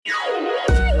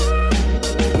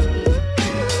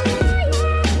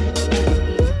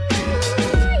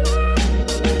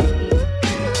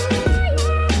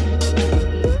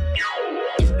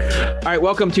All right,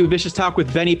 welcome to Vicious Talk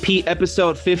with Benny Pete,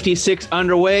 episode 56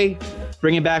 underway.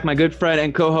 Bringing back my good friend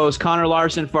and co-host Connor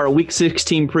Larson for our Week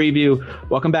 16 preview.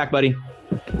 Welcome back, buddy.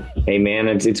 Hey, man,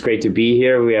 it's great to be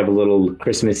here. We have a little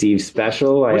Christmas Eve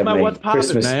special. I have my what's poppin',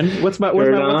 Christmas man? What's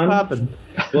poppin'?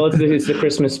 Well, it's the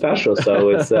Christmas special, so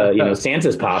it's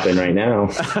Santa's popping right now.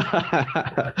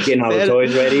 Getting all the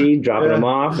toys ready, dropping them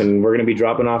off, and we're going to be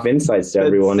dropping off insights to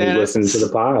everyone who listens to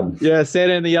the pod. Yeah,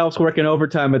 Santa and the elves working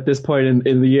overtime at this point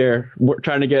in the year. We're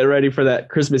trying to get ready for that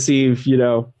Christmas Eve,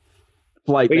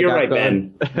 flight. But you're right,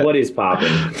 Ben. What is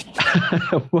popping?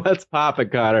 What's popping,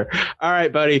 Connor? All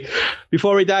right, buddy.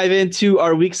 Before we dive into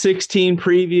our Week 16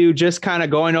 preview, just kind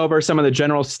of going over some of the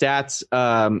general stats.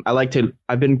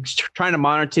 I've been trying to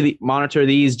monitor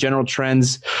these general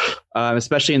trends,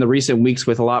 especially in the recent weeks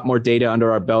with a lot more data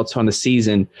under our belts on the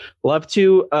season. Love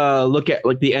to look at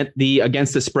like the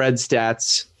against the spread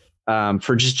stats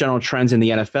for just general trends in the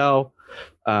NFL.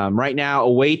 Right now,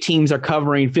 away teams are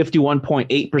covering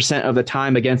 51.8% of the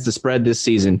time against the spread this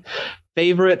season.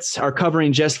 Favorites are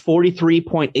covering just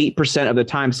 43.8% of the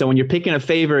time. So when you're picking a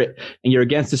favorite and you're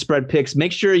against the spread picks,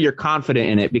 make sure you're confident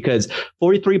in it because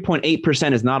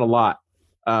 43.8% is not a lot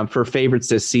for favorites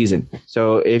this season.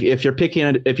 So if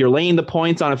you're laying the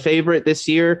points on a favorite this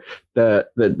year, the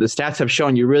stats have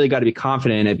shown you really got to be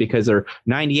confident in it because they're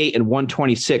 98 and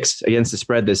 126 against the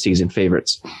spread this season,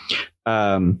 favorites.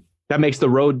 That makes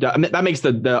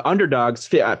the underdogs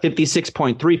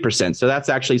 56.3%. So that's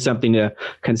actually something to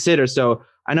consider. So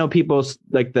I know people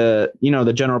like the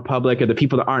general public or the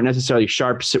people that aren't necessarily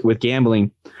sharp with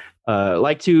gambling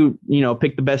like to,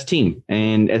 pick the best team.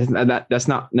 And that's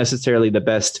not necessarily the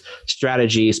best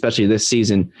strategy, especially this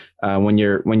season when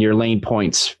you're laying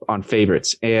points on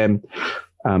favorites. And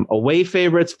away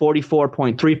favorites,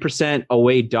 44.3%,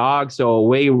 away dogs. So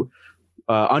away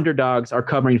underdogs are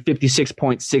covering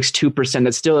 56.62%.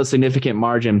 That's still a significant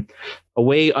margin.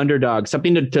 Away underdogs,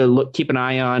 something to keep an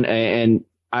eye on. And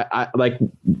I like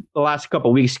the last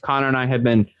couple of weeks, Connor and I have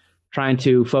been trying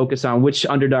to focus on which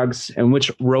underdogs and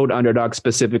which road underdogs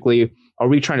specifically are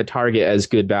we trying to target as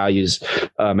good values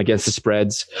against the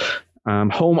spreads.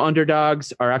 Home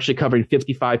underdogs are actually covering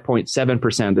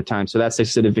 55.7% of the time. So that's a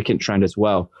significant trend as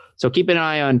well. So keep an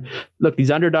eye on, look,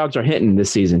 these underdogs are hitting this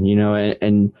season,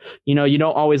 and you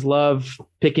don't always love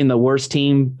picking the worst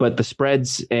team, but the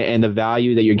spreads and the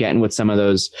value that you're getting with some of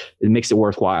those, it makes it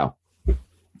worthwhile.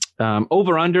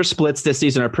 Over-under splits this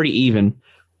season are pretty even.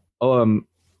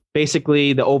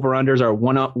 Basically, the over-unders are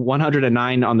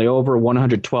 109 on the over,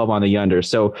 112 on the under.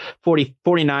 So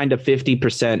 49 to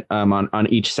 50% on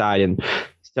each side. And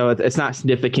so it's not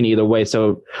significant either way.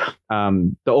 So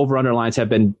the over-under lines have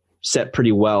been set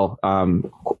pretty well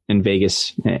in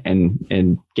Vegas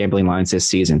and gambling lines this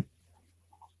season.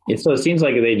 Yeah, so it seems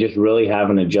like they just really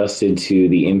haven't adjusted to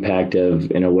the impact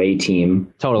of an away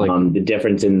team. Totally. The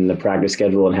difference in the practice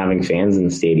schedule and having fans in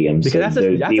the stadium. Because so that's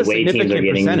a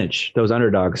significant percentage, those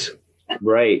underdogs.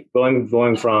 Right.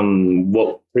 Going from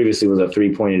what previously was a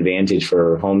 3-point advantage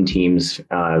for home teams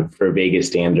for Vegas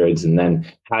standards. And then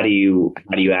how do you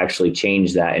actually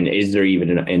change that? And is there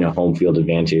even in a home field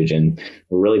advantage? And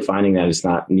we're really finding that it's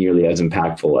not nearly as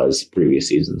impactful as previous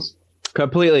seasons.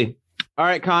 Completely. All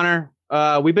right, Connor.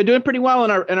 We've been doing pretty well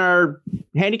in our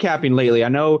handicapping lately. I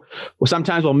know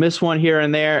sometimes we'll miss one here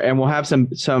and there, and we'll have some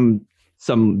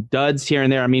duds here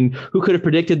and there. I mean, who could have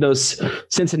predicted those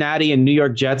Cincinnati and New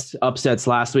York Jets upsets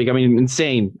last week? I mean,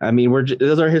 insane. I mean,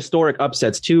 those are historic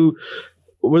upsets.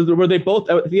 Were they both?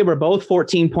 They were both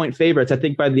 14-point favorites. I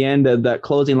think by the end of that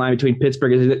closing line between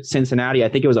Pittsburgh and Cincinnati, I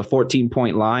think it was a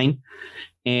 14-point line.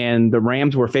 And the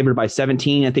Rams were favored by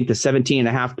 17. I think the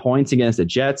 17.5 points against the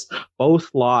Jets. Both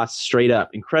lost straight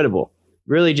up. Incredible.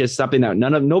 Really just something that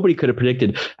nobody could have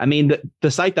predicted. I mean,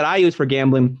 the site that I use for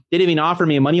gambling didn't even offer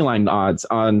me a money line odds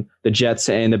on the Jets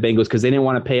and the Bengals because they didn't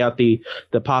want to pay out the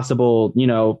possible,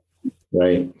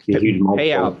 right,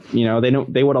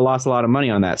 payout. They would have lost a lot of money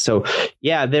on that. So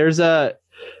yeah, there's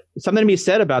something to be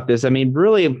said about this. I mean,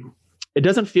 really, it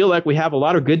doesn't feel like we have a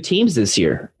lot of good teams this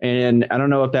year. And I don't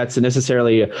know if that's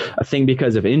necessarily a thing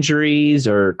because of injuries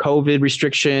or COVID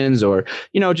restrictions or,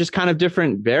 just kind of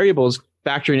different variables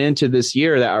factoring into this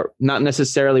year that are not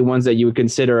necessarily ones that you would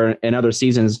consider in other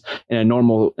seasons in a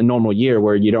normal year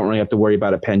where you don't really have to worry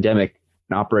about a pandemic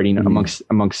and operating amongst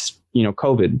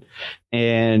COVID.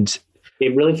 And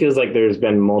it really feels like there's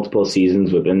been multiple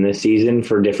seasons within this season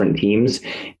for different teams.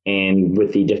 And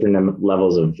with the different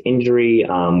levels of injury,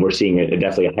 we're seeing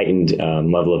definitely a heightened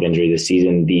level of injury this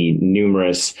season. The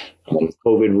numerous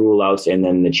COVID rule outs and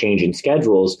then the change in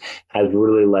schedules has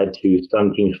really led to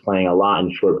some teams playing a lot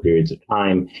in short periods of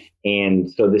time.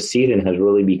 And so this season has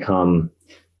really become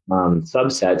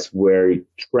subsets where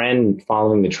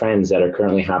following the trends that are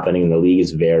currently happening in the league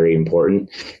is very important.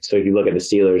 So if you look at the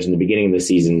Steelers in the beginning of the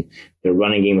season, their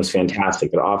running game was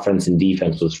fantastic. Their offense and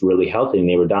defense was really healthy, and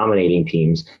they were dominating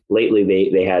teams. Lately,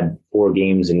 they had 4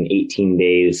 games in 18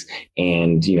 days,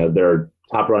 and their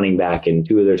top running back and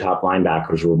 2 of their top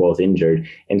linebackers were both injured.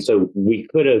 And so we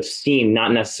could have seen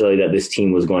not necessarily that this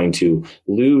team was going to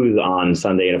lose on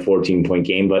Sunday in a 14-point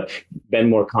game, but been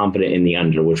more confident in the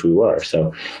under, which we were.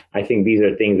 So I think these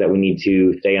are things that we need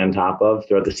to stay on top of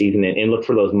throughout the season and look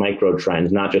for those micro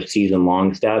trends, not just season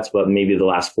long stats, but maybe the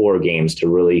last 4 games to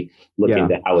really look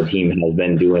into how a team has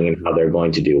been doing and how they're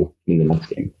going to do in the next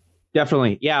game.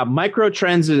 Definitely. Yeah. Micro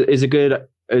trends is a good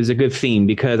theme,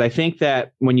 because I think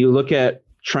that when you look at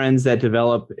trends that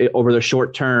develop over the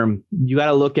short term, you got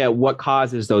to look at what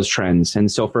causes those trends.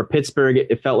 And so for Pittsburgh,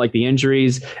 it felt like the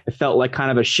injuries, it felt like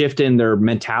kind of a shift in their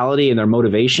mentality and their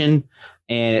motivation.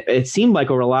 And it seemed like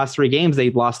over the last 3 games,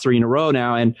 they've lost 3 in a row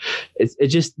now. And it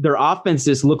just, their offense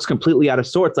just looks completely out of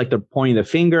sorts. Like they're pointing the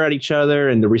finger at each other,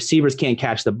 and the receivers can't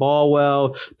catch the ball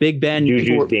well. Big Ben.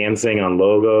 Juju's dancing on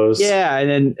logos. Yeah.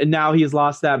 And now he's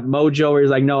lost that mojo where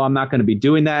he's like, no, I'm not going to be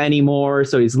doing that anymore.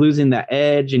 So he's losing that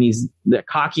edge and he's the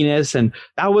cockiness. And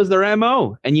that was their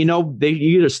MO. And, you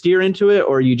either steer into it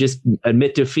or you just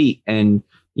admit defeat. And,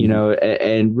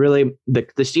 and really the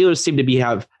Steelers seem to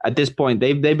have at this point,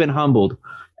 they've been humbled,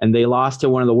 and they lost to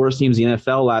one of the worst teams in the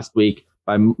NFL last week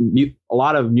by a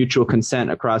lot of mutual consent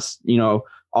across,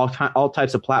 all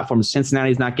types of platforms.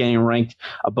 Cincinnati's not getting ranked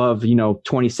above,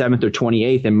 27th or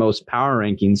 28th in most power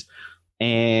rankings.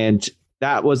 And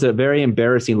that was a very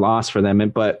embarrassing loss for them.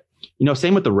 But,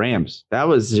 same with the Rams. That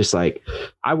was just like,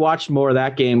 I watched more of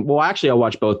that game. Well, actually, I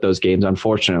watched both those games,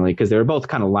 unfortunately, because they were both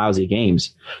kind of lousy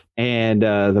games. And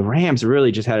the Rams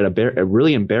really just had a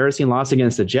really embarrassing loss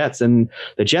against the Jets. And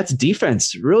the Jets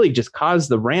defense really just caused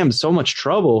the Rams so much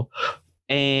trouble.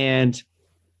 And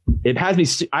it has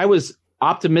me, I was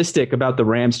optimistic about the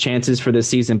Rams' chances for this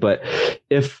season. But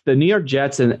if the New York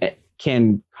Jets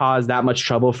can cause that much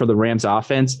trouble for the Rams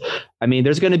offense, I mean,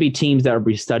 there's going to be teams that will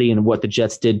be studying what the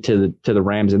Jets did to the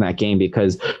Rams in that game,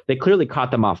 because they clearly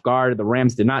caught them off guard. The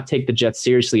Rams did not take the Jets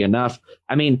seriously enough.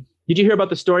 I mean, did you hear about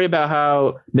the story about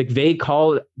how McVay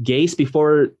called Gase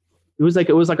before? It was like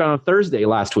on a Thursday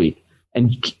last week,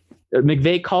 and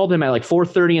McVay called him at like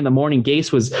 4:30 in the morning.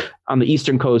 Gase was on the East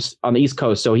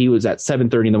Coast, so he was at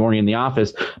 7:30 in the morning in the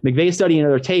office. McVay's studying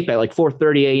another tape at like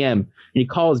 4:30 a.m. and he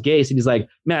calls Gase and he's like,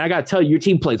 "Man, I gotta tell you, your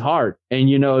team plays hard, and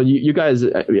you guys,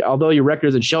 although your record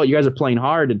doesn't show it, you guys are playing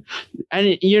hard."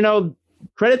 And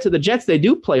credit to the Jets, they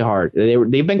do play hard.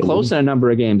 They've been close in a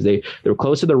number of games. They were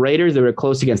close to the Raiders. They were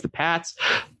close against the Pats.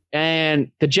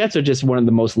 And the Jets are just one of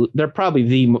the most. They're probably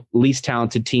the least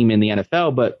talented team in the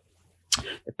NFL, but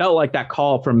it felt like that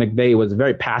call from McVay was a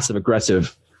very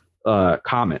passive-aggressive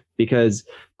comment, because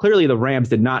clearly the Rams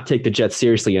did not take the Jets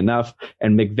seriously enough.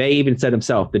 And McVay even said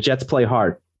himself, the Jets play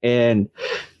hard. And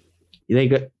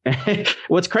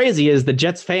what's crazy is the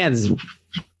Jets fans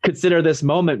consider this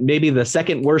moment maybe the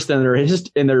second worst in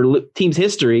their team's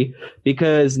history,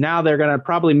 because now they're going to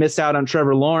probably miss out on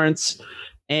Trevor Lawrence.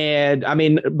 And I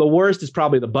mean, the worst is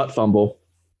probably the butt fumble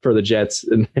for the Jets.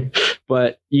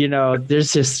 But,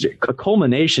 there's just a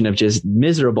culmination of just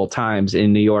miserable times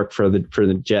in New York for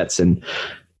the Jets. And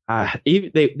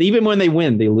even when they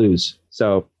win, they lose.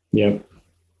 So, yeah.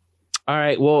 All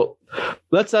right. Well,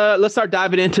 let's start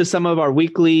diving into some of our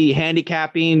weekly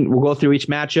handicapping. We'll go through each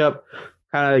matchup,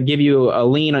 kind of give you a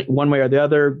lean one way or the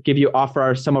other,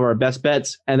 offer some of our best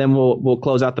bets, and then we'll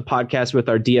close out the podcast with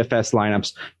our DFS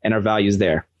lineups and our values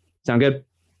there. Sound good?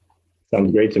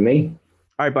 Sounds great to me.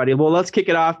 All right, buddy. Well, let's kick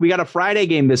it off. We got a Friday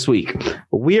game this week.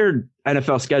 A weird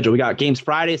NFL schedule. We got games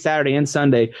Friday, Saturday, and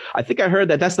Sunday. I think I heard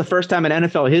that's the first time in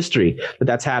NFL history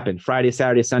that's happened. Friday,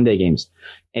 Saturday, Sunday games.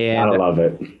 And I love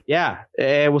it. Yeah.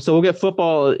 So we'll get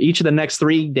football each of the next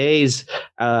 3 days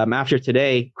after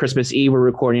today. Christmas Eve, we're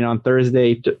recording on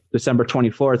Thursday, December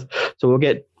 24th. So we'll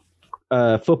get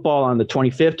football on the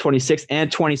 25th, 26th,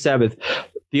 and 27th.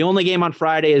 The only game on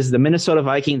Friday is the Minnesota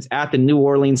Vikings at the New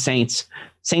Orleans Saints.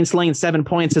 Saints laying 7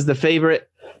 points as the favorite.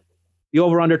 The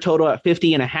over-under total at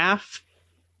 50.5.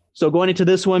 So going into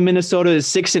this one, Minnesota is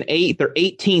 6-8. They're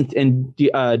 18th in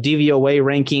DVOA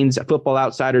rankings, Football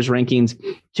Outsiders rankings,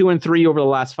 2-3 over the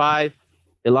last 5.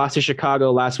 They lost to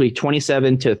Chicago last week,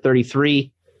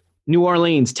 27-33. New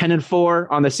Orleans, 10-4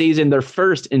 on the season. They're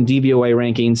first in DVOA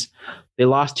rankings. They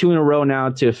lost 2 in a row now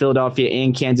to Philadelphia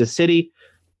and Kansas City.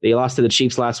 They lost to the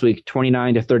Chiefs last week,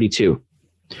 29-32.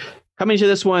 Coming to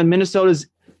this one, Minnesota's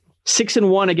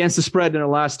 6-1 against the spread in their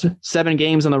last 7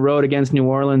 games on the road against New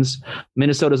Orleans.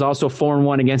 Minnesota's also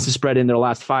 4-1 against the spread in their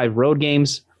last 5 road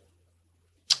games.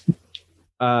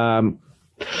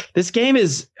 This game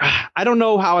is, I don't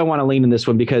know how I want to lean in this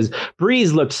one because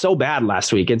Brees looked so bad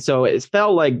last week. And so it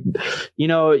felt like, there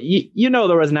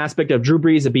was an aspect of Drew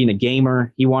Brees of being a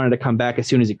gamer. He wanted to come back as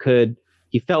soon as he could.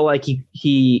 He felt like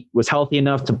he was healthy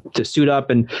enough to suit up,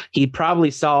 and he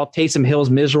probably saw Taysom Hill's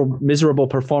miserable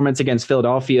performance against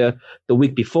Philadelphia the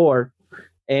week before.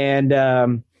 And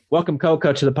welcome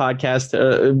Coco to the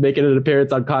podcast, making an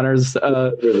appearance on Connor's.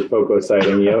 The Coco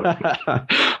sighting, yep.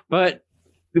 But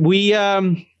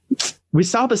we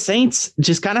saw the Saints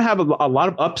just kind of have a lot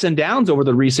of ups and downs over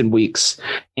the recent weeks.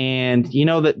 And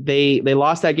that they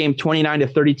lost that game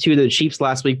 29-32 to the Chiefs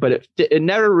last week, but it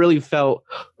never really felt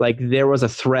like there was a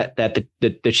threat that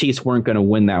the Chiefs weren't going to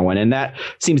win that one. And that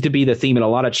seems to be the theme in a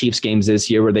lot of Chiefs games this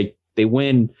year, where they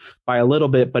win by a little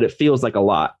bit, but it feels like a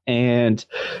lot. And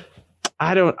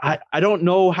I don't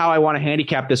know how I want to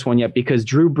handicap this one yet, because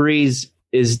Drew Brees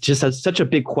is just such a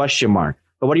big question mark.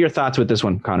 But what are your thoughts with this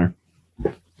one, Connor?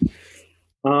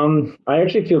 I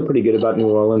actually feel pretty good about New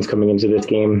Orleans coming into this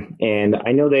game. And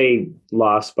I know they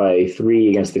lost by 3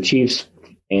 against the Chiefs,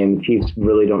 and Chiefs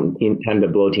really don't tend to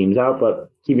blow teams out,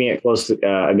 but keeping it close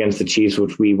against the Chiefs,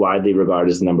 which we widely regard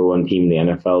as the number 1 team in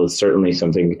the NFL, is certainly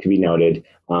something to be noted,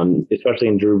 especially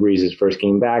in Drew Brees' first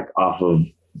game back off of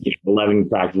 11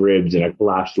 cracked ribs and a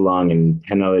collapsed lung and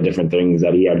 10 other different things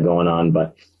that he had going on.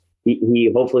 But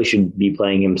he hopefully should be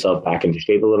playing himself back into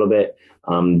shape a little bit.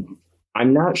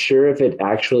 I'm not sure if it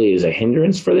actually is a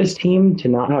hindrance for this team to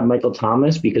not have Michael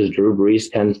Thomas, because Drew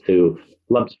Brees tends to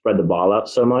love to spread the ball out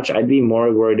so much. I'd be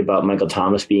more worried about Michael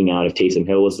Thomas being out if Taysom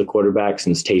Hill was the quarterback,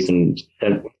 since Taysom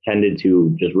tended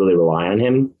to just really rely on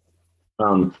him.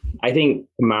 I think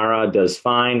Kamara does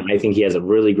fine. I think he has a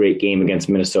really great game against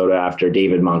Minnesota after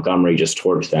David Montgomery just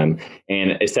torched them.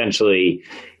 And essentially,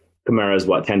 Kamara is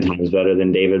 10 times better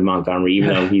than David Montgomery,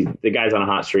 even though the guy's on a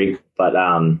hot streak. But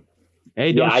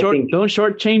hey, don't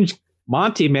shortchange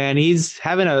Monty, man. He's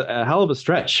having a hell of a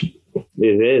stretch.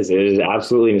 It is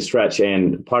absolutely a stretch,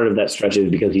 and part of that stretch is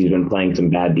because he's been playing some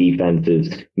bad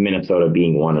defenses, Minnesota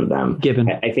being one of them.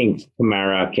 I think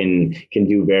Kamara can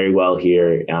do very well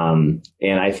here, and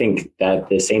I think that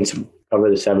the Saints cover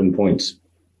the 7 points.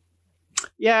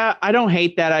 Yeah, I don't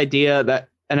hate that idea,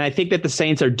 and I think that the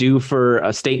Saints are due for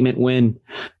a statement win.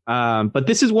 But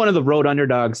this is one of the road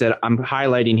underdogs that I'm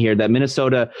highlighting here, that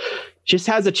Minnesota just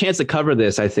has a chance to cover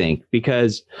this, I think,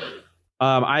 because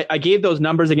I gave those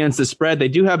numbers against the spread. They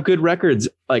do have good records,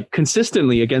 like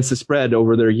consistently against the spread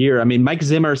over their year. I mean, Mike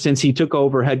Zimmer, since he took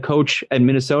over head coach at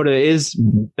Minnesota, is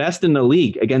best in the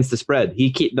league against the spread.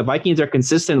 The Vikings are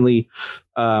consistently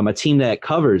a team that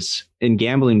covers in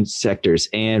gambling sectors.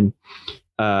 And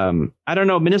I don't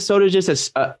know, Minnesota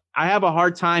just I have a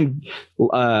hard time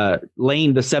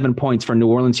laying the 7 points for New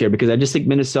Orleans here, because I just think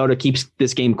Minnesota keeps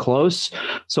this game close.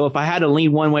 So if I had to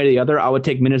lean one way or the other, I would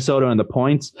take Minnesota on the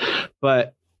points.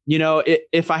 But,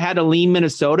 if I had to lean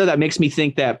Minnesota, that makes me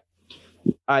think that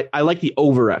I like the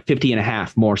over at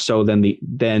 50.5 more so than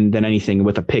anything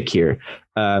with a pick here,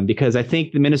 because I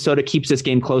think the Minnesota keeps this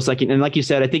game close. Like you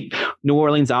said, I think New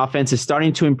Orleans offense is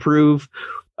starting to improve.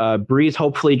 Brees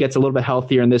hopefully gets a little bit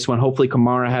healthier in this one. Hopefully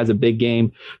Kamara has a big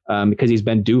game because he's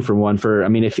been due for one.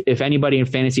 If anybody in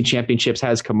fantasy championships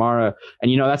has Kamara,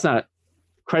 and that's not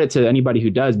credit to anybody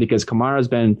who does, because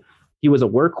he was a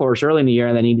workhorse early in the year,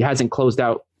 and then he hasn't closed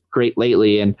out great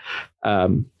lately. And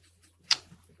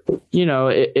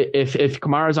if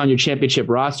Kamara's on your championship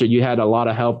roster, you had a lot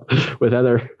of help with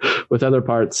other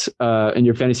parts in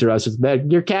your fantasy rosters. Man,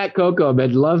 your cat Coco,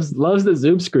 man, loves the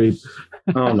Zoom screen.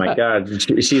 Oh my God,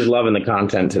 she's loving the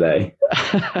content today.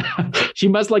 She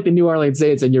must like the New Orleans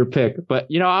Saints in your pick, but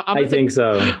I think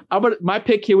so. My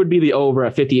pick here would be the over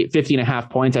at 50.5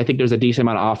 points. I think there's a decent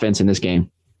amount of offense in this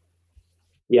game.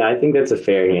 Yeah, I think that's a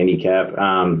fair handicap.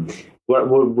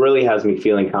 What really has me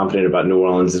feeling confident about New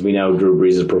Orleans is we know Drew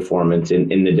Brees' performance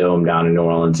in the Dome down in New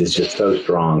Orleans is just so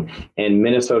strong. And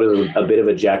Minnesota is a bit of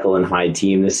a Jekyll and Hyde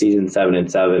team this season,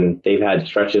 7-7. They've had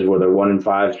stretches where they're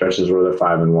 1-5, stretches where they're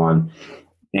 5-1.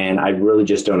 And I really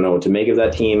just don't know what to make of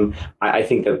that team. I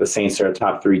think that the Saints are a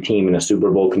top 3 team and a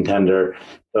Super Bowl contender.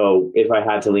 So if I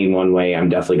had to lean one way, I'm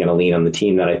definitely going to lean on the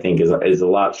team that I think is a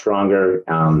lot stronger.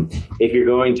 If you're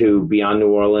going to be on New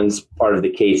Orleans, part of the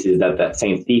case is that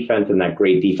Saints defense and that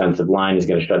great defensive line is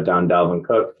going to shut down Dalvin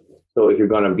Cook. So if you're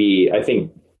going to be, I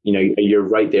think, you're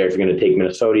right there. If you're going to take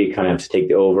Minnesota, you kind of have to take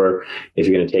the over. If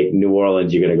you're going to take New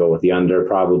Orleans, you're going to go with the under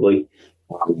probably.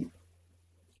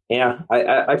 Yeah,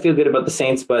 I feel good about the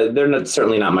Saints, but they're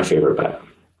certainly not my favorite bet.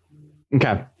 Okay.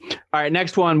 All right.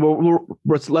 Next one.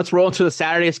 Let's roll into the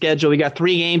Saturday schedule. We got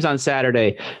 3 games on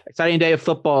Saturday. Exciting day of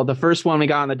football. The first one we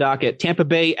got on the docket: Tampa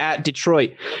Bay at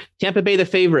Detroit. Tampa Bay, the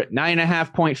favorite,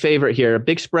 9.5-point favorite here. A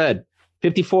big spread,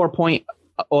 54-point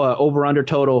over under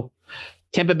total.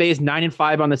 Tampa Bay is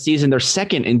 9-5 on the season. They're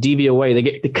second in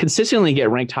DVOA. They consistently get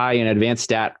ranked high in advanced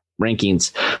stat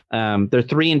rankings. They're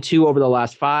 3-2 over the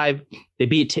last 5. They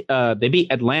beat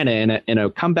Atlanta in a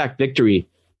comeback victory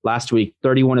last week,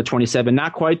 31-27.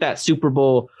 Not quite that Super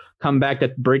Bowl comeback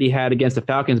that Brady had against the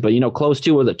Falcons, but close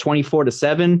to. Was it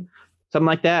 24-7, something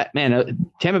like that? Man,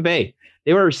 Tampa Bay,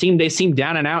 they seemed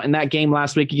down and out in that game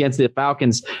last week against the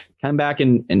Falcons. Come back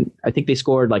and I think they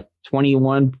scored like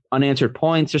 21 unanswered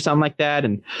points or something like that.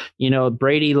 And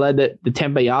Brady led the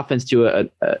Tampa Bay offense to a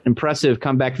impressive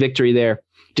comeback victory there.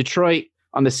 Detroit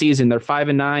on the season, they're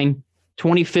 5-9,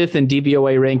 25th in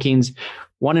DVOA rankings.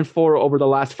 1-4 over the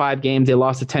last 5 games. They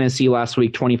lost to Tennessee last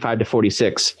week,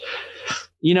 25-46.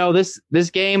 This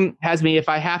game has me. If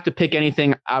I have to pick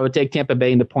anything, I would take Tampa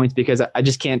Bay in the points because I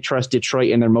just can't trust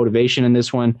Detroit and their motivation in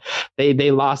this one.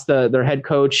 They lost their head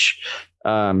coach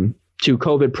to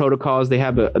COVID protocols. They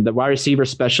have the wide receiver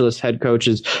specialist head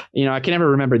coaches. I can never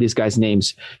remember these guys'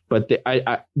 names, but they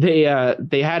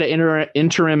had an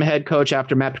interim head coach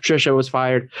after Matt Patricia was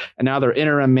fired, and now their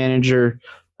interim manager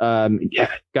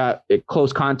got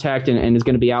close contact and is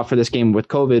going to be out for this game with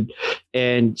COVID.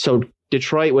 And so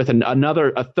Detroit with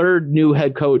a third new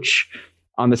head coach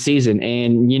on the season.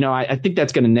 And, I think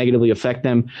that's going to negatively affect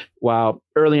them. While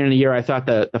earlier in the year, I thought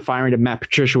the firing of Matt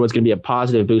Patricia was going to be a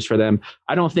positive boost for them.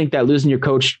 I don't think that losing your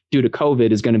coach due to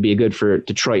COVID is going to be good for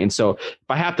Detroit. And so if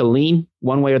I have to lean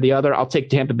one way or the other, I'll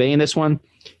take Tampa Bay in this one.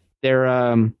 They're,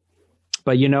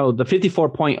 but the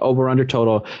 54-point over under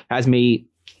total has me.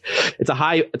 It's a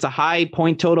high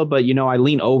point total, but I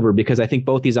lean over because I think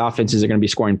both these offenses are going to be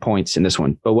scoring points in this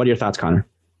one. But what are your thoughts, Connor?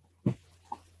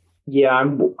 Yeah,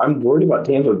 I'm worried about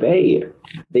Tampa Bay.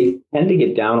 They tend to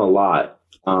get down a lot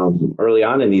early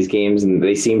on in these games, and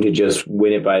they seem to just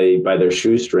win it by their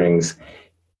shoestrings.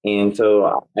 And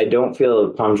so I don't feel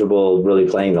comfortable really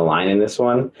playing the line in this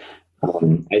one.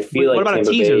 I feel like. What about Tampa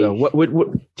a teaser Bay, though?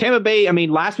 What Tampa Bay? I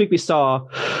mean, last week we saw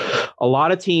a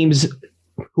lot of teams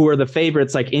who are the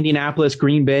favorites, like Indianapolis,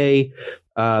 Green Bay.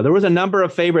 There was a number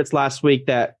of favorites last week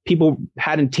that people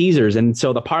had in teasers, and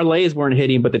so the parlays weren't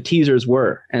hitting, but the teasers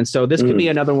were. And so this could be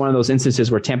another one of those instances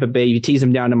where Tampa Bay, you tease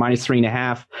them down to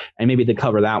 -3.5, and maybe they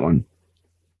cover that one.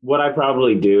 What I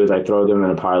probably do is I throw them in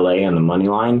a parlay on the money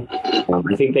line.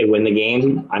 I think they win the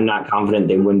game. I'm not confident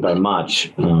they win by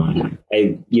much.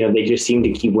 They just seem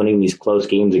to keep winning these close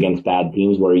games against bad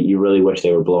teams where you really wish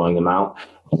they were blowing them out.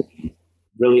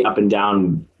 Really up and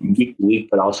down week to week,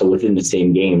 but also within the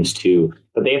same games too.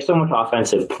 But they have so much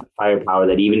offensive firepower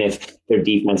that even if their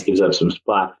defense gives up some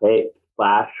splash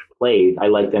plays, I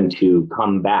like them to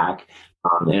come back.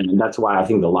 And that's why I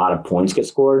think a lot of points get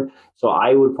scored. So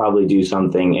I would probably do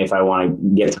something if I want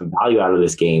to get some value out of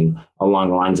this game along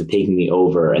the lines of taking the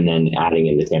over and then adding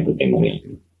in the Tampa Bay money.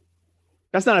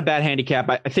 That's not a bad handicap.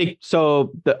 I think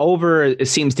so. The over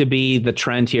seems to be the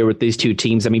trend here with these two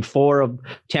teams. I mean, 4 of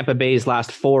Tampa Bay's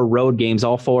last 4 road games,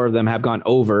 all 4 of them have gone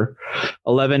over.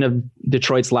 11 of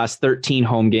Detroit's last 13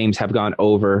 home games have gone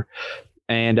over.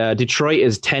 And Detroit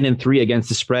is 10-3 against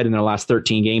the spread in their last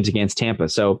 13 games against Tampa.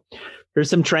 So there's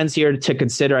some trends here to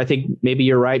consider. I think maybe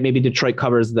you're right. Maybe Detroit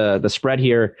covers the spread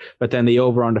here, but then the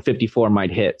over on the 54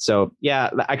 might hit. So yeah,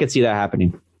 I could see that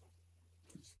happening.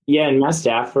 Yeah, and Matt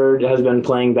Stafford has been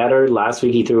playing better. Last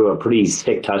week, he threw a pretty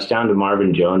sick touchdown to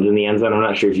Marvin Jones in the end zone. I'm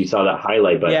not sure if you saw that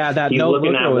highlight, but he's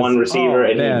looking at one receiver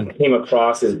and he came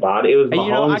across his body. It was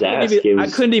Mahomes-esque. I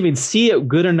couldn't even see it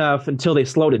good enough until they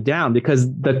slowed it down because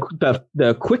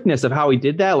the quickness of how he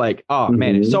did that,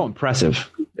 man, it's so impressive.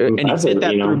 And he hit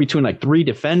that through between 3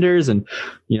 defenders, and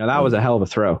that was a hell of a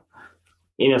throw.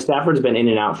 Stafford's been in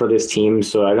and out for this team,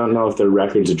 so I don't know if their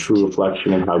record's a true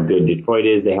reflection of how good Detroit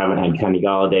is. They haven't had Kenny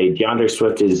Golladay. DeAndre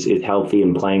Swift is healthy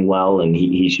and playing well, and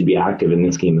he should be active in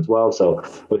this game as well. So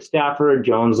with Stafford,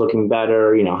 Jones looking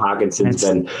better, Hawkinson's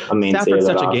been a mainstay of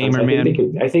that offense. Gamer, man.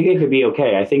 I think they could be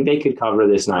okay. I think they could cover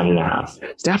this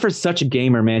 9.5. Stafford's such a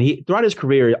gamer, man. He throughout his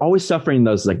career, always suffering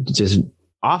those just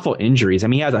awful injuries. I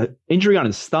mean, he has an injury on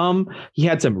his thumb. He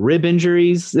had some rib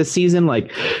injuries this season,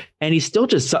 and he still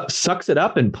just sucks it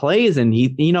up and plays. And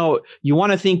he, you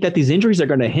want to think that these injuries are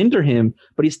going to hinder him,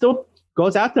 but he still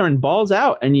goes out there and balls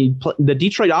out. And the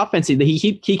Detroit offense,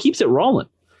 he keeps it rolling.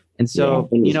 And so,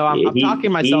 I'm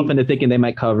talking myself into thinking they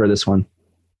might cover this one.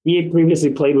 He had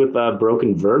previously played with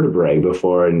broken vertebrae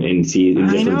before in different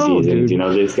seasons. Dude. You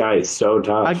know, this guy is so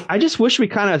tough. I just wish we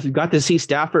kind of got to see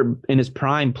Stafford in his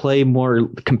prime play more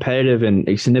competitive and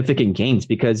significant games,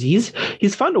 because he's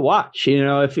fun to watch. You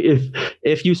know,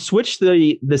 if you switch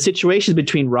the situations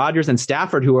between Rodgers and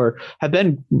Stafford, who have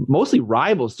been mostly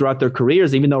rivals throughout their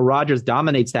careers, even though Rodgers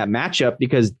dominates that matchup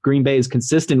because Green Bay has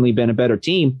consistently been a better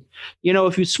team. You know,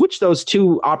 if you switch those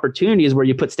two opportunities where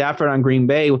you put Stafford on Green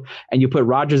Bay and you put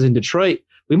Rodgers in Detroit,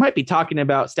 we might be talking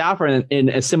about Stafford in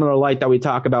a similar light that we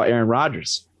talk about Aaron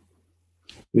Rodgers.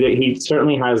 He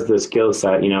certainly has the skill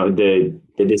set. You know, the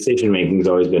decision making has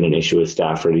always been an issue with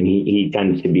Stafford, and he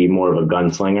tends to be more of a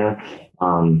gunslinger.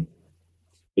 But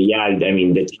yeah, I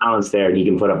mean, the talent's there, and he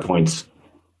can put up points.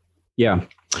 Yeah.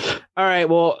 All right.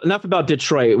 Well, enough about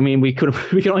Detroit. I mean, we can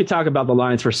only talk about the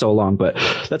Lions for so long, but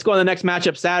let's go on the next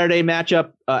matchup. Saturday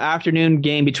matchup, afternoon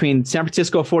game between San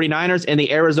Francisco 49ers and the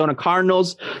Arizona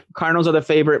Cardinals. Cardinals are the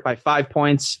favorite by 5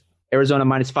 points. Arizona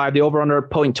 -5. The over-under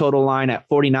point total line at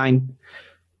 49.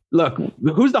 Look,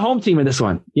 who's the home team in this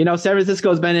one? You know, San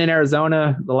Francisco's been in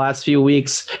Arizona the last few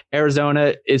weeks.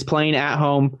 Arizona is playing at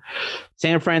home.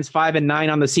 San Fran's 5-9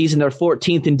 on the season. They're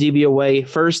 14th in DVOA.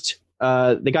 First.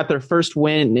 They got their first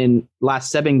win in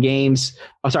last 7 games.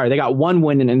 Oh, sorry, they got one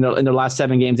win in their last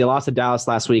 7 games. They lost to Dallas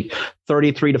last week,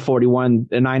 33-41.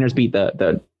 The Niners beat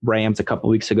the Rams a couple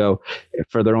weeks ago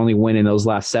for their only win in those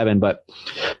last 7. But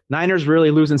Niners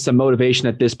really losing some motivation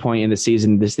at this point in the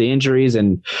season. The injuries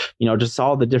and, you know, just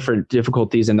all the different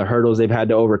difficulties and the hurdles they've had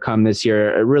to overcome this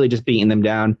year are really just beating them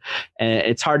down. And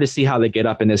it's hard to see how they get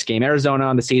up in this game. Arizona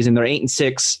on the season, they're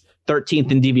 8-6.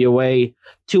 13th in DVOA,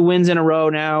 2 wins in a row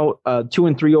now,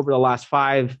 2-3 over the last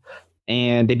 5,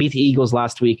 and they beat the Eagles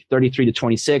last week,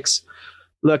 33-26.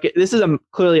 Look, this is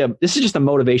just a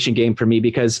motivation game for me,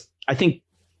 because I think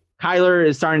Kyler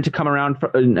is starting to come around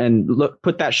and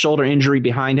put that shoulder injury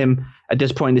behind him at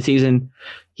this point in the season.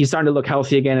 He's starting to look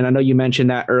healthy again, and I know you mentioned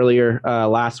that earlier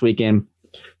last weekend.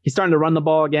 He's starting to run the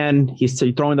ball again. He's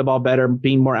throwing the ball better,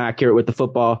 being more accurate with the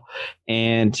football,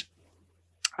 and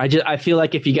I feel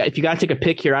like if you got to take a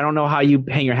pick here, I don't know how you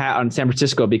hang your hat on San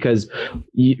Francisco, because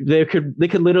they could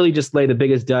literally just lay the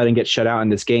biggest dud and get shut out in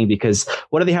this game, because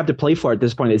what do they have to play for at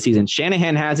this point of the season?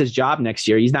 Shanahan has his job next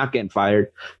year. He's not getting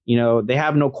fired. You know, they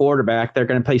have no quarterback. They're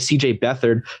going to play CJ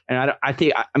Beathard. And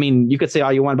I mean, you could say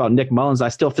all you want about Nick Mullins. I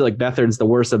still feel like Beathard's the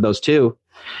worst of those two.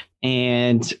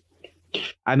 And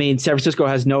I mean, San Francisco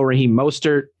has no Raheem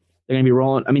Mostert. They're going to be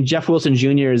rolling. I mean, Jeff Wilson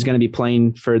Jr. is going to be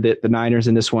playing for the Niners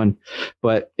in this one.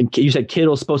 But you said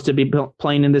Kittle's supposed to be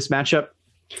playing in this matchup?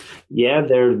 Yeah,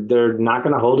 they're not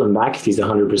going to hold him back if he's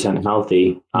 100%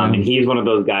 healthy. And he's one of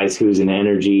those guys who's an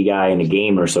energy guy in a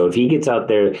game or so. If he gets out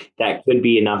there, that could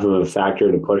be enough of a factor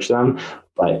to push them.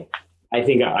 But I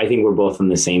think we're both on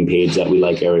the same page that we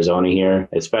like Arizona here,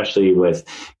 especially with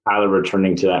Kyler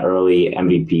returning to that early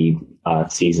MVP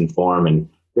season form, and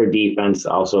their defense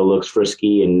also looks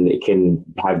frisky and it can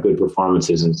have good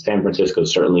performances. And San Francisco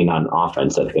is certainly not an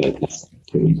offense that's going to test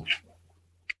too much.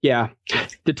 Yeah.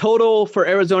 The total for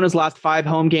Arizona's last 5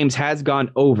 home games has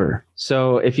gone over.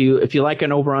 So if you like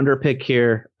an over-under pick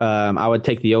here, I would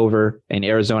take the over in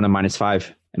Arizona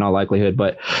 -5 in all likelihood.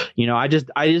 But, you know, I just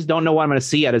don't know what I'm going to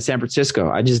see out of San Francisco.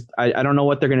 I don't know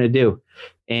what they're going to do.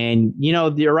 And, you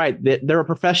know, you're right. They're a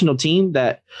professional team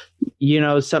that, you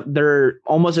know, they're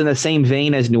almost in the same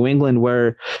vein as New England,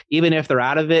 where even if they're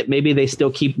out of it, maybe they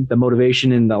still keep the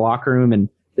motivation in the locker room and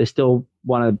they still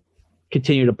want to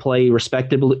continue to play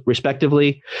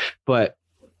respectively. But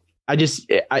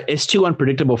it's too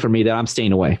unpredictable for me that I'm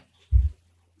staying away.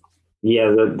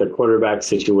 Yeah, the quarterback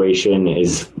situation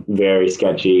is very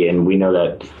sketchy, and we know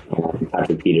that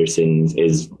Patrick Peterson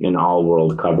is an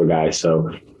all-world cover guy.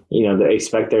 So, you know, they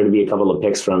expect there to be a couple of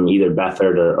picks from either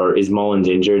Beathard or is Mullins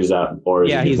injured? He's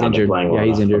injured. Playing well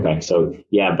he's injured. Okay, so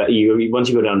yeah, but once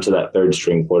you go down to that third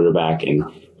string quarterback, and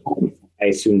I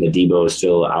assume that Debo is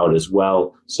still out as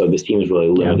well. So this team is really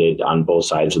limited on both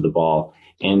sides of the ball.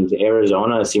 And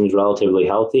Arizona seems relatively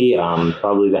healthy,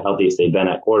 probably the healthiest they've been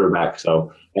at quarterback.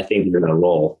 So I think they're going to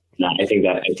roll. Now, I think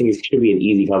it should be an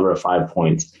easy cover of 5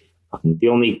 points. The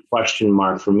only question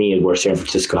mark for me is where San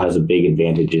Francisco has a big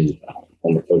advantage is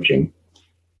on the coaching.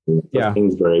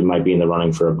 Kingsbury might be in the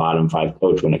running for a bottom 5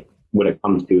 coach when it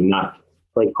comes to not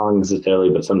play calling necessarily,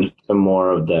 but some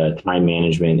more of the time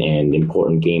management and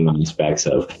important game aspects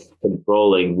of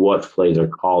controlling what plays are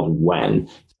called when.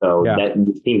 So that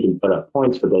the team can put up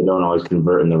points, but they don't always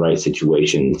convert in the right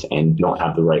situations and don't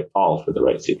have the right call for the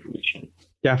right situation.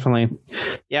 Definitely.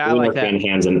 Yeah, I like that.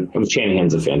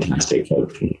 Shanahan's a fantastic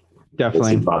coach.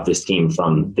 Definitely brought this team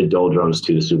from the doldrums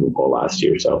to the Super Bowl last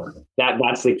year. So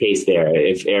that's the case there.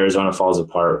 If Arizona falls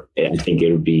apart, I think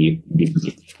it would be.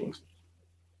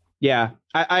 Yeah,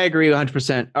 I agree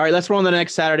 100%. All right, let's roll on the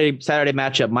next Saturday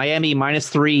matchup. Miami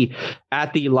 -3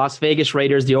 at the Las Vegas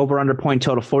Raiders. The over/under point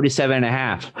total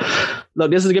 47.5.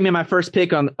 Look, this is gonna be my first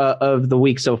pick on of the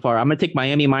week so far. I'm gonna take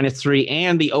Miami -3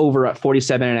 and the over at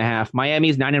 47.5.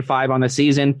 Miami's 9-5 on the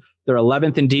season. They're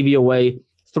 11th in DVOA,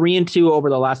 3-2 over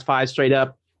the last 5 straight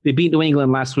up. They beat New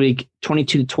England last week,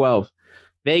 22-12.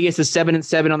 Vegas is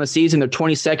 7-7 on the season. They're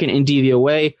 22nd in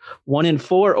DVOA,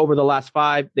 1-4 over the last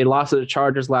 5. They lost to the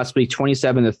Chargers last week,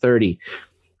 27-30.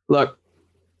 Look,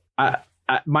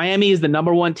 Miami is the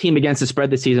number 1 team against the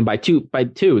spread this season by two.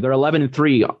 They're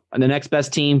 11-3. And the next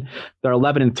best team, they're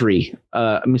 11-3.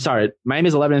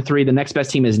 Miami's 11-3. The next best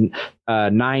team is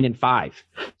 9-5.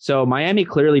 So Miami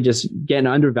clearly just getting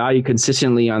undervalued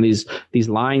consistently on these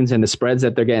lines and the spreads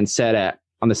that they're getting set at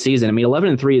on the season. I mean,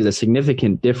 11-3 is a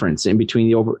significant difference in between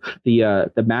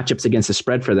the matchups against the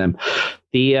spread for them.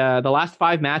 The last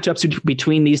 5 matchups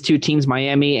between these two teams,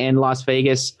 Miami and Las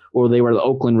Vegas, or they were the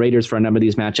Oakland Raiders for a number of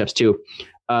these matchups too.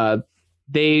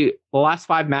 The last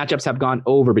 5 matchups have gone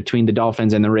over between the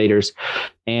Dolphins and the Raiders,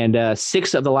 and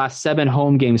 6 of the last 7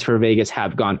 home games for Vegas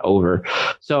have gone over.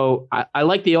 So I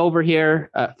like the over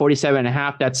here at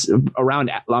 47.5. That's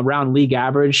around league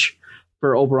average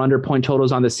for over/under point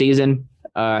totals on the season.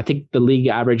 I think the league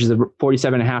average is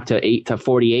 47.5 to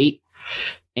 48.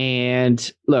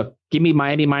 And look, give me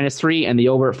Miami -3 and the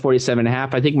over at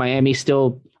 47.5. I think Miami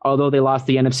still, although they lost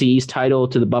the NFC East title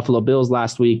to the Buffalo Bills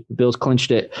last week, the Bills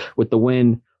clinched it with the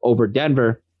win over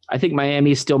Denver. I think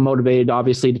Miami is still motivated,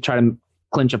 obviously, to try to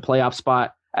clinch a playoff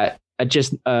spot at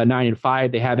just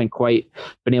 9-5. They haven't quite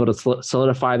been able to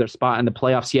solidify their spot in the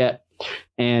playoffs yet.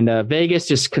 And Vegas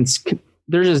just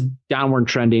they're just downward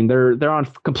trending. They're on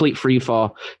complete free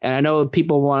fall. And I know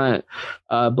people want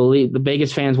to believe, the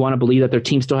Vegas fans want to believe that their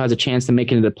team still has a chance to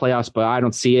make it into the playoffs, but I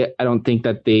don't see it. I don't think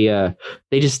that they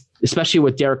just, especially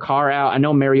with Derek Carr out, I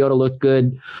know Mariota looked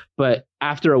good, but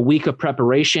after a week of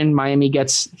preparation, Miami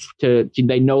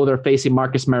they know they're facing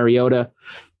Marcus Mariota,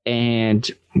 and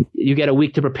you get a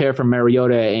week to prepare for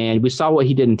Mariota, and we saw what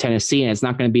he did in Tennessee, and it's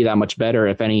not going to be that much better,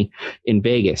 if any, in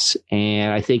Vegas.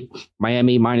 And I think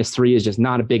Miami -3 is just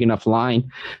not a big enough line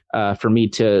for me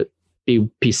to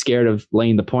be scared of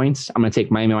laying the points. I'm going to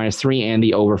take Miami -3 and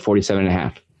the over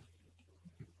 47.5.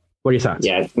 What are your thoughts?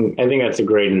 Yeah, I think that's a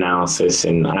great analysis,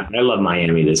 and I love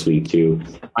Miami this week too.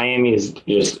 Miami has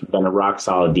just been a rock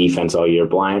solid defense all year.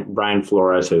 Brian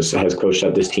Flores has coached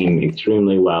up this team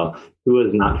extremely well. Tua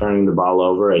is not turning the ball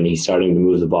over, and he's starting to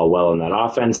move the ball well in that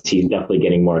offense. He's definitely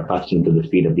getting more accustomed to the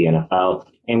speed of the NFL,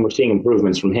 and we're seeing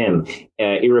improvements from him,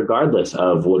 irregardless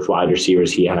of which wide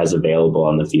receivers he has available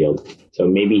on the field. So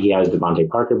maybe he has Devontae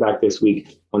Parker back this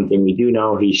week. One thing we do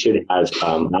know, he should have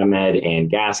Ahmed and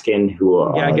Gaskin, who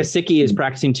are... Yeah, Gesicki is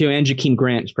practicing too, and Jakeem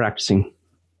Grant is practicing.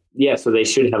 Yeah, so they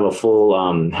should have a full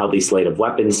healthy slate of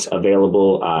weapons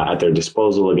available at their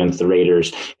disposal against the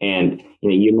Raiders. And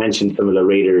you mentioned some of the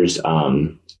Raiders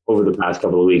over the past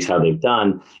couple of weeks, how they've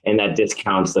done, and that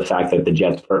discounts the fact that the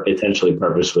Jets essentially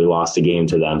purposefully lost a game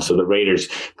to them. So the Raiders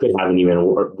could have an even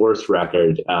worse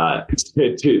record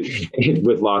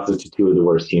with losses to 2 of the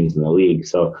worst teams in the league.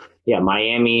 So yeah,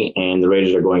 Miami and the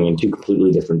Raiders are going in 2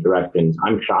 completely different directions.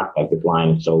 I'm shocked that this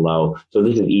line is so low. So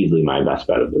this is easily my best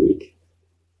bet of the week.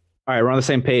 All right, we're on the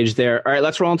same page there. All right,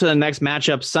 let's roll into the next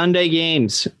matchup. Sunday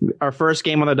games. Our first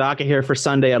game on the docket here for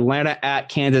Sunday, Atlanta at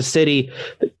Kansas City.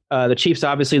 The Chiefs,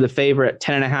 obviously the favorite,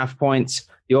 10.5 points.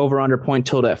 The over-under point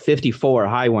total at 54, a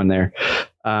high one there.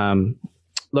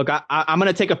 Look, I'm going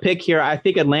to take a pick here. I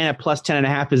think Atlanta plus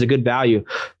 10.5 is a good value.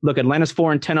 Look, Atlanta's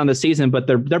 4-10 on the season, but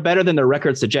they're better than their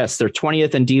record suggests. They're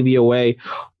 20th in DVOA,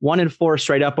 1-4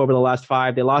 straight up over the last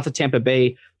 5. They lost to Tampa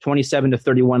Bay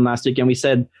 27-31 last week, and we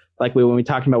said, when we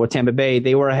talking about with Tampa Bay,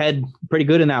 they were ahead pretty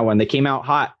good in that one. They came out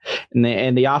hot,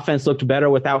 and the offense looked better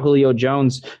without Julio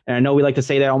Jones. And I know we like to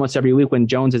say that almost every week when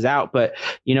Jones is out, but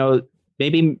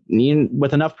maybe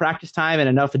with enough practice time and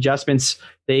enough adjustments,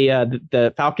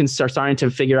 the Falcons are starting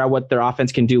to figure out what their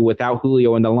offense can do without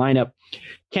Julio in the lineup.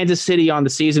 Kansas City on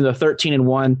the season, they're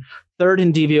 13-1, 3rd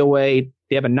in DVOA.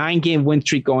 They have a 9-game win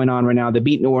streak going on right now. They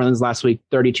beat New Orleans last week,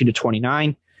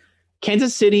 32-29.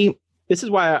 Kansas City, this is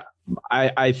why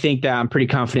I think that I'm pretty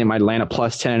confident in my Atlanta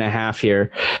plus 10.5 here.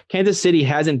 Kansas City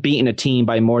hasn't beaten a team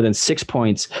by more than 6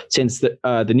 points since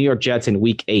the New York Jets in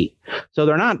Week 8. So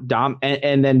they're not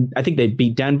and then I think they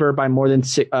beat Denver by more than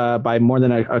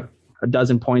a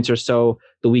dozen points or so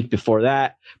the week before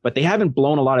that. But they haven't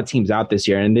blown a lot of teams out this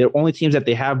year, and the only teams that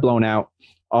they have blown out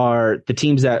are the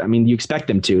teams that, I mean, you expect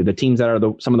them to, the teams that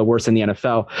are some of the worst in the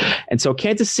NFL. And so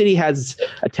Kansas City has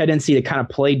a tendency to kind of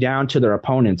play down to their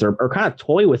opponents or kind of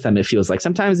toy with them, it feels like.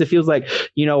 Sometimes it feels like,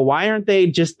 why aren't they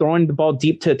just throwing the ball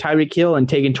deep to Tyreek Hill and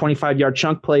taking 25-yard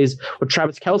chunk plays with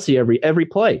Travis Kelce every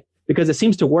play? Because it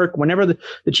seems to work whenever the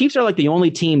Chiefs are like the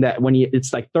only team that when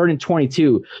it's like 3rd and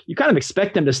 22, you kind of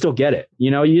expect them to still get it.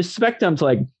 You expect them to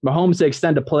like Mahomes to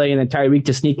extend a play and then Tyreek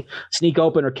to sneak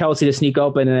open or Kelce to sneak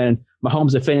open and then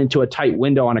Mahomes to fit into a tight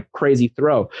window on a crazy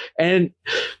throw. And,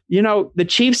 the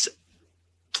Chiefs,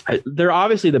 they're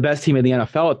obviously the best team in the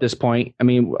NFL at this point. I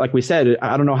mean, like we said,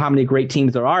 I don't know how many great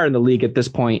teams there are in the league at this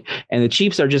point, and the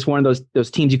Chiefs are just one of those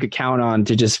teams you could count on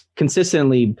to just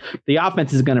consistently. The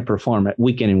offense is going to perform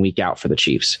week in and week out for the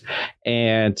Chiefs,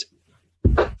 and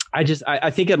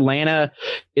I think Atlanta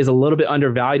is a little bit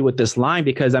undervalued with this line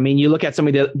because, I mean, you look at some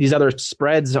of these other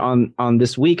spreads on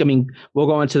this week. I mean, we'll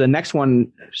go into the next one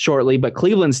shortly, but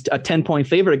Cleveland's a 10-point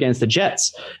favorite against the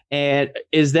Jets. And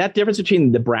is that difference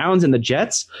between the Browns and the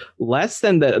Jets less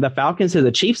than the Falcons to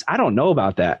the Chiefs? I don't know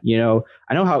about that.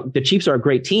 I know how the Chiefs are a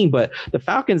great team, but the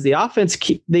Falcons, the offense,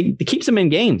 keeps them in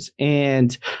games.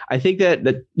 And I think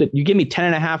that you give me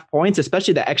 10.5 points,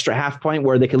 especially the extra half point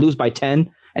where they could lose by 10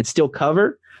 and still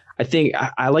cover. I think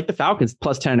I like the Falcons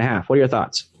plus 10.5. What are your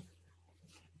thoughts?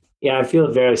 Yeah, I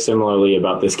feel very similarly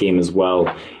about this game as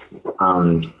well.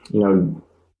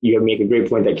 You make a great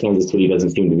point that Kansas City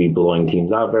doesn't seem to be blowing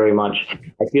teams out very much.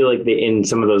 I feel like in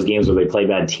some of those games where they play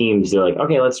bad teams, they're like,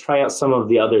 okay, let's try out some of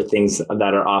the other things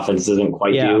that our offense doesn't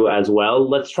quite do as well.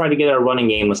 Let's try to get our running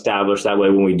game established. That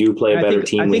way, when we do play a better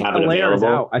team, we have it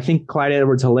available. I think Clyde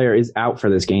Edwards-Helaire is out for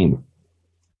this game.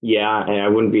 Yeah, and I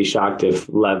wouldn't be shocked if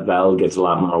Lev Bell gets a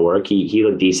lot more work. He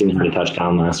looked decent, had a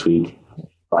touchdown last week.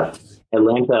 But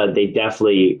Atlanta, they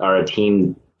definitely are a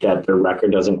team that their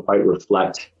record doesn't quite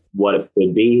reflect what it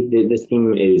could be. This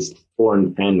team is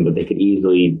 4-10, but they could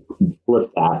easily flip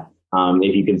that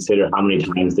if you consider how many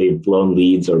times they've blown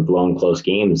leads or blown close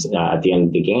games at the end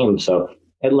of the game. So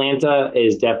Atlanta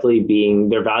is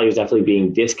their value is definitely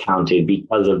being discounted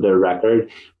because of their record,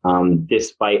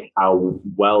 despite how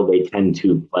well they tend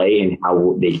to play and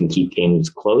how they can keep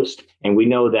games close. And we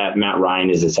know that Matt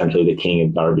Ryan is essentially the king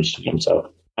of garbage time.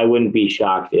 So I wouldn't be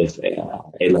shocked if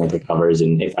Atlanta covers.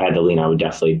 And if I had to lean, I would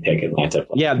definitely pick Atlanta.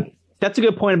 Yeah, that's a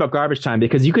good point about garbage time,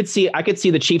 because I could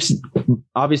see the Chiefs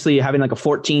obviously having like a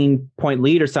 14-point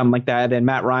lead or something like that, and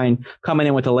Matt Ryan coming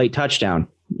in with a late touchdown.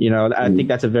 I think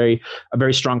that's a very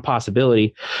strong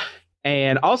possibility.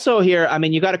 And also here, I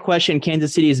mean, you got to question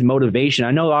Kansas City's motivation. I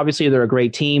know obviously they're a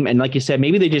great team, and like you said,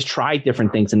 maybe they just tried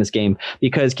different things in this game,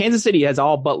 because Kansas City has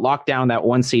all but locked down that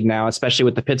 1 seed now, especially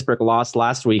with the Pittsburgh loss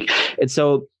last week. And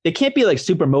so they can't be like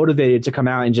super motivated to come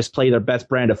out and just play their best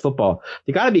brand of football.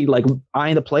 They got to be like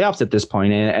eyeing the playoffs at this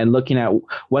point and looking at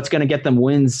what's going to get them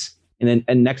wins and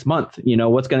next month,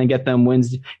 what's going to get them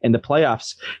wins in the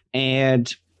playoffs.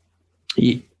 And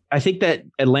I think that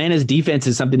Atlanta's defense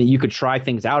is something that you could try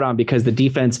things out on, because the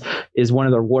defense is one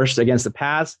of the worst against the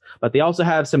pass, but they also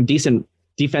have some decent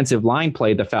defensive line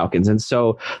play, the Falcons. And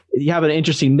so you have an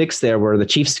interesting mix there where the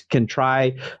Chiefs can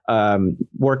try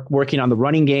working on the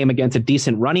running game against a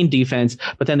decent running defense,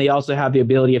 but then they also have the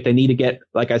ability, if they need to get,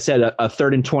 like I said, a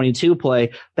 3rd and 22 play,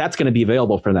 that's going to be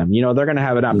available for them. They're going to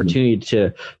have an opportunity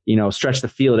to, stretch the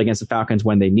field against the Falcons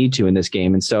when they need to in this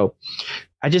game. And so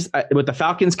with the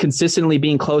Falcons consistently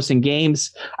being close in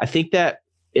games, I think that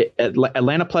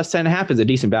Atlanta plus 10.5 is a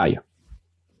decent value.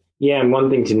 Yeah, and one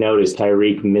thing to note is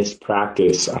Tyreek missed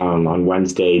practice on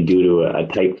Wednesday due to a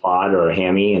tight quad or a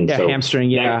hammy, and so hamstring.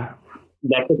 Yeah,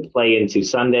 that could play into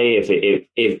Sunday. If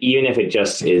even if it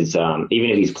just is, even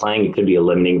if he's playing, it could be a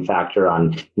limiting factor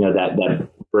on that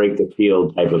break the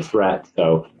field type of threat.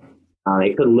 So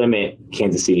it could limit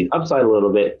Kansas City's upside a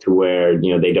little bit to where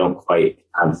they don't quite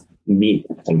meet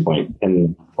the 10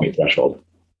 point threshold.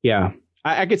 Yeah.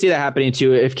 I could see that happening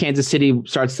too. If Kansas City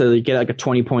starts to get like a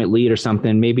 20-point lead or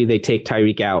something, maybe they take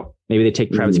Tyreek out. Maybe they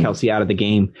take Travis Kelce out of the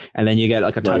game, and then you get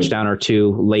like a touchdown or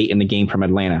two late in the game from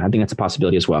Atlanta. I think that's a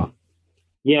possibility as well.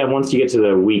 Yeah, once you get to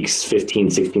the weeks 15,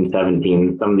 16,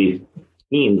 17, some of these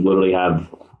teams literally have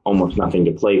almost nothing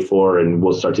to play for, and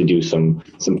we'll start to do some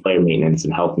player maintenance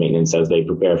and health maintenance as they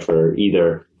prepare for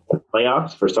either the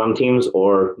playoffs for some teams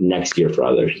or next year for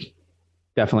others.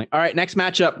 Definitely. All right, next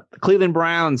matchup, Cleveland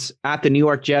Browns at the New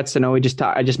York Jets. I know I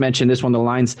just mentioned this one, the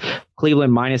lines,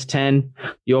 Cleveland minus 10,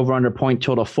 the over-under point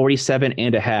total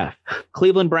 47.5.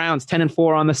 Cleveland Browns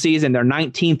 10-4 on the season. They're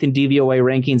 19th in DVOA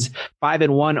rankings,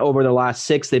 5-1 over the last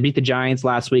 6. They beat the Giants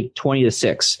last week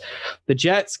 20-6. The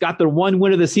Jets got their one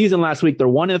win of the season last week. They're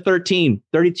 1-13,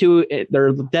 32.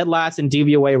 They're dead last in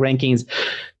DVOA rankings.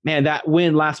 man, that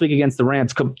win last week against the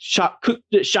Rams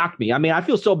shocked me. I mean, I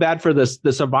feel so bad for the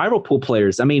survival pool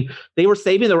players. I mean, they were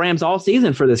saving the Rams all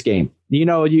season for this game.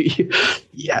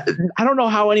 Yeah, I don't know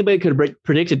how anybody could have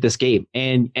predicted this game.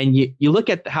 And you look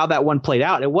at how that one played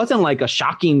out. It wasn't like a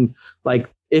shocking, like,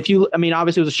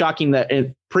 obviously it was a shocking that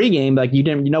in pregame, like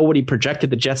nobody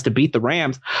projected the Jets to beat the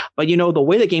Rams, but the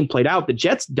way the game played out, the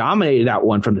Jets dominated that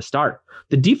one from the start.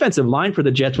 The defensive line for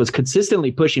the Jets was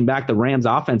consistently pushing back the Rams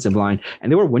offensive line,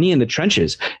 and they were winning in the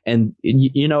trenches. And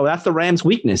that's the Rams'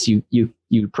 weakness. You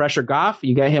pressure Goff,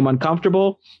 you get him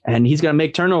uncomfortable, and he's going to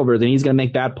make turnovers and he's going to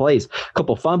make bad plays. A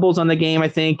couple fumbles on the game, I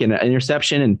think, and an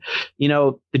interception. And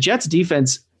the Jets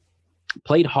defense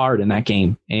played hard in that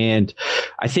game, and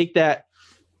I think that.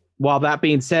 While that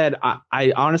being said,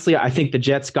 I honestly think the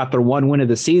Jets got their one win of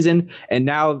the season, and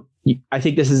now I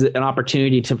think this is an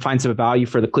opportunity to find some value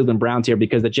for the Cleveland Browns here,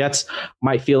 because the Jets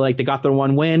might feel like they got their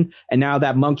one win, and now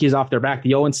that monkey is off their back.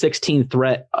 The 0-16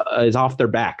 threat is off their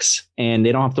backs, and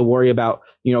they don't have to worry about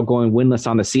going winless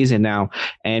on the season now.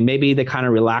 And maybe they kind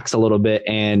of relax a little bit,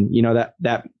 and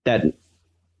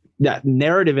that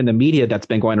narrative in the media that's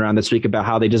been going around this week about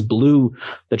how they just blew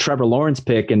the Trevor Lawrence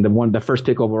pick and the first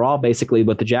pick overall, basically,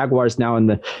 but the Jaguars now in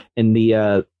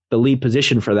the lead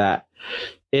position for that.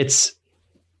 It's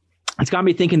got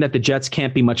me thinking that the Jets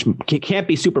can't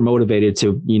be super motivated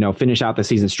to finish out the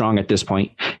season strong at this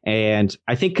point. And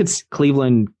I think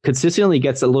Cleveland consistently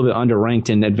gets a little bit underranked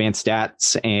in advanced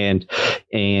stats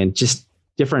and just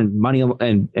different money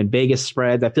and Vegas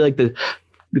spreads. I feel like the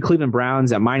Cleveland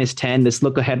Browns at -10. This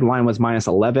look ahead line was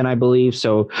 -11, I believe.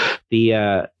 So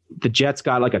the Jets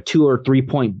got like a 2 or 3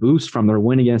 point boost from their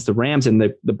win against the Rams, and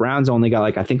the Browns only got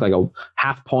like a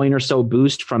half point or so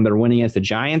boost from their win against the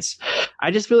Giants. I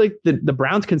just feel like the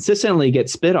Browns consistently get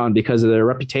spit on because of their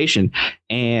reputation,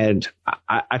 and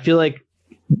I feel like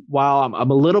while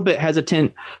I'm a little bit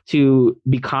hesitant to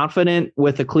be confident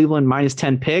with the Cleveland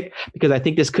 -10 pick, because I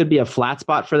think this could be a flat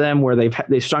spot for them where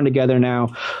they've strung together now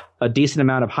a decent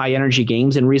amount of high energy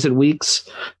games in recent weeks.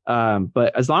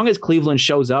 But as long as Cleveland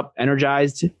shows up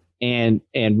energized and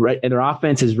their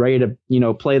offense is ready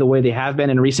to play the way they have been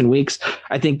in recent weeks,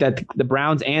 I think that the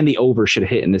Browns and the over should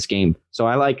hit in this game. So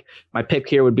I like my pick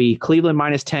here would be Cleveland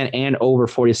 -10 and over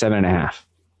 47.5.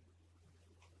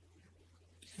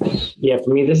 Yeah,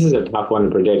 for me, this is a tough one to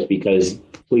predict because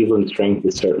Cleveland's strength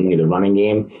is certainly the running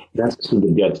game. That's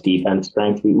the Jets' defense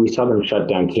strength. We saw them shut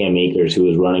down Cam Akers, who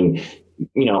was running,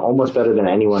 almost better than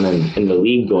anyone in the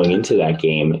league going into that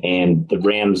game. And the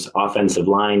Rams' offensive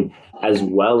line, as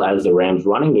well as the Rams'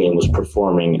 running game, was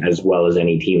performing as well as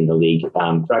any team in the league.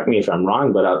 Correct me if I'm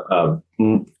wrong, but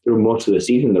through most of the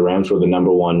season, the Rams were the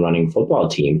number one running football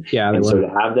team. Yeah, and so to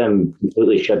have them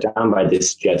completely shut down by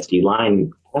this Jets D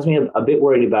line has me a bit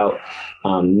worried about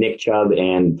Nick Chubb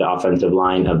and the offensive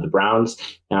line of the Browns.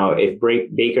 Now, if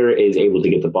Baker is able to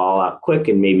get the ball out quick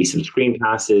and maybe some screen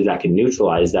passes, that can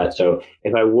neutralize that. So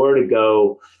if I were to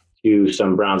go to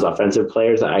some Browns offensive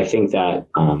players, I think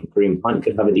that Kareem Hunt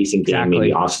could have a decent game,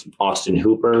 maybe Austin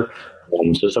Hooper.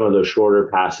 So some of those shorter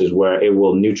passes where it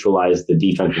will neutralize the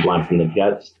defensive line from the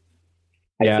Jets.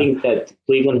 I think that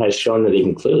Cleveland has shown that they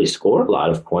can clearly score a lot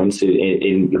of points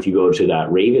if you go to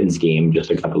that Ravens game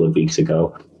just a couple of weeks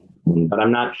ago. But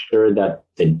I'm not sure that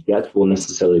the Jets will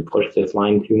necessarily push this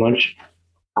line too much.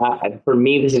 For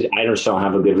me, I just don't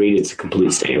have a good read. It's a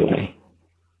complete stay away.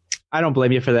 I don't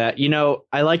blame you for that.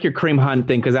 I like your Kareem Hunt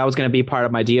thing because that was going to be part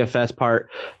of my DFS part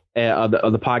of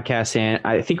the podcast, and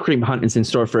I think Kareem Hunt is in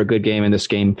store for a good game in this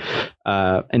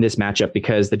matchup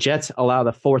because the Jets allow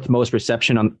the fourth most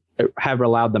receptions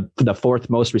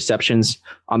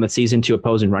on the season to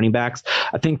opposing running backs.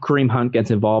 I think Kareem Hunt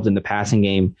gets involved in the passing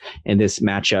game in this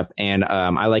matchup, and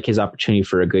I like his opportunity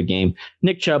for a good game.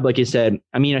 Nick Chubb, like you said,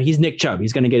 he's Nick Chubb.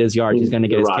 He's going to get his yards. He's going to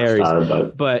get his carries.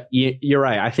 But you're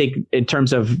right. I think in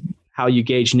terms of how you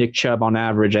gauge Nick Chubb on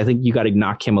average, I think you got to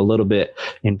knock him a little bit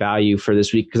in value for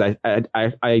this week because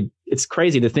I it's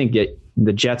crazy to think that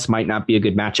the Jets might not be a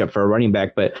good matchup for a running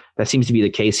back, but that seems to be the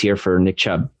case here for Nick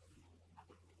Chubb.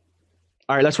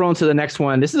 All right, let's roll into the next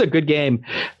one. This is a good game,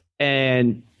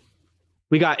 and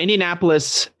we got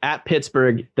Indianapolis at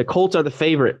Pittsburgh. The Colts are the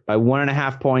favorite by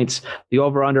 1.5 points. The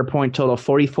over/under point total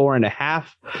 44.5.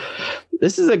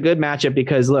 This is a good matchup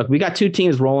because, look, we got two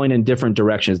teams rolling in different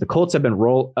directions. The Colts have been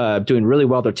doing really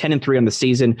well. They're 10-3 on the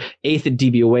season, 8th in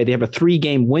DVOA. They have a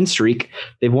 3-game win streak.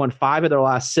 They've won 5 of their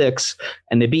last 6,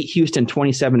 and they beat Houston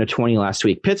 27-20 last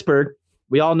week. Pittsburgh,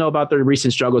 we all know about their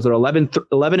recent struggles. They're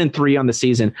 11-3 on the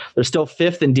season. They're still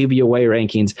 5th in DVOA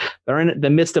rankings. They're in the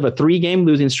midst of a 3-game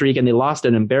losing streak, and they lost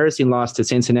an embarrassing loss to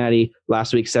Cincinnati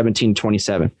last week,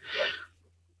 17-27.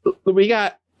 We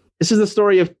got this is the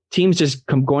story of teams just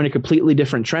going to completely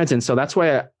different trends. And so that's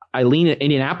why I lean at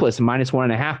Indianapolis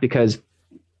 -1.5, because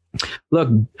look,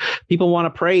 people want to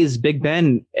praise Big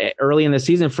Ben early in the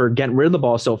season for getting rid of the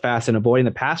ball so fast and avoiding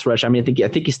the pass rush. I mean, I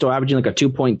think he's still averaging like a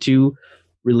 2.2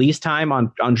 release time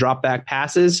on drop back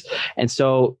passes. And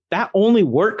so that only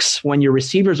works when your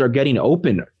receivers are getting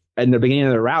open in the beginning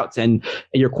of the routes and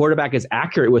your quarterback is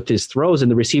accurate with his throws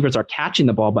and the receivers are catching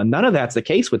the ball. But none of that's the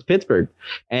case with Pittsburgh.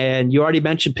 And you already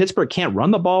mentioned Pittsburgh can't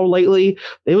run the ball lately.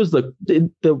 It was the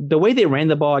way they ran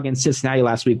the ball against Cincinnati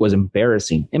last week was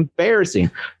embarrassing. I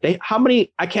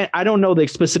don't know the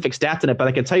specific stats in it, but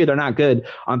I can tell you they're not good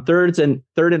on third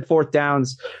and fourth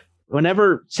downs.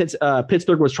 Whenever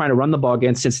Pittsburgh was trying to run the ball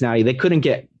against Cincinnati, they couldn't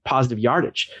get positive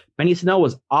yardage. Benny Snell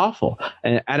was awful.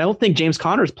 And I don't think James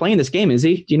Conner is playing this game, is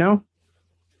he? Do you know?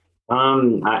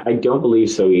 I don't believe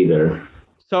so either.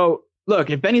 So, look,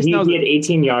 if Benny Snell... He had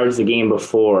 18 yards the game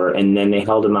before, and then they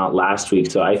held him out last week.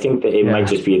 So I think that it might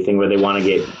just be a thing where they want to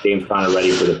get James Conner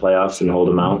ready for the playoffs and hold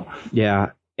him out. Yeah.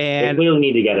 And they really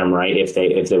need to get him right if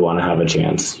they want to have a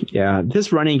chance. Yeah,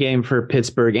 this running game for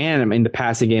Pittsburgh and the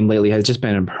passing game lately has just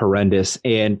been horrendous.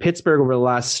 And Pittsburgh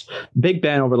Big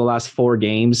Ben over the last 4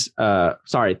 games,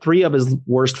 3 of his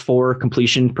worst 4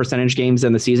 completion percentage games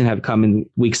in the season have come in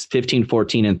weeks 15,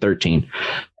 14, and 13.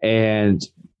 And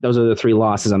those are the 3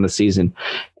 losses on the season.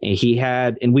 And he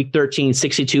had in week 13,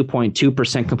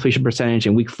 62.2% completion percentage.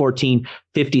 In week 14,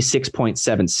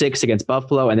 56.76 against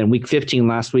Buffalo. And then week 15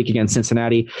 last week against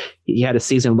Cincinnati, he had a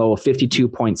season low of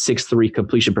 52.63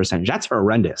 completion percentage. That's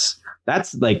horrendous.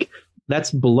 That's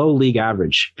below league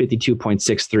average,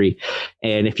 52.63.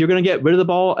 And if you're going to get rid of the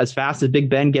ball as fast as Big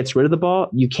Ben gets rid of the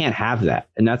ball, you can't have that.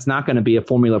 And that's not going to be a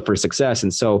formula for success.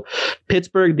 And so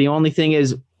Pittsburgh, the only thing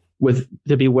is,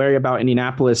 to be wary about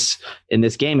Indianapolis in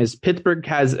this game is Pittsburgh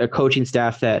has a coaching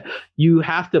staff that you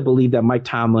have to believe that Mike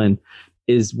Tomlin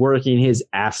is working his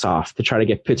ass off to try to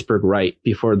get Pittsburgh right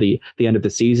before the end of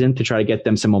the season, to try to get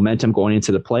them some momentum going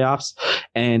into the playoffs.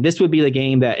 And this would be the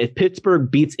game that if Pittsburgh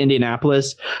beats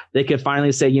Indianapolis, they could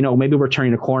finally say, maybe we're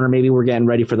turning a corner, maybe we're getting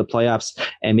ready for the playoffs,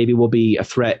 and maybe we'll be a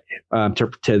threat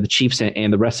to the Chiefs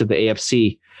and the rest of the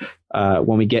AFC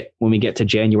when we get to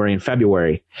January and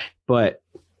February. But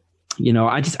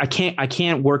I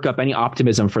can't work up any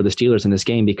optimism for the Steelers in this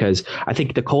game because I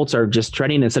think the Colts are just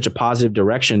treading in such a positive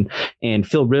direction, and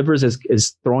Phil Rivers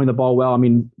is throwing the ball well. I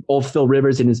mean, old Phil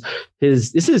Rivers and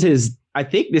I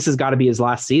think this has got to be his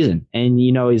last season, and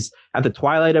he's at the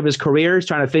twilight of his career. He's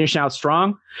trying to finish out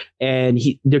strong, and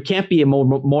there can't be a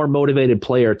more motivated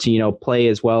player to play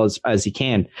as well as he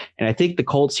can. And I think the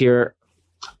Colts here.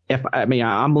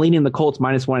 I'm leaning the Colts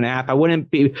 -1.5. I wouldn't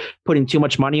be putting too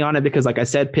much money on it because, like I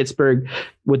said, Pittsburgh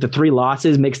with the 3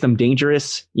 losses makes them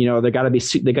dangerous.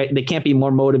 They can't be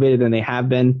more motivated than they have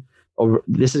been.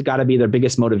 This has got to be their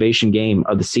biggest motivation game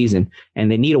of the season, and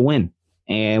they need a win.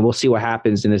 And we'll see what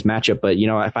happens in this matchup. But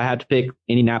if I had to pick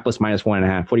Indianapolis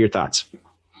 -1.5, what are your thoughts?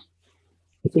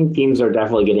 I think teams are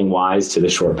definitely getting wise to the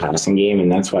short passing game, and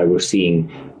that's why we're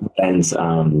seeing Ben's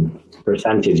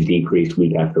percentage decrease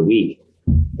week after week.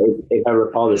 If I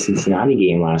recall the Cincinnati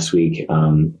game last week,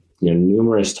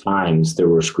 numerous times there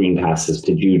were screen passes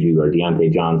to Juju or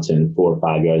Deontay Johnson 4 or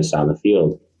 5 yards down the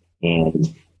field. And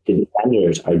the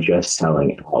defenders are just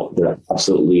selling out. They're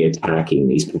absolutely attacking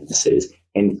these passes.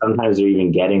 And sometimes they're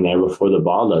even getting there before the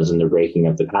ball does, and they're breaking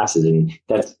up the passes. And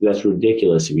that's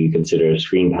ridiculous if you consider a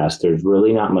screen pass. There's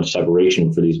really not much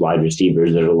separation for these wide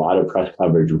receivers. There's a lot of press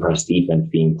coverage and press defense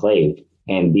being played.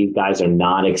 And these guys are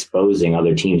not exposing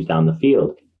other teams down the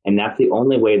field. And that's the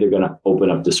only way they're going to open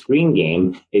up the screen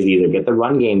game is either get the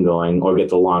run game going or get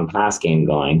the long pass game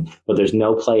going. But there's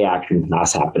no play action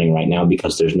pass happening right now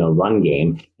because there's no run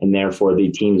game. And therefore, the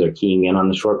teams are keying in on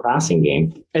the short passing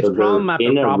game. It's so problem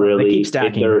after problem. They keep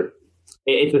stacking.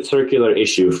 It's a circular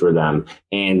issue for them.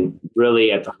 And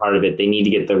really, at the heart of it, they need to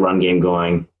get the run game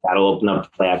going. That'll open up the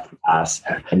play after pass,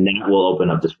 and that will open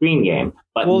up the screen game.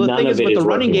 But the thing is with the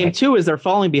running game, too, is they're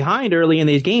falling behind early in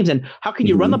these games. And how can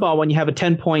you run the ball when you have a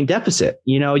 10-point deficit?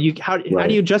 How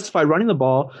do you justify running the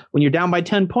ball when you're down by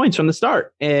 10 points from the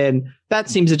start? And that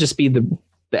seems to just be the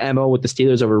MO with the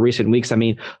Steelers over recent weeks. I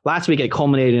mean, last week it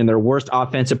culminated in their worst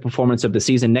offensive performance of the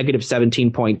season, negative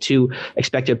 17.2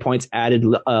 expected points added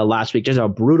last week. Just a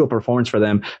brutal performance for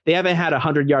them. They haven't had a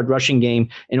 100-yard rushing game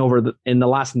in the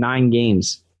last 9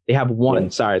 games. They have one.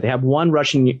 They have one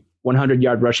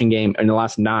 100-yard rushing game in the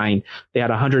last 9. They had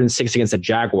 106 against the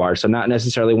Jaguars, so not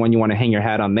necessarily one you want to hang your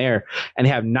hat on there. And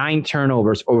they have 9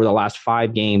 turnovers over the last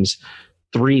 5 games,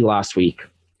 3 last week.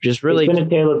 Just really, it's been a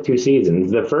tale of 2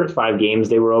 seasons. The first 5 games,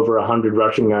 they were over 100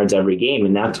 rushing yards every game,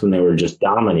 and that's when they were just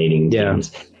dominating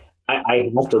teams.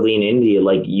 I have to lean Indy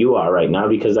like you are right now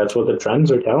because that's what the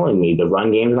trends are telling me. The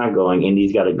run game's not going.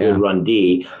 Indy's got a good run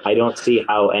D. I don't see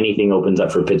how anything opens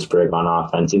up for Pittsburgh on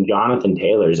offense. And Jonathan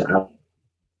Taylor's out.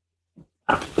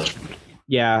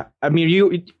 Yeah, I mean,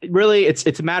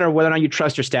 it's a matter of whether or not you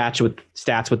trust your stats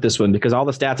with this one, because all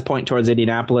the stats point towards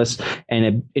Indianapolis,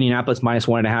 and Indianapolis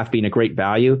 -1.5 being a great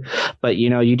value. But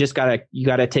you just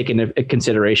gotta take into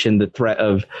consideration the threat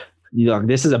of,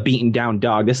 this is a beaten down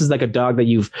dog. This is like a dog that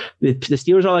the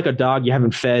Steelers are like a dog you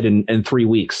haven't fed in 3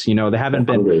 weeks. You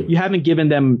haven't given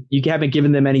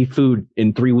them any food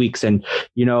in 3 weeks, and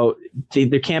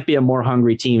there can't be a more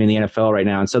hungry team in the NFL right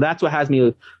now. And so that's what has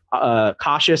me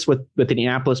cautious with the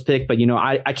Indianapolis pick, but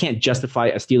I can't justify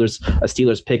a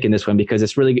Steelers pick in this one, because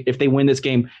it's really, if they win this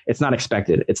game, it's not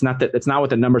expected. It's not what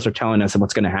the numbers are telling us and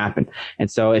what's going to happen. And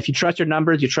so if you trust your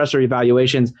numbers, you trust your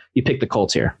evaluations, you pick the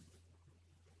Colts here.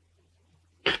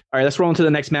 All right, let's roll into the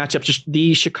next matchup.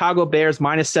 The Chicago Bears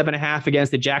 -7.5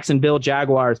 against the Jacksonville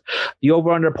Jaguars. The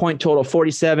over/under point total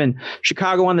 47.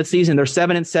 Chicago on the season, they're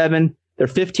 7-7. They're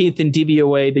 15th in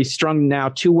DVOA. They strung now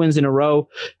 2 wins in a row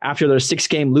after their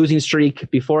 6-game losing streak.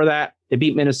 Before that, they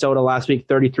beat Minnesota last week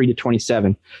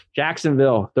 33-27.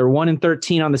 Jacksonville, they're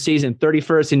 1-13 on the season,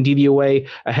 31st in DVOA,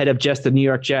 ahead of just the New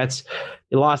York Jets.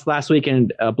 They lost last week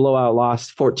in a blowout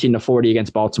loss, 14-40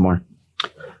 against Baltimore.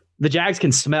 The Jags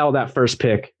can smell that first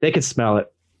pick. They can smell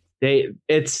it.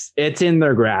 It's in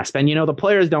their grasp. And, the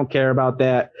players don't care about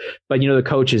that, but, the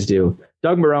coaches do.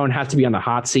 Doug Marrone has to be on the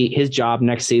hot seat. His job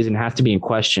next season has to be in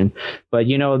question. But,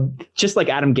 just like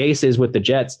Adam Gase is with the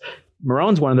Jets,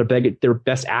 Marrone's one of their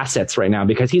best assets right now,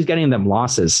 because he's getting them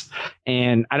losses.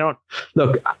 And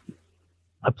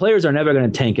players are never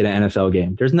going to tank in an NFL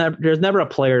game. There's never a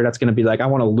player that's going to be like, I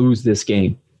want to lose this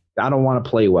game. I don't want to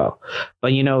play well.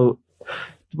 But,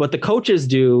 what the coaches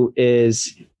do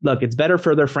is, look, it's better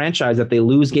for their franchise that they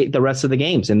lose the rest of the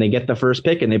games and they get the first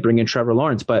pick and they bring in Trevor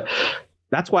Lawrence. But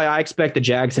that's why I expect the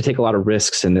Jags to take a lot of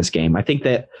risks in this game. I think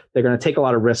that they're going to take a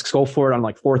lot of risks, go for it on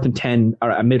like 4th and 10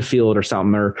 or a midfield or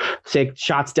something, or take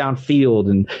shots downfield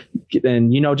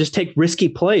and just take risky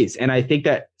plays. And I think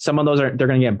that some of those they're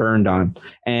going to get burned on.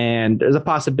 And there's a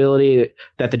possibility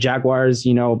that the Jaguars,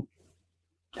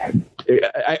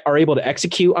 are able to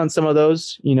execute on some of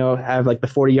those, have like the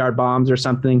 40-yard bombs or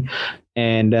something.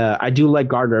 And I do like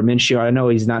Gardner Minshew. I know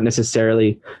he's not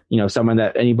necessarily, someone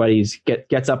that anybody's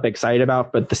gets up excited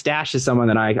about, but the stash is someone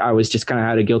that I was just kind of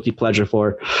had a guilty pleasure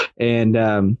for.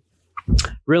 And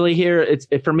really here,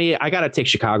 for me, I got to take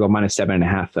Chicago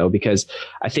 -7.5 though, because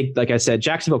I think, like I said,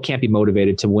 Jacksonville can't be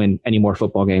motivated to win any more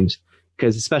football games,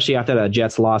 because especially after the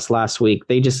Jets lost last week,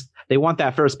 they want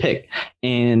that first pick.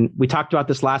 And we talked about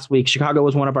this last week. Chicago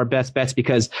was one of our best bets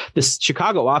because this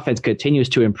Chicago offense continues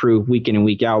to improve week in and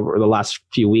week out over the last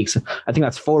few weeks. I think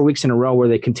that's 4 weeks in a row where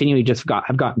they continually just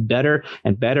have gotten better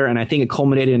and better. And I think it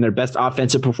culminated in their best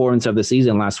offensive performance of the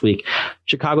season last week.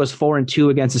 Chicago's 4-2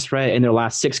 against the spread in their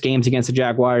last 6 games against the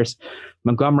Jaguars.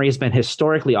 Montgomery has been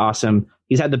historically awesome.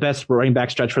 He's had the best running back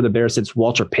stretch for the Bears since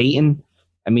Walter Payton.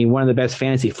 I mean, one of the best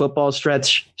fantasy football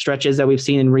stretches that we've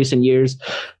seen in recent years.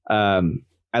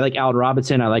 I like Allen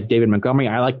Robinson. I like David Montgomery.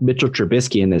 I like Mitchell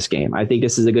Trubisky in this game. I think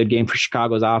this is a good game for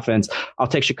Chicago's offense. I'll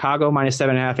take Chicago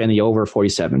 -7.5 and the over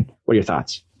 47. What are your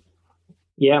thoughts?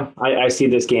 Yeah, I see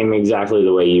this game exactly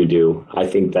the way you do. I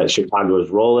think that Chicago is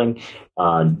rolling.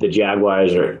 The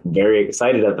Jaguars are very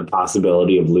excited at the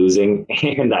possibility of losing.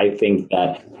 And I think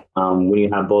that when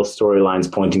you have both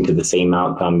storylines pointing to the same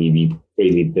outcome, you'd be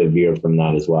crazy to veer from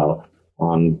that as well.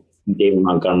 David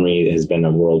Montgomery has been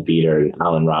a world beater, and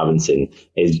Allen Robinson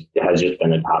has just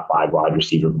been a top 5 wide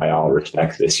receiver by all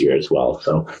respects this year as well.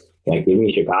 So, give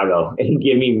me Chicago and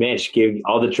give me Mitch. Give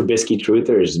all the Trubisky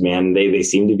truthers, man. They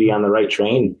seem to be on the right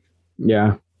train.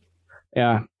 Yeah.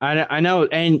 I know.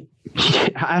 And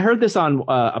I heard this on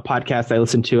a podcast I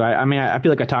listened to. I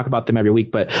feel like I talk about them every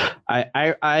week, but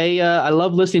I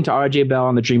love listening to RJ Bell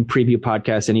on the Dream Preview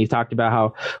podcast. And he talked about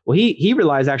how, he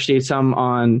relies actually some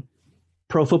on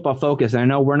Pro Football Focus. And I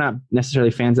know we're not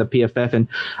necessarily fans of PFF, and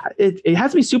it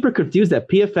has me super confused that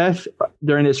PFF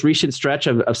during this recent stretch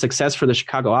of success for the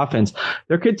Chicago offense,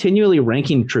 they're continually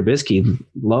ranking Trubisky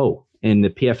low in the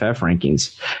PFF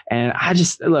rankings. And I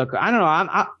just, look, I don't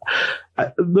know.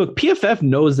 Look, PFF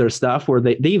knows their stuff, where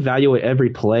they evaluate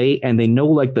every play, and they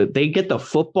know they get the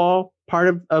football part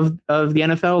of the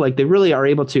NFL. Like, they really are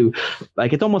able to,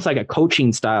 it's almost like a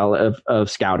coaching style of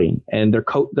scouting, and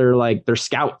they're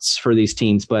scouts for these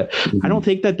teams. But I don't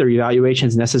think that their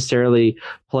evaluations necessarily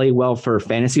play well for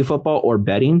fantasy football or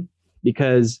betting,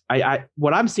 because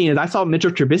what I'm seeing is, I saw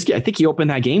Mitchell Trubisky. I think he opened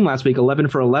that game last week 11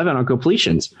 for 11 on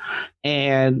completions,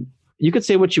 and you could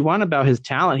say what you want about his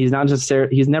talent. He's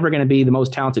never going to be the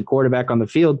most talented quarterback on the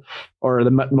field or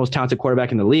the most talented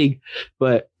quarterback in the league.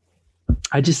 But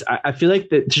I feel like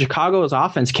that Chicago's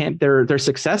offense their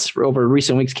success over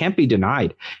recent weeks can't be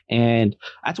denied. And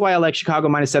that's why I like Chicago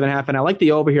 -7.5. And I like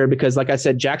the over here because, like I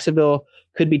said, Jacksonville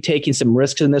could be taking some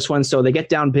risks in this one. So they get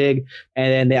down big,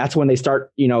 and then that's when they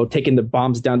start, taking the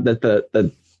bombs down,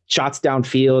 the shots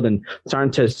downfield and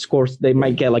starting to score. They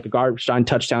might get like a garbage time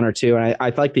touchdown or two. And I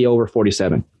like the over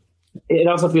 47. It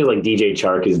also feels like DJ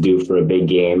Chark is due for a big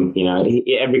game.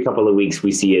 Every couple of weeks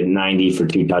we see a 90 for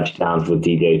 2 touchdowns with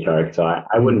DJ Chark. So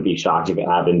I wouldn't be shocked if it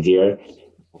happens here.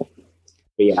 But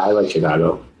yeah, I like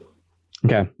Chicago.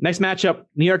 Okay. Next matchup,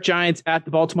 New York Giants at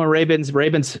the Baltimore Ravens.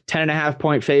 Ravens 10.5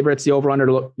 point favorites. The over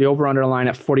under line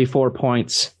at 44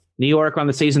 points. New York on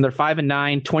the season, they're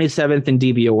 5-9, 27th in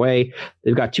DVOA.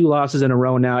 They've got 2 losses in a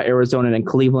row now, Arizona and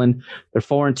Cleveland. They're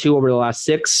 4-2 over the last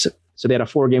 6. So they had a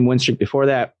 4-game win streak before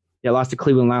that. They lost to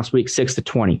Cleveland last week,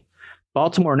 6-20.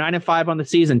 Baltimore 9-5 on the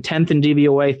season, 10th in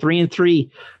DVOA,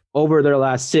 3-3 over their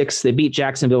last 6. They beat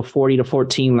Jacksonville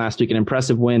 40-14 last week, an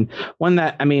impressive win. One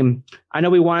that, I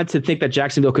know we wanted to think that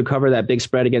Jacksonville could cover that big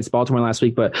spread against Baltimore last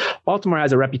week, but Baltimore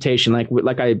has a reputation,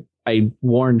 like I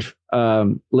warned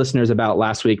listeners about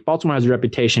last week. Baltimore has a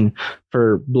reputation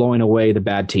for blowing away the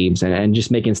bad teams and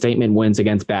just making statement wins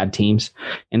against bad teams.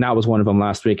 And that was one of them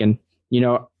last week. And,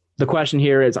 the question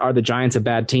here is, are the Giants a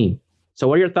bad team? So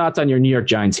what are your thoughts on your New York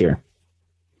Giants here?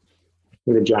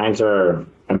 The Giants are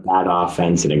a bad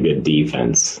offense and a good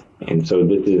defense. And so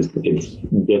it's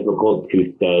difficult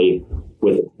to say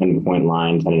with a 10-point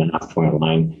line, 10.5-point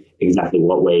line, exactly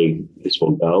what way this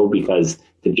will go, because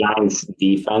the Giants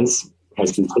defense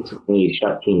has consistently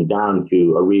shut teams down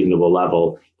to a reasonable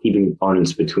level, keeping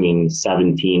opponents between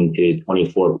 17 to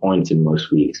 24 points in most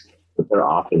weeks. But their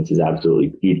offense is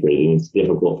absolutely putrid, and it's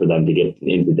difficult for them to get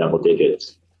into double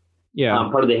digits. Yeah.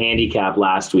 Part of the handicap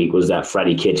last week was that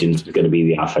Freddie Kitchens was going to be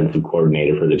the offensive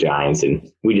coordinator for the Giants,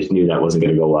 and we just knew that wasn't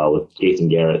going to go well with Jason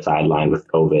Garrett sidelined with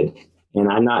COVID.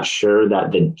 And I'm not sure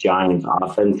that the Giants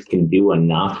offense can do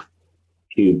enough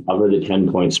to cover the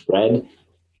 10-point spread.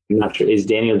 I'm not sure. Is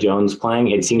Daniel Jones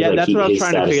playing? It seems like his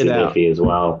status is iffy as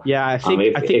well. Yeah, I think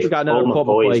we got another Colt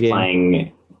McCoy is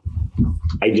playing.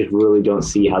 I just really don't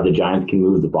see how the Giants can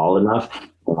move the ball enough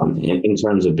in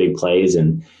terms of big plays.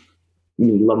 And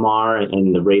Lamar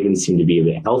and the Ravens seem to be a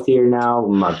bit healthier now.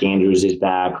 Mark Andrews is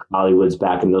back. Hollywood's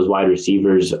back. And those wide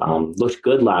receivers looked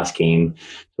good last game.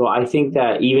 So I think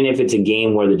that even if it's a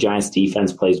game where the Giants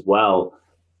defense plays well,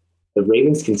 the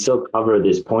Ravens can still cover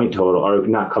this point total, or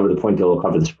not cover the point total,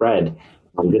 cover the spread,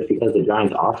 just because the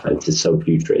Giants offense is so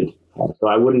putrid. So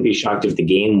I wouldn't be shocked if the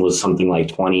game was something like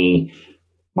 24-7.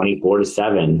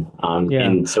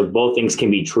 And so both things can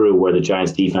be true, where the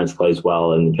Giants defense plays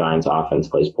well and the Giants offense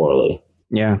plays poorly.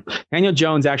 Yeah. Daniel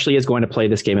Jones actually is going to play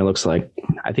this game, it looks like.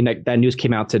 I think that news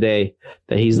came out today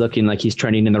that he's looking like he's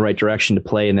trending in the right direction to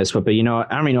play in this one. But, I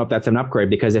don't even know if that's an upgrade,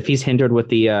 because if he's hindered with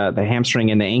the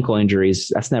hamstring and the ankle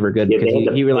injuries, that's never good, because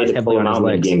he relies heavily on his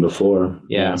legs. Game before.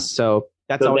 Yeah. So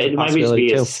that's always a possibility, it might just be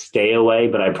too. A stay away,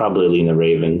 but I'd probably lean the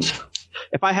Ravens.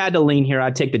 If I had to lean here,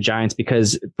 I'd take the Giants,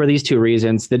 because for these 2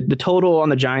 reasons, the total on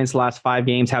the Giants' last 5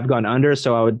 games have gone under.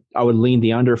 So I would lean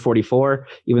the under 44,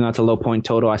 even though it's a low point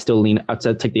total. I'd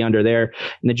take the under there.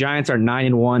 And the Giants are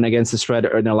 9-1 against the spread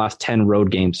in their last 10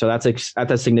 road games. So that's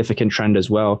a significant trend as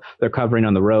well. They're covering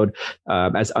on the road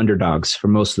as underdogs for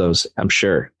most of those, I'm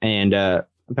sure. And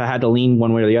if I had to lean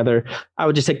one way or the other, I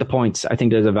would just take the points. I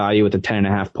think there's a value with the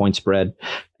 10.5 point spread.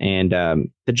 And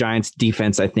the Giants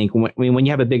defense, I think, when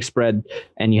you have a big spread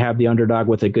and you have the underdog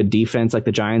with a good defense like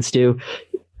the Giants do,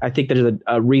 I think there's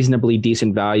a reasonably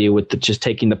decent value with just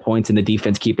taking the points and the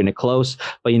defense keeping it close.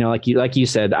 But, like you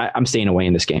said, I'm staying away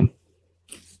in this game.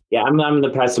 Yeah, I'm the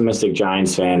pessimistic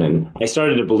Giants fan, and I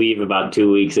started to believe about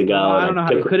 2 weeks ago. Well, I don't know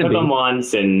how you couldn't be. Took them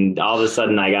once, and all of a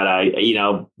sudden I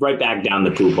gotta, right back down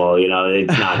the poop hole.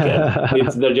 It's not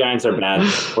good. The Giants are bad.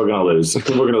 We're gonna lose.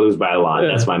 We're gonna lose by a lot.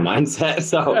 That's my mindset.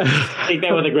 So take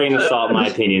that with a grain of salt. My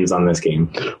opinions on this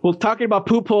game. Well, talking about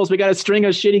poop holes, we got a string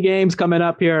of shitty games coming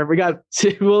up here. We got.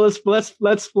 Well,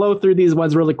 let's flow through these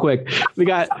ones really quick. We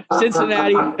got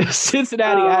Cincinnati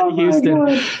at Houston.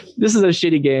 This is a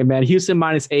shitty game, man. Houston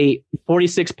 -8.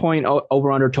 46-point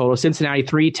over-under total. Cincinnati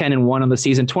 3-10-1 on the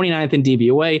season, 29th in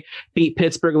DVOA. Beat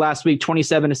Pittsburgh last week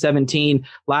 27-17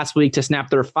 last week to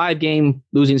snap their 5-game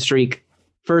losing streak.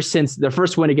 Their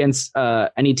first win against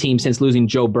any team since losing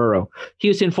Joe Burrow.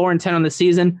 Houston 4-10 on the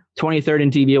season, 23rd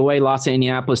in DVOA. Lost to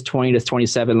Indianapolis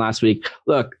 20-27 last week.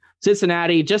 Look,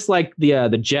 Cincinnati, just like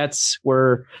the Jets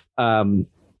were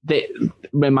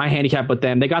my handicap with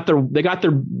them, they got their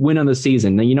win of the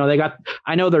season.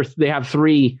 I know they have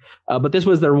 3, but this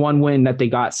was their one win that they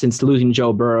got since losing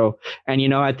Joe Burrow. And,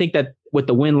 I think that with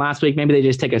the win last week, maybe they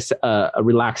just take a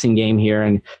relaxing game here,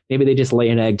 and maybe they just lay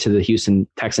an egg to the Houston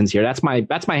Texans here. That's my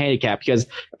handicap, because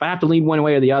if I have to lean one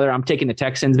way or the other, I'm taking the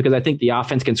Texans because I think the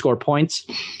offense can score points.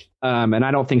 And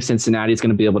I don't think Cincinnati is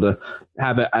going to be able to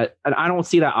have it. I don't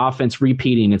see that offense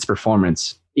repeating its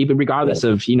performance, even regardless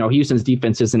of, Houston's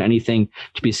defense isn't anything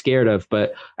to be scared of.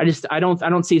 But I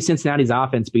don't see Cincinnati's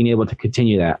offense being able to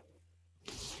continue that.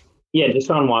 Yeah,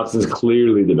 Deshaun Watson's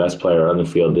clearly the best player on the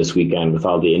field this weekend with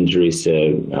all the injuries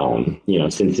to,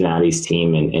 Cincinnati's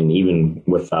team, and even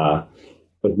with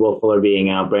Will Fuller being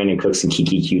out, Brandon Cooks and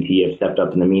Kiki QT have stepped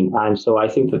up in the meantime. So I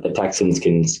think that the Texans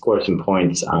can score some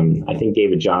points. I think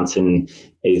David Johnson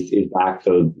is back,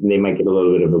 so they might get a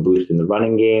little bit of a boost in the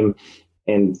running game.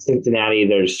 And Cincinnati,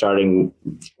 they're starting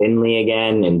Finley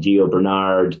again and Gio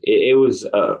Bernard. It was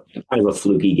kind of a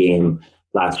fluky game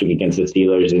last week against the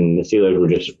Steelers, and the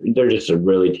Steelers they're just a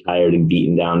really tired and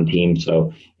beaten down team.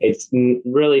 So it's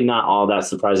really not all that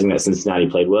surprising that Cincinnati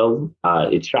played well.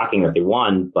 It's shocking that they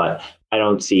won, but I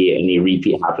don't see any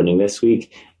repeat happening this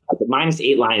week. The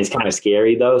 -8 line is kind of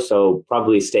scary though, so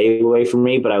probably stay away from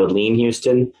me, but I would lean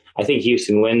Houston. I think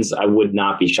Houston wins. I would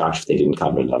not be shocked if they didn't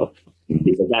cover though,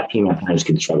 because that team at times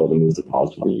can struggle to move the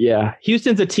ball. Yeah,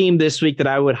 Houston's a team this week that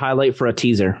I would highlight for a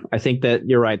teaser. I think that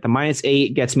you're right. The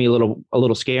 -8 gets me a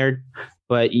little scared,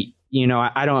 but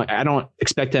I don't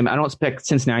expect them. I don't expect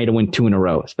Cincinnati to win 2 in a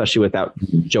row, especially without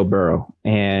Joe Burrow.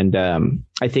 And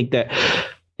I think that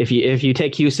if you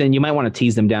take Houston, you might want to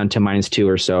tease them down to -2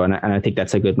 or so, and I think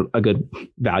that's a good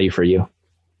value for you.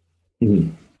 Mm-hmm.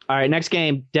 All right, next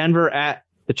game: Denver at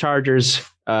the Chargers.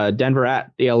 Denver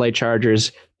at the LA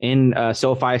Chargers in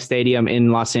SoFi Stadium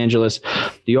in Los Angeles.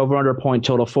 The over/under point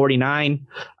total 49.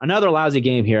 Another lousy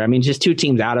game here. I mean, just 2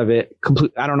 teams out of it.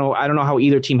 I don't know how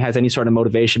either team has any sort of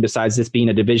motivation besides this being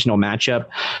a divisional matchup.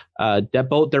 They're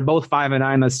both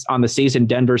 5-9 on the season.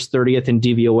 Denver's 30th in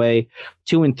DVOA,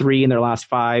 2-3 in their last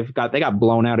 5. They got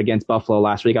blown out against Buffalo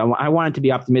last week. I wanted to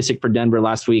be optimistic for Denver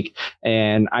last week,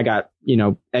 and I got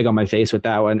egg on my face with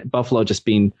that one. Buffalo just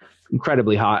being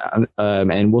incredibly hot,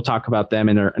 and we'll talk about them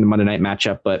in the Monday night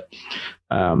matchup. But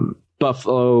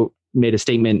Buffalo made a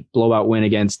statement blowout win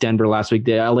against Denver last week.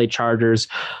 The LA Chargers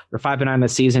are 5-9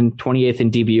 this season, 28th in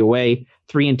DVOA,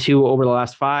 3-2 over the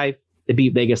last 5. They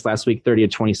beat Vegas last week,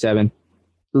 30-27.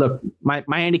 Look, my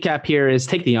handicap here is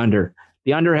take the under.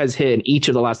 The under has hit in each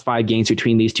of the last 5 games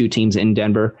between these 2 teams in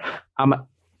Denver.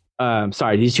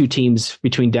 These 2 teams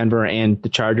between Denver and the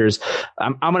Chargers.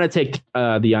 I'm going to take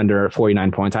the under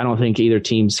 49 points. I don't think either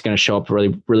team's going to show up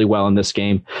really, really well in this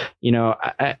game.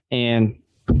 And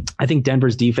I think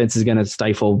Denver's defense is going to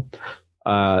stifle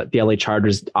the LA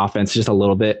Chargers offense just a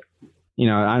little bit.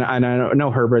 I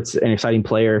know Herbert's an exciting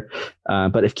player,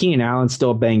 but if Keenan Allen's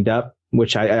still banged up,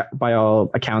 which by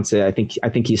all accounts, I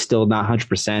think he's still not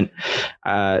 100%.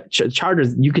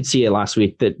 Chargers, you could see it last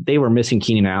week that they were missing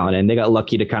Keenan Allen, and they got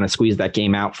lucky to kind of squeeze that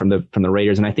game out from the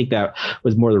Raiders. And I think that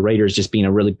was more the Raiders just being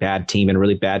a really bad team and a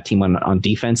really bad team on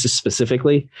defense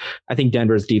specifically. I think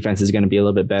Denver's defense is going to be a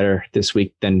little bit better this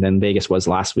week than Vegas was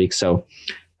last week. So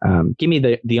give me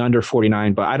the under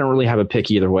 49, but I don't really have a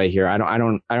pick either way here. I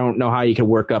don't know how you can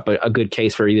work up a good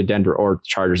case for either Denver or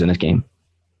Chargers in this game.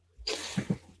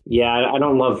 Yeah, I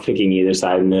don't love picking either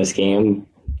side in this game,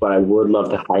 but I would love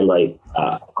to highlight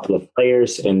a couple of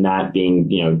players, and that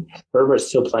being, Herbert's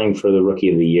still playing for the Rookie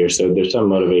of the Year, so there's some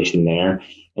motivation there.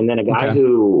 And then a guy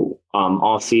who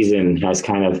all season has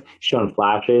kind of shown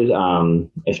flashes,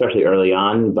 especially early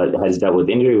on, but has dealt with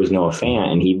injury was Noah Fant,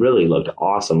 and he really looked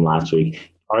awesome last week.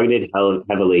 Targeted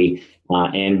heavily,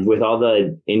 and with all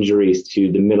the injuries to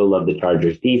the middle of the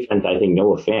Chargers defense, I think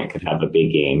Noah Fant could have a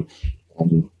big game.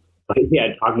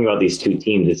 Yeah, talking about these 2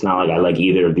 teams, it's not like I like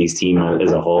either of these teams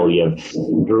as a whole. You have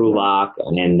Drew Lock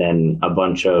and then a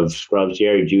bunch of scrubs.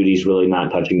 Jerry Jeudy's really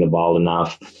not touching the ball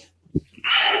enough.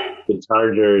 The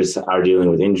Chargers are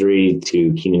dealing with injury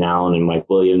to Keenan Allen and Mike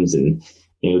Williams, and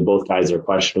both guys are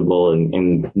questionable,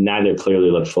 and neither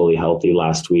clearly looked fully healthy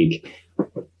last week.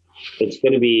 It's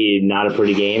going to be not a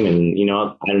pretty game, and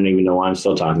I don't even know why I'm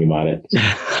still talking about it.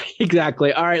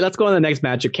 Exactly. All right, let's go on to the next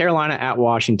matchup. Carolina at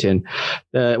Washington.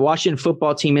 The Washington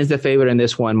football team is the favorite in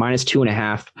this one,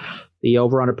 -2.5. The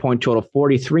over/under point total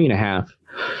 43.5.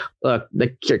 Look, the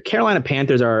Carolina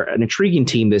Panthers are an intriguing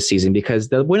team this season because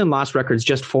the win and loss record is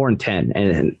just 4-10,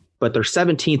 and but they're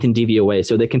 17th in DVOA.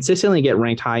 So they consistently get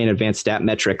ranked high in advanced stat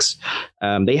metrics.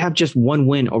 They have just one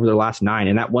win over their last 9,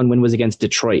 and that one win was against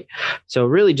Detroit. So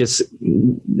really just,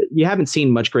 you haven't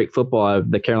seen much great football out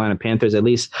of the Carolina Panthers, at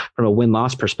least from a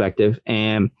win-loss perspective.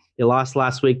 And they lost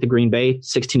last week to Green Bay,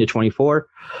 16-24. For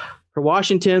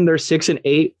Washington, they're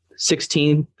 6-8,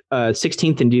 16th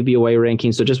in DVOA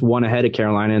rankings, so just one ahead of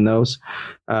Carolina in those.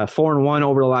 4-1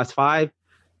 over the last 5.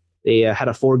 They had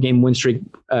a 4-game win streak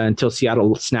until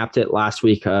Seattle snapped it last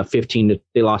week. They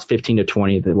lost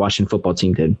 15-20. The Washington football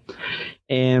team did.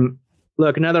 And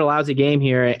look, another lousy game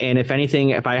here. And if anything,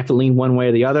 if I have to lean one way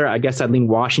or the other, I guess I'd lean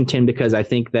Washington, because I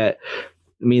think that,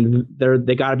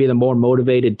 they got to be the more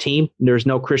motivated team. There's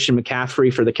no Christian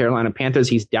McCaffrey for the Carolina Panthers.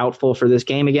 He's doubtful for this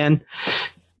game again.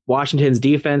 Washington's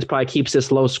defense probably keeps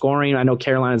this low scoring. I know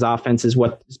Carolina's offense is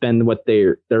what's been what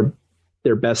their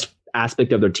best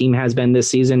aspect of their team has been this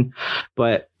season,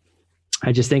 but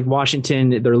I just think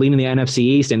Washington, they're leading the NFC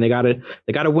East, and they got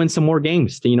to win some more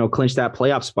games to clinch that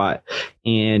playoff spot.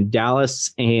 And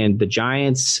Dallas and the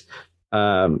Giants,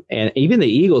 and even the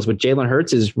Eagles with Jalen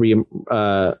Hurts'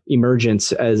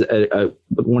 emergence as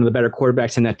one of the better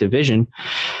quarterbacks in that division.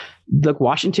 Look,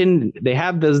 Washington, they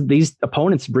have these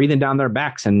opponents breathing down their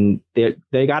backs, and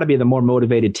they got to be the more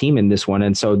motivated team in this one.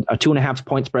 And so a 2.5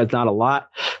 point spread is not a lot.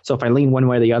 So if I lean one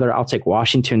way or the other, I'll take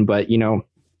Washington. But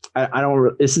I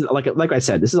don't. This is like I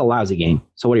said, this is a lousy game.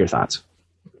 So what are your thoughts?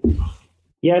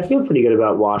 Yeah, I feel pretty good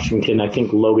about Washington. I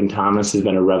think Logan Thomas has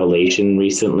been a revelation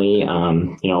recently.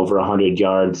 Over 100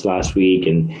 yards last week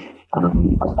and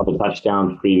a couple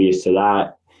touchdowns previous to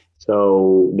that.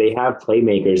 So they have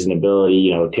playmakers and ability,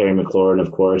 Terry McLaurin,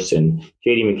 of course, and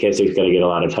J.D. McKissic's going to get a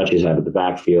lot of touches out of the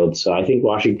backfield. So I think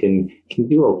Washington can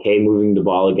do okay moving the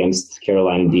ball against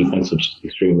Carolina defense, which is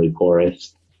extremely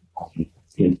porous.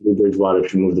 Bridgewater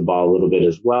should move the ball a little bit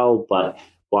as well, but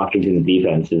Washington's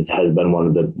defense has been one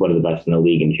of the best in the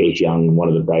league, and Chase Young, one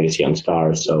of the brightest young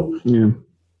stars. So yeah.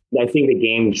 I think the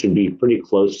game should be pretty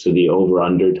close to the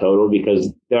over-under total,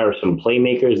 because there are some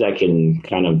playmakers that can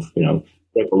kind of,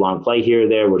 break a long play here or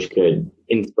there, which could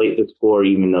inflate the score,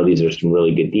 even though these are some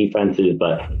really good defenses.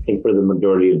 But I think for the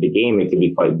majority of the game, it could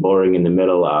be quite boring in the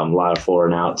middle, a lot of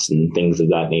 4-and-outs and things of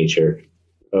that nature.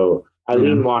 So I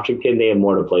lean Washington. They have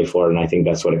more to play for, and I think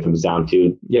that's what it comes down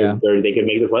to. Yeah, they could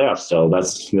make the playoffs, so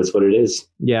that's what it is.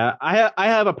 Yeah, I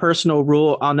have a personal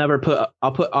rule. I'll never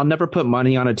put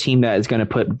money on a team that is going to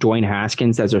put Dwayne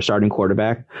Haskins as their starting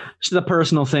quarterback. This is a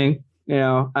personal thing.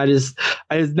 I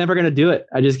was never going to do it.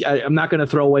 I'm not going to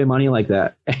throw away money like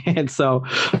that. And so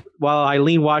while I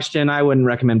lean Washington, I wouldn't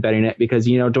recommend betting it, because,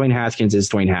 Dwayne Haskins is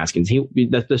Dwayne Haskins.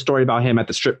 The story about him at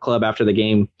the strip club after the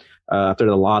game, after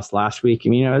the loss last week,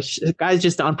 the guy's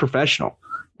just unprofessional.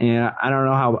 And I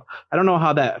don't know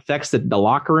how that affects the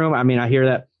locker room. I hear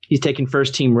that he's taking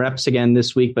first team reps again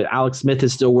this week, but Alex Smith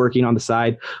is still working on the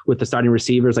side with the starting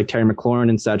receivers like Terry McLaurin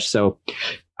and such. So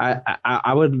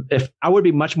I would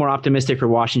be much more optimistic for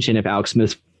Washington if Alex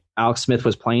Smith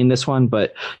was playing this one.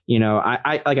 But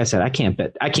I like I said, I can't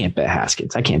bet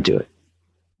Haskins. I can't do it.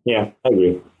 Yeah, I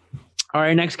agree. All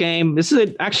right, next game. This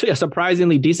is actually a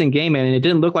surprisingly decent game, and it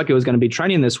didn't look like it was going to be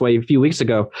trending this way a few weeks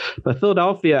ago. But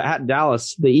Philadelphia at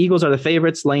Dallas, the Eagles are the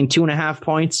favorites, laying 2.5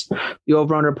 points. The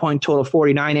over/under point total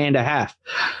 49.5.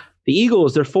 The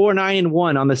Eagles, they're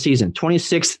 4-9-1 on the season,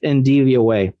 26th in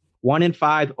DVOA,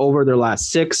 1-5 over their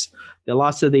last 6. They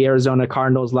lost to the Arizona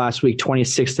Cardinals last week,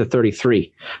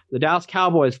 26-33. The Dallas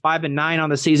Cowboys, 5-9 on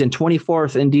the season,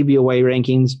 24th in DVOA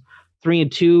rankings,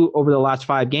 3-2 over the last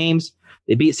 5 games.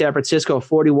 They beat San Francisco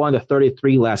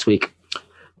 41-33 last week.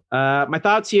 My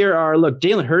thoughts here are, look,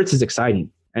 Jalen Hurts is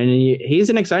exciting, and he's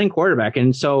an exciting quarterback.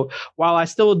 And so while I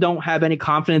still don't have any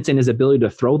confidence in his ability to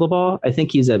throw the ball, I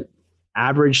think he's an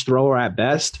average thrower at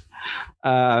best.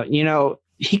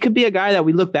 He could be a guy that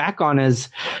we look back on as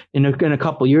in a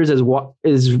couple of years as what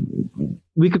is,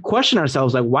 we could question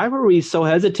ourselves, like, why were we so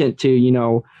hesitant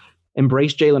to,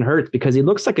 embrace Jalen Hurts? Because he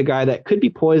looks like a guy that could be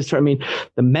poised for,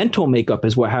 the mental makeup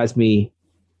is what has me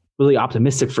really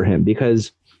optimistic for him,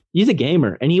 because he's a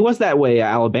gamer, and he was that way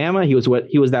at Alabama. He was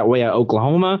that way at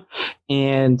Oklahoma,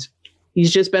 and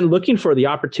he's just been looking for the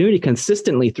opportunity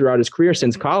consistently throughout his career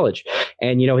since college.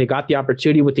 And, he got the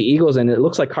opportunity with the Eagles, and it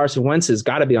looks like Carson Wentz has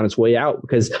got to be on his way out,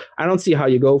 because I don't see how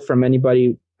you go away from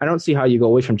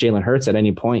Jalen Hurts at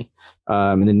any point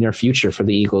in the near future for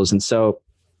the Eagles. And so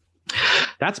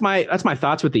that's my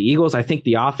thoughts with the Eagles. I think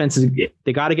the offense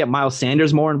they got to get Miles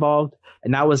Sanders more involved.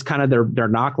 And that was kind of their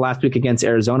knock last week against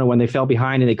Arizona when they fell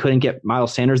behind and they couldn't get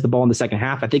Miles Sanders the ball in the second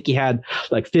half. I think he had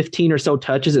like 15 or so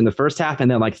touches in the first half, and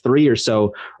then like 3 or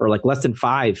so, or like less than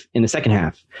 5 in the second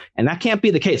half. And that can't be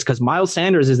the case, because Miles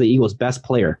Sanders is the Eagles' best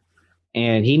player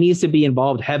and he needs to be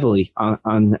involved heavily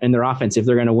on in their offense if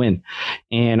they're going to win.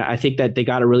 And I think that they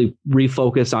got to really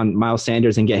refocus on Miles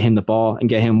Sanders and get him the ball and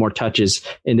get him more touches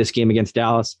in this game against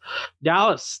Dallas.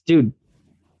 Dallas, dude.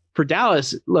 For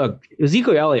Dallas, look,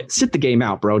 Ezekiel Elliott, sit the game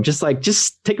out, bro. Just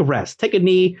take a rest, take a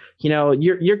knee.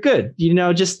 You're good. You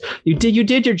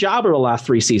did your job over the last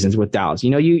 3 seasons with Dallas.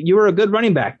 You were a good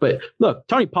running back, but look,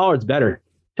 Tony Pollard's better.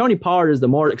 Tony Pollard is the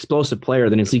more explosive player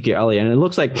than Ezekiel Elliott, and it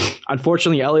looks like,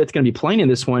 unfortunately, Elliott's going to be playing in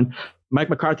this one. Mike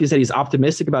McCarthy said he's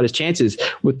optimistic about his chances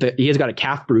he has got a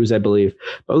calf bruise, I believe.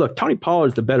 But look, Tony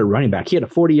Pollard's the better running back. He had a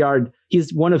 40-yard.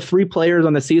 He's one of 3 players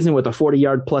on the season with a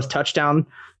 40-yard plus touchdown.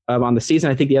 On the season,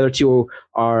 I think the other 2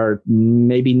 are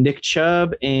maybe Nick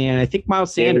Chubb and I think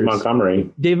Miles Sanders.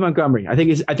 David Montgomery. I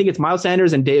think it's Miles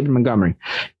Sanders and David Montgomery.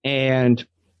 And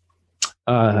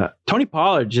Tony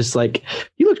Pollard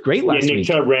he looked great last week. Nick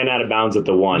Chubb ran out of bounds at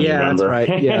the 1. Yeah, remember? That's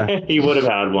right. Yeah, he would have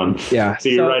had one. Yeah, so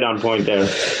you're right on point there.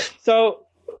 So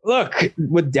look,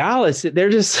 with Dallas, they're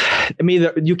just. I mean,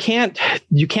 you can't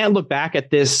look back at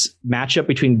this matchup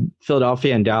between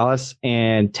Philadelphia and Dallas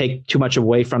and take too much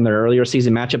away from their earlier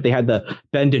season matchup. They had the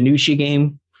Ben DiNucci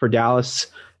game for Dallas,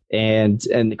 and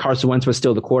Carson Wentz was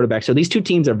still the quarterback. So these 2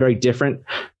 teams are very different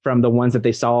from the ones that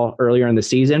they saw earlier in the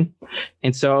season.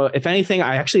 And so, if anything,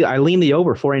 I lean the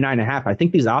over 49.5. I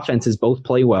think these offenses both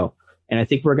play well. And I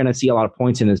think we're going to see a lot of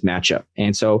points in this matchup.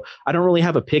 And so I don't really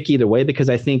have a pick either way because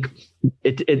I think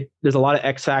there's a lot of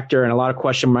X factor and a lot of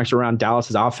question marks around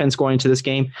Dallas's offense going into this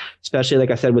game, especially, like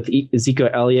I said, with Ezekiel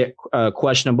Elliott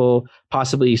questionable,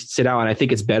 possibly sit out. And I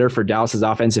think it's better for Dallas's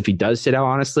offense if he does sit out,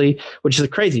 honestly, which is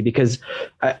crazy because,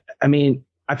 I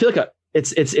feel like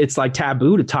it's like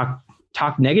taboo to talk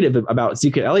negative about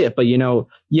Ezekiel Elliott, but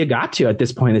you got to at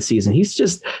this point in the season.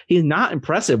 He's not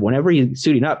impressive. Whenever he's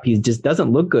suiting up, he just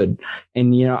doesn't look good.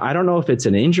 And I don't know if it's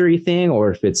an injury thing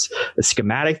or if it's a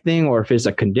schematic thing or if it's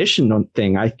a condition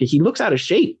thing. He looks out of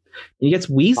shape. He gets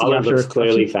wheezy after. Looks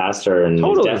clearly faster and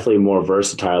He's definitely more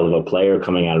versatile of a player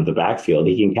coming out of the backfield.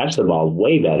 He can catch the ball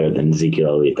way better than Ezekiel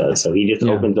Elliott does. So he just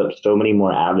opens up so many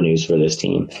more avenues for this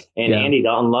team. And Andy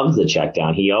Dalton loves the check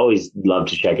down. He always loved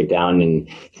to check it down in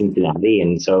Cincinnati.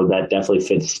 And so that definitely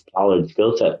fits Pollard's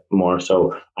skill set more.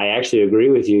 So I actually agree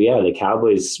with you. Yeah, the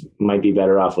Cowboys might be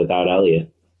better off without Elliott.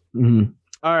 Mm-hmm.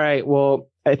 All right. Well,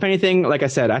 if anything, like I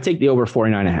said, I take the over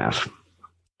 49.5.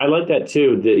 I like that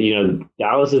too.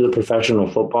 Dallas is a professional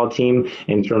football team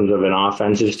in terms of an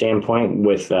offensive standpoint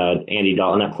with Andy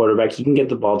Dalton at quarterback. He can get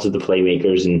the ball to the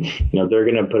playmakers and, they're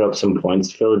going to put up some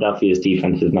points. Philadelphia's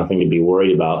defense is nothing to be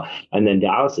worried about. And then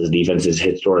Dallas's defense is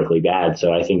historically bad.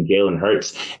 So I think Jalen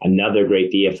Hurts, another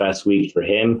great DFS week for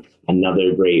him,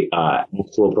 another great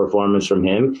actual performance from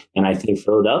him. And I think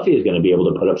Philadelphia is going to be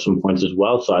able to put up some points as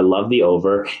well. So I love the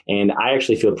over. And I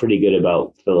actually feel pretty good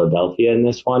about Philadelphia in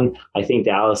this one. I think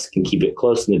Dallas can keep it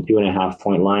close in the 2.5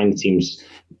 point line. Seems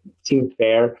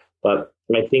fair. But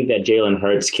I think that Jalen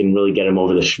Hurts can really get him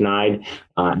over the schneid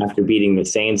after beating the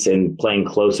Saints and playing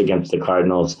close against the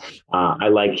Cardinals. I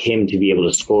like him to be able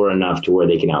to score enough to where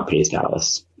they can outpace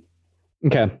Dallas.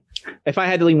 Okay. If I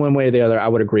had to lean one way or the other, I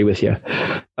would agree with you.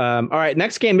 All right,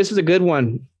 next game. This is a good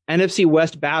one. NFC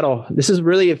West battle. This is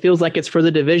really, it feels like it's for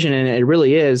the division, and it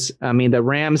really is. I mean, the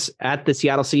Rams at the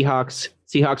Seattle Seahawks.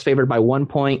 Seahawks favored by 1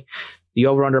 point. The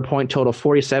over-under point total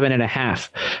 47.5.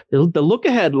 The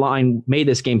look-ahead line made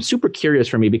this game super curious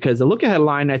for me because the look-ahead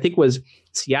line, I think, was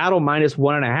Seattle minus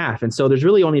 1.5. And so there's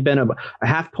really only been a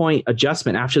half-point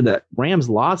adjustment after the Rams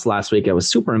lost last week. It was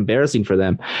super embarrassing for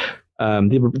them.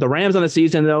 The Rams on the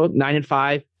season, though,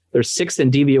 9-5. They're 6th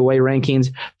in DVOA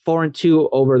rankings, 4-2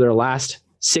 over their last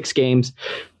 6 games.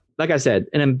 Like I said,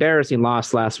 an embarrassing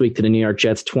loss last week to the New York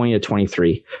Jets,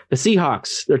 20-23. The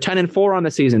Seahawks, they're 10-4 on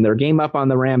the season. They're a game up on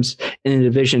the Rams in the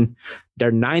division.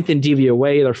 They're 9th in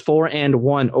DVOA. They're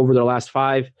 4-1 over their last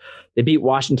 5. They beat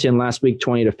Washington last week,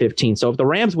 20-15. So if the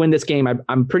Rams win this game,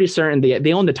 I'm pretty certain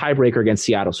they own the tiebreaker against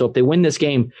Seattle. So if they win this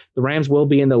game, the Rams will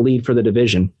be in the lead for the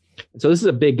division. So this is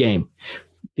a big game.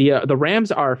 The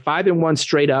Rams are 5-1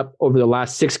 straight up over the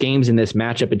last 6 games in this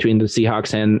matchup between the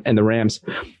Seahawks and the Rams.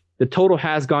 The total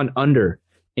has gone under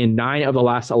in 9 of the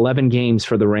last 11 games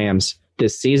for the Rams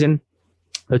this season.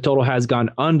 The total has gone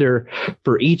under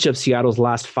for each of Seattle's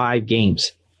last 5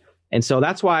 games. And so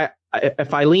that's why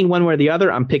if I lean one way or the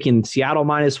other, I'm picking Seattle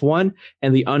 -1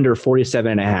 and the under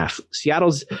 47.5.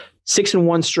 Seattle's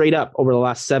 6-1 straight up over the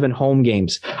last 7 home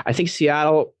games. I think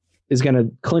Seattle is going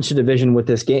to clinch the division with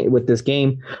this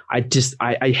game.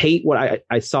 I hate what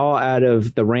I saw out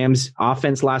of the Rams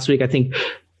offense last week. I think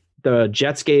the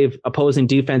Jets gave opposing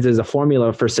defenses a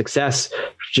formula for success,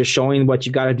 just showing what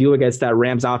you got to do against that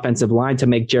Rams offensive line to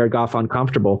make Jared Goff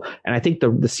uncomfortable. And I think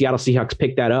the Seattle Seahawks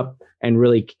picked that up and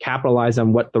really capitalize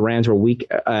on what the Rams were weak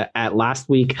at last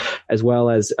week, as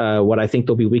well as what I think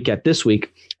they'll be weak at this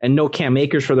week. And no Cam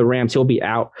Akers for the Rams; he'll be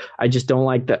out. I just don't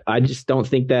like that. I just don't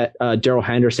think that Darrell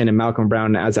Henderson and Malcolm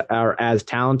Brown are as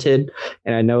talented.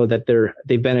 And I know that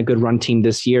they've been a good run team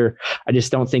this year. I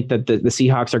just don't think that the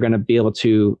Seahawks are going to be able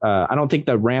to. I don't think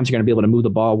the Rams are going to be able to move the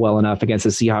ball well enough against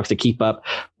the Seahawks to keep up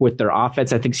with their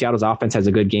offense. I think Seattle's offense has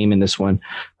a good game in this one.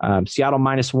 Seattle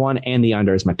 -1 and the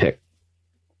under is my pick.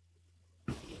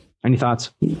 Any thoughts?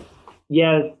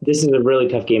 Yeah, this is a really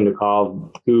tough game to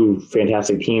call. Two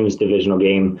fantastic teams, divisional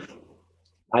game.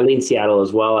 I lean Seattle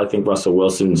as well. I think Russell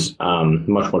Wilson's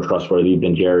much more trustworthy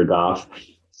than Jared Goff.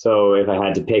 So if I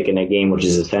had to pick in a game, which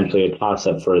is essentially a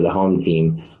toss-up for the home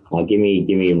team, give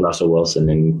me Russell Wilson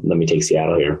and let me take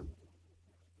Seattle here.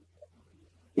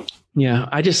 Yeah,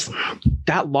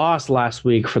 that loss last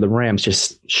week for the Rams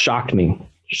just shocked me.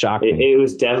 It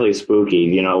was definitely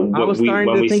spooky.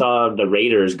 When we saw the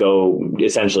Raiders go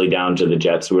essentially down to the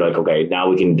Jets, we were like, okay, now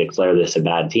we can declare this a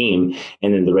bad team.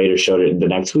 And then the Raiders showed it the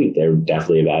next week. They're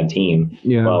definitely a bad team.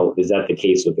 Yeah. Well, is that the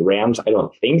case with the Rams? I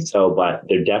don't think so, but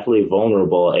they're definitely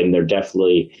vulnerable and they're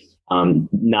definitely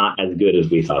not as good as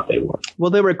we thought they were.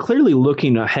 Well, they were clearly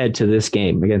looking ahead to this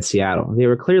game against Seattle. They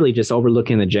were clearly just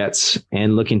overlooking the Jets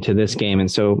and looking to this game. And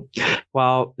so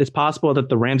while it's possible that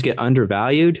the Rams get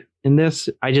undervalued in this,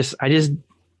 I just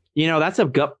that's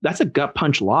a gut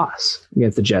punch loss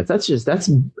against the Jets.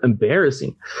 That's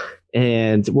embarrassing.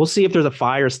 And we'll see if there's a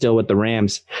fire still with the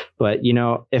Rams. But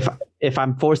if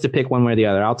I'm forced to pick one way or the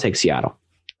other, I'll take Seattle.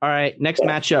 All right, next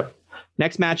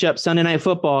matchup, Sunday Night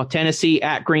Football, Tennessee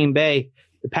at Green Bay.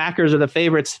 The Packers are the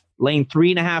favorites, laying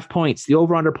 3.5 points. The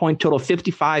over-under point total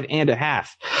 55.5.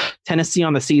 Tennessee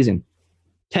on the season,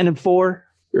 10-4, or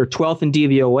 12th in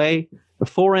DVOA.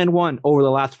 4-1 over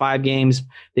the last 5 games.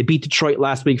 They beat Detroit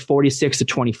last week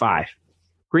 46-25.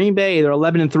 Green Bay, they're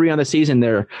 11-3 on the season.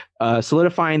 They're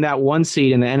solidifying that 1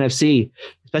 seed in the NFC,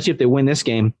 especially if they win this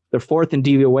game. They're 4th in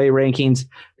DVOA rankings.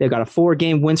 They've got a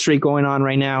 4-game win streak going on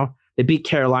right now. They beat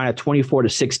Carolina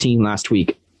 24-16 last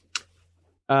week.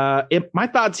 My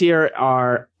thoughts here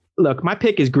are, look, my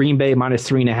pick is Green Bay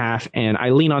 -3.5, and I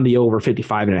lean on the over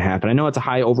 55.5. And I know it's a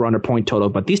high over-under point total,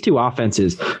 but these two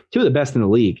offenses, two of the best in the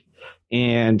league.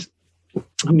 And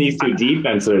these two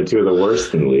defenses are two of the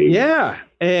worst in the league. Yeah.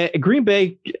 Green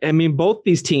Bay, I mean, both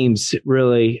these teams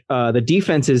really, the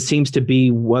defenses seems to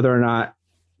be whether or not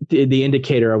the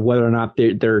indicator of whether or not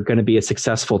they're going to be a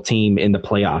successful team in the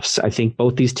playoffs. I think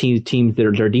both these teams,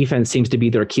 their defense seems to be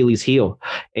their Achilles heel.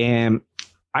 And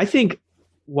I think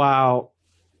while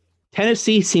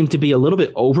Tennessee seems to be a little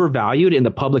bit overvalued in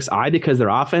the public's eye because their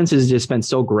offense has just been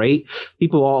so great,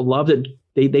 people all love it.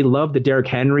 They love the Derrick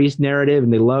Henry's narrative,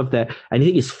 and they love that. I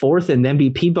think he's 4th in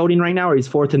MVP voting right now, or he's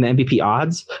 4th in the MVP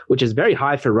odds, which is very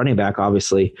high for running back,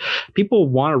 obviously. People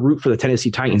want to root for the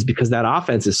Tennessee Titans because that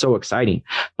offense is so exciting.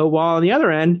 But while on the other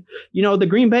end, the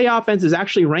Green Bay offense is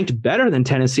actually ranked better than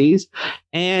Tennessee's,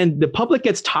 and the public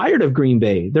gets tired of Green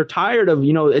Bay. They're tired of,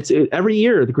 every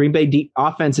year the Green Bay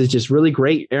offense is just really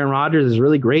great. Aaron Rodgers is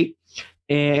really great.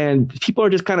 And people are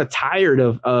just kind of tired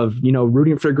of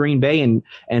rooting for Green Bay and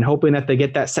hoping that they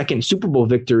get that second Super Bowl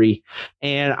victory.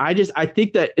 And I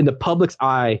think that in the public's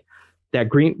eye, that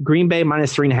Green Bay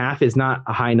 -3.5 is not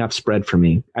a high enough spread for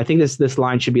me. I think this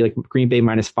line should be like Green Bay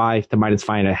 -5 to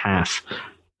 -5.5.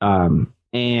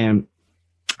 And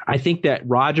I think that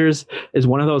Rodgers is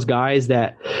one of those guys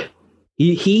that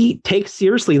he takes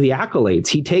seriously the accolades.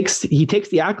 He takes the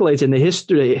accolades and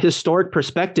the historic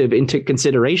perspective into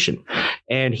consideration.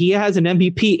 And he has an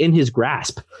MVP in his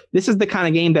grasp. This is the kind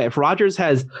of game that if Rodgers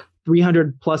has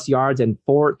 300 plus yards and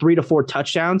 3 to 4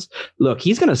 touchdowns, look,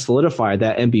 he's going to solidify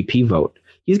that MVP vote.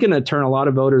 He's going to turn a lot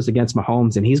of voters against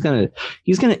Mahomes, and he's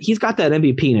got that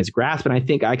MVP in his grasp. And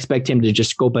I expect him to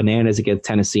just go bananas against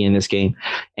Tennessee in this game.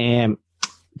 And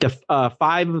the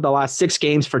 5 of the last 6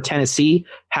 games for Tennessee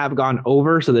have gone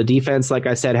over. So the defense, like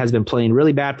I said, has been playing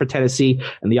really bad for Tennessee,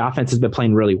 and the offense has been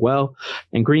playing really well.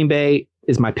 And Green Bay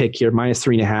is my pick here,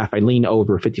 -3.5. I lean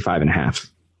over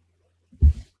 55.5.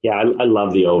 Yeah, I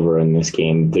love the over in this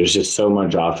game. There's just so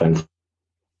much offense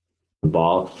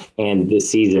ball, and this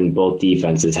season both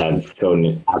defenses have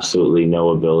shown absolutely no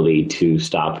ability to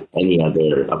stop any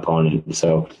other opponent.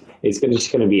 So it's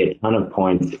just going to be a ton of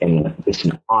points, and it's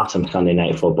an awesome Sunday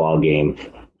Night Football game.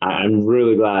 I'm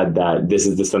really glad that this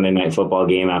is the Sunday night football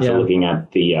game after looking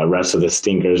at the rest of the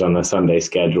stinkers on the Sunday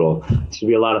schedule. It should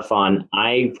be a lot of fun.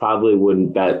 I probably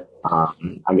wouldn't bet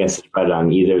against the spread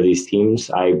on either of these teams.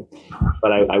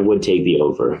 But I would take the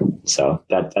over. So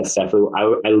that's definitely,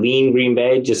 I lean Green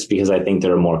Bay just because I think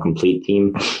they're a more complete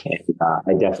team. And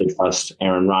I definitely trust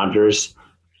Aaron Rodgers.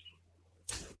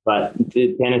 But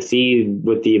Tennessee,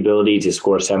 with the ability to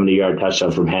score 70-yard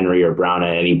touchdown from Henry or Brown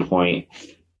at any point,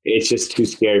 it's just too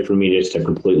scary for me just to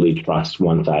completely trust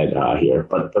one side here.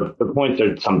 But the points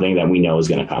are something that we know is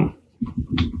going to come.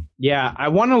 Yeah, I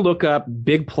want to look up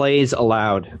big plays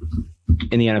allowed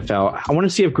in the NFL. I want to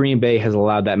see if Green Bay has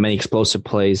allowed that many explosive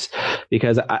plays,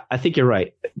 because I think you're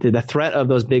right. The threat of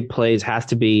those big plays has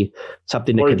to be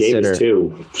something to consider. Davis,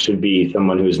 too, should be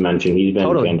someone who's mentioned. He's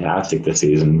been fantastic this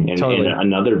season and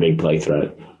another big play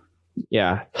threat.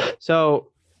 Yeah. So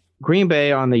Green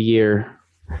Bay on the year,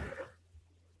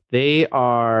 they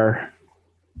are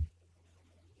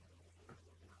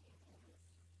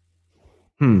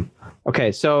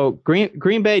okay, so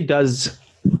Green Bay does,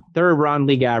 they're around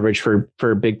league average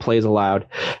for big plays allowed,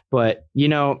 but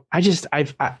you're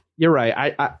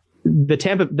right.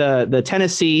 The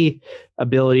Tennessee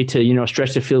ability to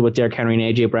stretch the field with Derrick Henry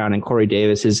and AJ Brown and Corey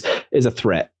Davis is a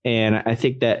threat, and I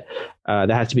think that that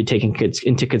has to be taken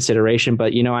into consideration.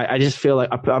 But I just feel like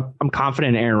I'm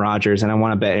confident in Aaron Rodgers, and I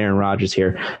want to bet Aaron Rodgers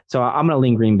here, so I'm going to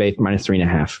lean Green Bay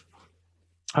 -3.5.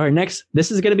 All right, next,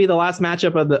 this is going to be the last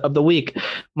matchup of the week.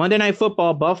 Monday Night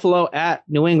Football, Buffalo at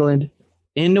New England.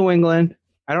 In New England,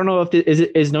 I don't know if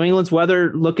is New England's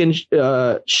weather looking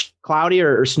cloudy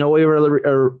or snowy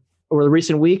over the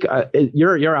recent week.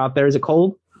 You're out there. Is it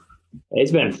cold?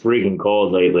 It's been freaking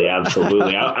cold lately.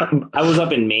 Absolutely. I was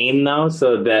up in Maine though,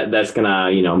 so that's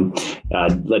gonna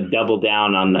double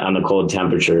down on the cold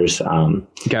temperatures.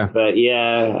 Okay. But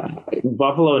yeah,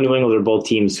 Buffalo and New England are both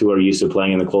teams who are used to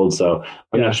playing in the cold, so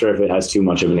I'm not sure if it has too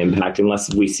much of an impact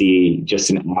unless we see just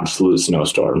an absolute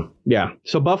snowstorm. Yeah.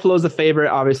 So Buffalo's the favorite,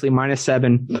 obviously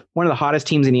 -7. One of the hottest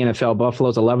teams in the NFL.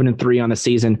 Buffalo's 11-3 on the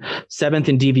season, 7th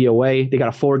in DVOA. They got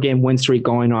a 4-game win streak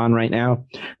going on right now.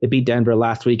 They beat Denver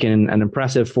last week in an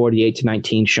impressive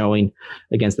 48-19 showing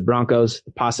against the Broncos.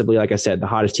 Possibly, like I said, the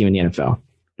hottest team in the NFL.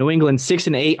 New England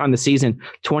 6-8 on the season,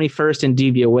 21st in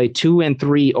DVOA,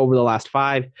 2-3 over the last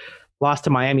 5. Lost to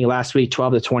Miami last week,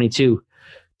 12-22,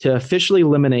 to officially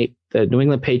eliminate the New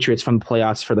England Patriots from the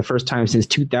playoffs for the first time since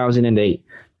 2008.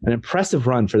 An impressive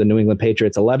run for the New England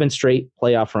Patriots, 11 straight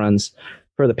playoff runs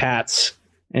for the Pats.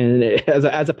 And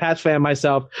as a Pats fan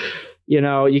myself,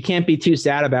 you can't be too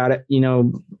sad about it.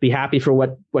 Be happy for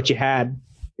what you had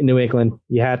in New England.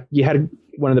 You had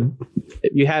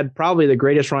probably the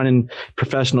greatest run in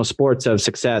professional sports of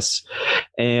success,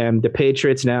 and the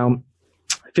Patriots now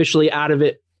officially out of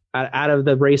the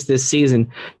race this season.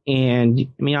 And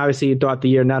I mean, obviously throughout the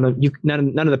year, none of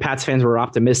the Pats fans were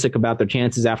optimistic about their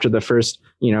chances after the first,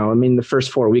 the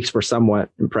first 4 weeks were somewhat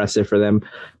impressive for them.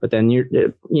 But then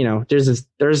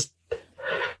there's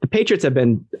the Patriots have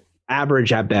been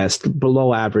average at best,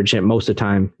 below average at most of the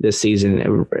time this season,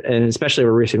 and especially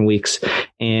over recent weeks.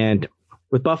 And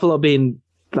with Buffalo being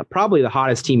probably the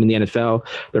hottest team in the NFL,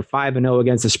 they're 5-0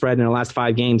 against the spread in their last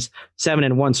 5 games,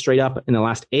 7-1 straight up in the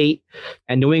last 8.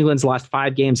 And New England's last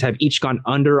 5 games have each gone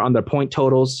under on their point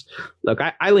totals. Look,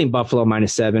 I lean Buffalo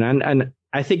 -7, and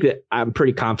I think that I'm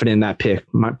pretty confident in that pick,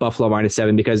 Buffalo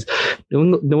 -7, because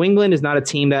New England is not a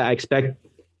team that I expect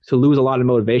to lose a lot of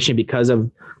motivation because of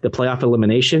the playoff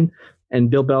elimination. And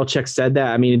Bill Belichick said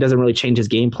that. I mean, it doesn't really change his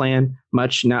game plan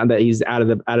much now that he's out of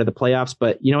the playoffs.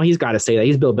 But he's got to say that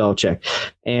he's Bill Belichick,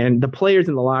 and the players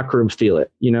in the locker room feel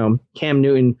it. Cam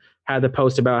Newton had the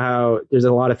post about how there's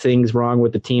a lot of things wrong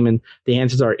with the team, and the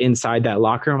answers are inside that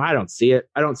locker room. I don't see it.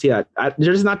 I don't see that.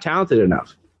 They're just not talented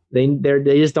enough. They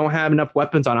just don't have enough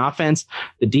weapons on offense.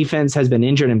 The defense has been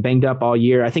injured and banged up all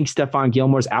year. I think Stephon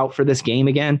Gilmore's out for this game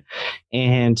again.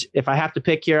 And if I have to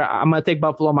pick here, I'm going to take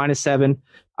Buffalo -7.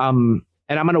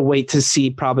 And I'm going to wait to see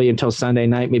probably until Sunday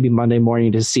night, maybe Monday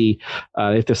morning, to see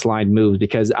if this line moves,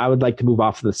 because I would like to move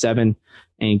off of the 7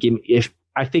 and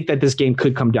I think that this game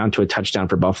could come down to a touchdown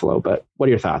for Buffalo. But what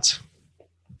are your thoughts?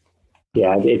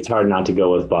 Yeah, it's hard not to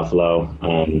go with Buffalo.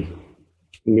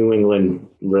 New England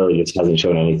really just hasn't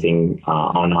shown anything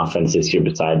on offense this year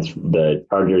besides the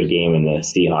Chargers game and the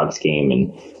Seahawks game.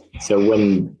 And so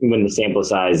when the sample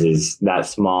size is that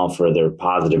small for their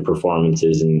positive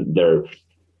performances, and they're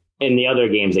in the other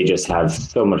games, they just have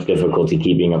so much difficulty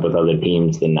keeping up with other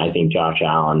teams, then I think Josh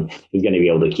Allen is going to be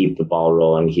able to keep the ball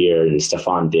rolling here. And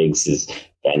Stephon Diggs is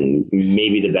then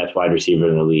maybe the best wide receiver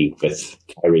in the league with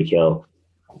Tyreek Hill.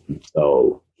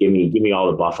 So give me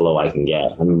all the Buffalo I can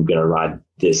get. I'm gonna ride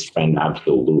this trend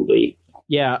absolutely.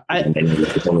 Yeah,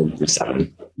 it's only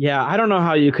 7. Yeah, I don't know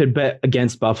how you could bet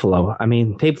against Buffalo. I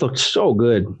mean, they've looked so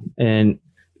good, and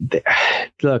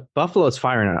look, Buffalo's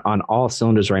firing on all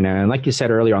cylinders right now. And like you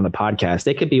said earlier on the podcast,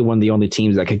 they could be one of the only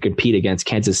teams that could compete against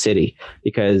Kansas City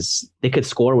because they could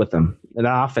score with them. And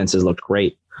that offense has looked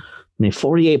great. I mean,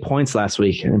 48 points last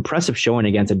week, an impressive showing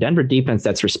against a Denver defense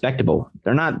that's respectable.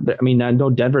 They're not. I mean, I know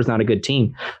Denver's not a good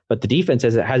team, but the defense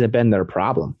hasn't been their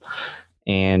problem.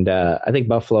 And I think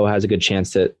Buffalo has a good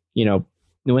chance to,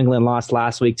 New England lost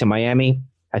last week to Miami.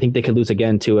 I think they could lose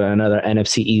again to another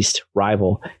NFC East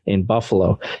rival in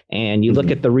Buffalo. And you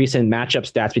look at the recent matchup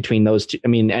stats between those two. I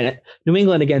mean, New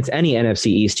England against any NFC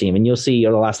East team, and you'll see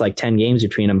over the last 10 games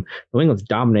between them, New England's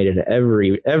dominated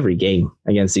every game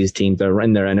against these teams that are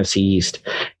in their NFC East.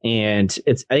 And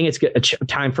I think it's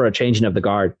time for a changing of the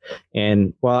guard.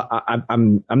 And while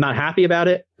I'm not happy about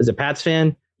it as a Pats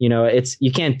fan,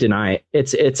 you can't deny it.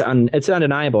 It's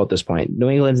undeniable at this point. New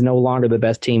England's no longer the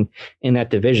best team in that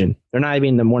division. They're not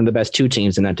even one of the best 2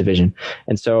 teams in that division.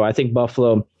 And so I think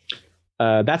Buffalo,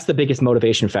 that's the biggest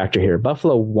motivation factor here.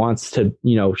 Buffalo wants to,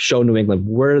 show New England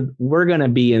we're going to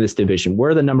be in this division.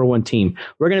 We're the number 1 team.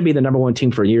 We're going to be the number 1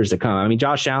 team for years to come. I mean,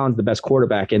 Josh Allen's the best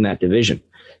quarterback in that division,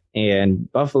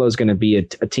 and Buffalo is going to be a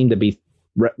team to be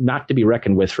not to be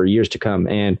reckoned with for years to come.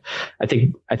 And I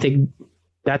think.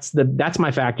 That's my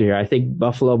factor here. I think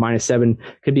Buffalo -7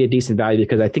 could be a decent value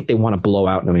because I think they want to blow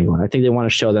out New England. I think they want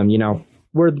to show them,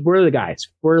 we're the guys.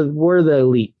 We're the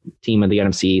elite team of the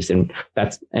NFC East, and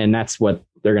that's what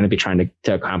they're going to be trying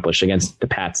to accomplish against the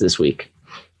Pats this week.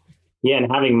 Yeah,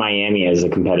 and having Miami as a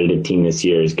competitive team this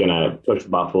year is going to push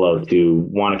Buffalo to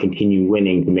want to continue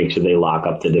winning to make sure they lock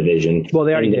up the division. Well,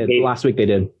 they already did. Last week they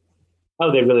did.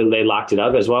 Oh, they locked it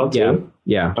up as well, too?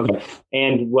 Yeah. Okay.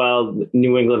 And,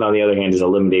 New England, on the other hand, is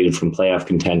eliminated from playoff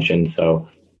contention, so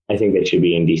I think they should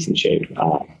be in decent shape.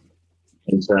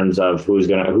 In terms of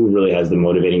who really has the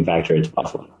motivating factor, it's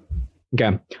Buffalo. Okay.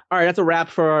 All right, that's a wrap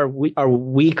for our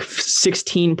week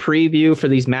 16 preview for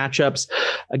these matchups.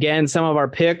 Again, some of our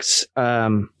picks.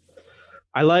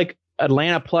 I like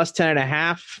Atlanta plus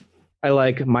 10.5. I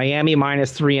like Miami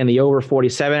 -3 and the over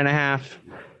 47.5.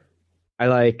 I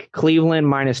like Cleveland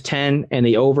 -10 and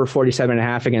the over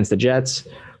 47.5 against the Jets.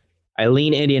 I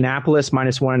lean Indianapolis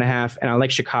 -1.5, and I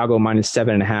like Chicago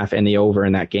 -7.5 and the over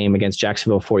in that game against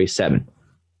Jacksonville 47.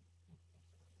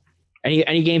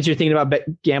 Any games you're thinking about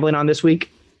gambling on this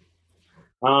week?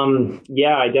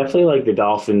 Yeah, I definitely like the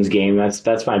Dolphins game.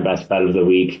 That's my best bet of the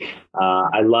week.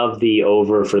 I love the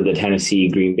over for the Tennessee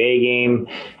Green Bay game.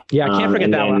 Yeah, I can't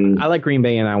forget that one. I like Green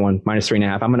Bay in that one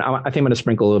 -3.5. I think I'm gonna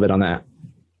sprinkle a little bit on that.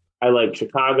 I like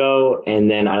Chicago, and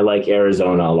then I like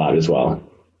Arizona a lot as well.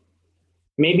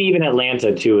 Maybe even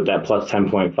Atlanta, too, with that plus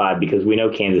 10.5, because we know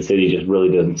Kansas City just really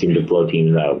doesn't seem to blow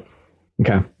teams out.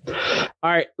 Okay.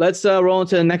 All right, let's roll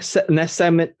into the next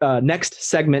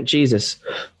segment. Jesus.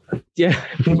 Yeah,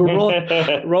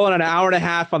 we're rolling an hour and a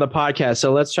half on the podcast,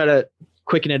 so let's try to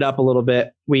quicken it up a little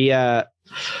bit. We got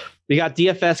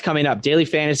DFS coming up, Daily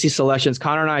Fantasy Selections.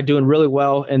 Connor and I are doing really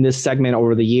well in this segment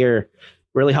over the year,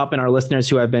 really helping our listeners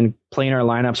who have been playing our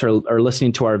lineups or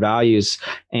listening to our values.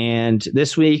 And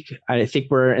this week, I think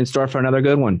we're in store for another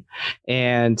good one.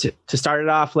 And to start it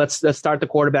off, let's start the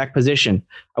quarterback position.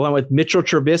 I went with Mitchell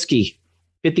Trubisky,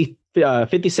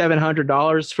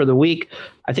 $5,700 for the week.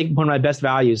 I think one of my best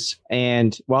values.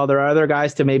 And while there are other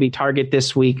guys to maybe target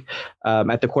this week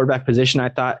at the quarterback position, I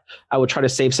thought I would try to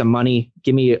save some money.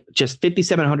 Give me just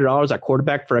 $5,700 at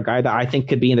quarterback for a guy that I think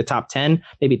could be in the top 10,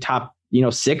 maybe top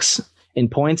 6 in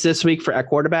points this week at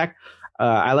quarterback.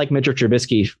 I like Mitchell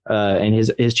Trubisky and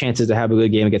his chances to have a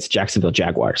good game against the Jacksonville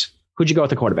Jaguars. Who'd you go with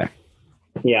the quarterback?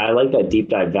 Yeah, I like that deep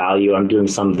dive value. I'm doing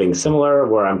something similar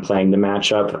where I'm playing the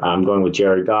matchup. I'm going with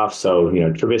Jared Goff. So,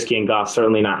 Trubisky and Goff,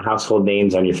 certainly not household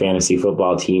names on your fantasy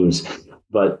football teams,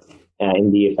 but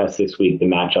in DFS this week, the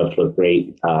matchups look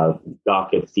great.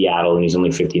 Goff gets Seattle, and he's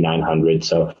only 5,900.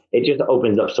 So it just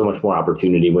opens up so much more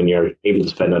opportunity when you're able to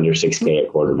spend under $6K at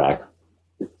quarterback.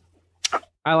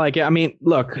 I like it. I mean,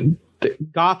 look,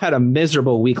 Goff had a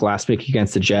miserable week last week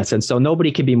against the Jets, and so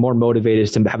nobody could be more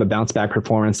motivated to have a bounce back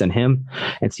performance than him.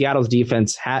 And Seattle's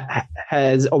defense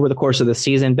has over the course of the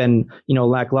season been,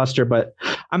 lackluster, but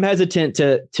I'm hesitant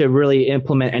to really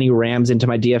implement any Rams into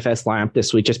my DFS lineup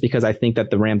this week, just because I think that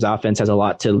the Rams offense has a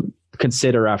lot to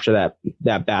consider after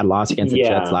that bad loss against the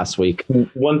Jets last week.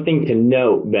 One thing to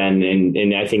note, Ben,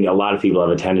 and I think a lot of people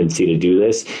have a tendency to do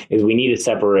this, is we need to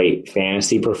separate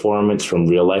fantasy performance from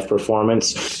real life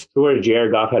performance. So where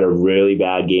Jared Goff had a really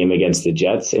bad game against the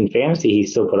Jets, in fantasy he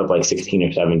still put up like 16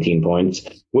 or 17 points,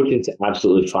 which is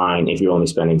absolutely fine if you're only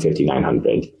spending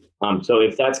 $5,900. So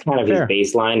if that's kind of his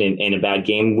baseline in a bad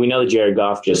game, we know that Jared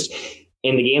Goff just,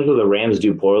 in the games where the Rams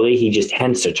do poorly, he just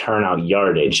tends to turn out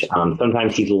yardage.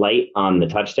 Sometimes he's light on the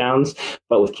touchdowns,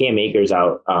 but with Cam Akers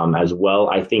out as well,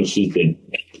 I think he could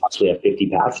possibly have 50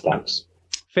 pass attempts.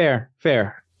 Fair.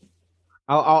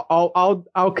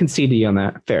 I'll concede to you on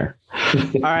that. Fair.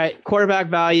 All right, quarterback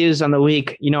values on the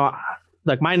week.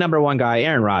 Like my number one guy,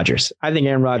 Aaron Rodgers. I think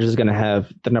Aaron Rodgers is going to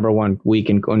have the number one week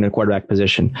in the quarterback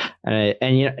position.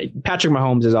 And Patrick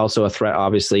Mahomes is also a threat,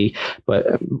 obviously,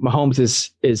 but Mahomes is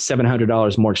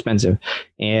 $700 more expensive.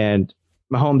 And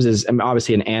Mahomes is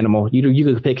obviously an animal. You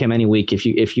could pick him any week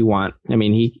if you want. I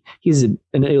mean, he's an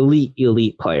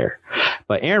elite player.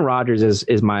 But Aaron Rodgers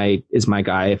is my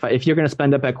guy. If you're going to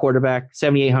spend up at quarterback,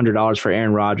 $7,800 for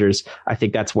Aaron Rodgers, I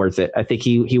think that's worth it. I think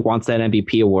he wants that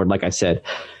MVP award, like I said.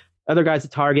 Other guys to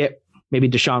target, maybe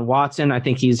Deshaun Watson. I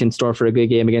think he's in store for a good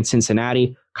game against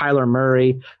Cincinnati. Kyler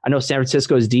Murray. I know San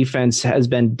Francisco's defense has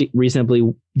been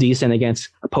reasonably decent against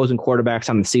opposing quarterbacks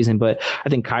on the season, but I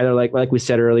think Kyler, like we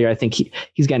said earlier, I think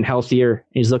he's getting healthier.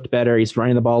 He's looked better. He's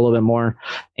running the ball a little bit more.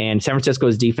 And San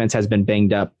Francisco's defense has been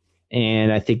banged up.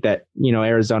 And I think that,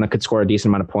 Arizona could score a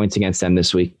decent amount of points against them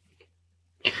this week.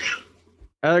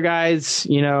 Other guys,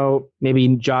 maybe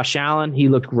Josh Allen. He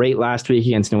looked great last week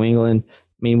against New England.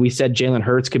 I mean, we said Jalen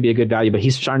Hurts could be a good value, but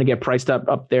he's starting to get priced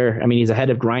up there. I mean, he's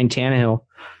ahead of Ryan Tannehill.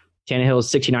 Tannehill is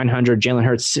 $6,900. Jalen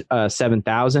Hurts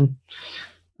 $7,000.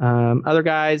 Other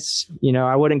guys,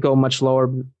 I wouldn't go much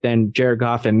lower than Jared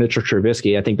Goff and Mitchell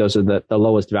Trubisky. I think those are the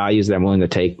lowest values that I'm willing to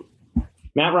take.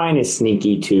 Matt Ryan is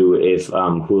sneaky too if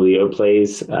Julio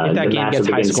plays. If that game gets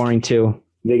high scoring too.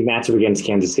 The matchup against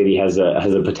Kansas City has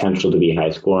a potential to be high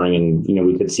scoring, and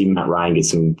we could see Matt Ryan get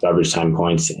some garbage time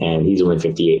points, and he's only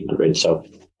 5,800. So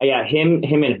yeah, him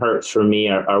and Hurts for me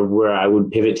are where I would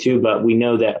pivot to, but we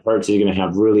know that Hurts is going to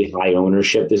have really high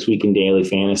ownership this week in daily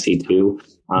fantasy too.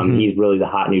 He's really the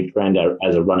hot new trend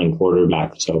as a running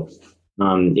quarterback. So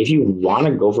if you want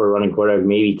to go for a running quarterback,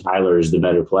 maybe Tyler is the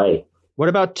better play. What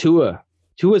about Tua?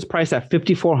 Tua's priced at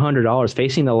 $5,400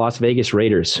 facing the Las Vegas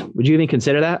Raiders. Would you even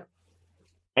consider that?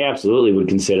 I absolutely would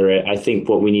consider it. I think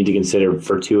what we need to consider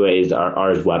for Tua is are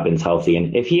his weapons healthy?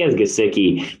 And if he has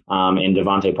Gesicki and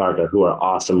Devontae Parker, who are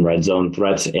awesome red zone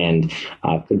threats and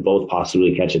could both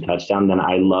possibly catch a touchdown, then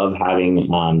I love having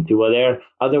Tua there.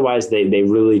 Otherwise, they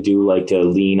really do like to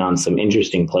lean on some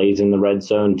interesting plays in the red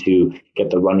zone to get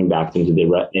the running back into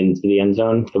the end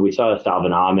zone. So we saw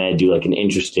Salvin Ahmed do like an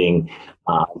interesting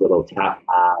little tap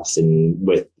pass and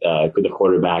with the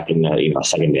quarterback and a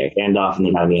secondary handoff and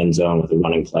they got in the end zone with a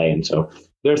running play. And so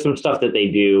there's some stuff that they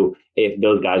do if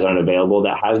those guys aren't available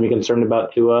that has me concerned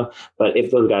about Tua. But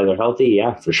if those guys are healthy,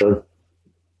 yeah, for sure.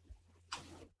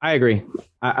 I agree.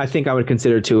 I think I would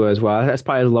consider Tua as well. That's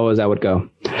probably as low as I would go.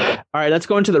 All right, let's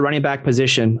go into the running back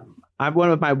position. I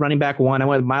went with my running back one. I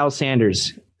went with Miles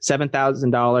Sanders,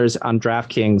 $7,000 on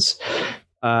DraftKings.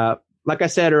 Like I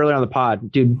said earlier on the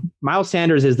pod, dude, Miles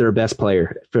Sanders is their best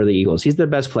player for the Eagles. He's their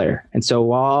best player. And so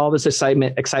while all this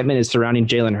excitement is surrounding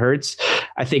Jalen Hurts,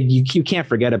 I think you can't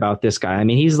forget about this guy. I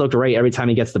mean, he's looked great every time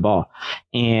he gets the ball.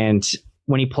 And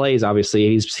when he plays, obviously,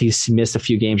 he's missed a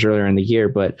few games earlier in the year.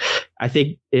 But I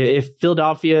think if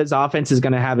Philadelphia's offense is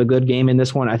going to have a good game in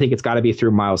this one, I think it's got to be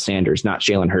through Miles Sanders, not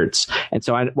Jalen Hurts. And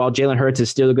so while Jalen Hurts is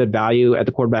still a good value at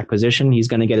the quarterback position, he's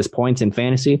going to get his points in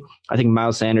fantasy. I think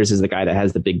Miles Sanders is the guy that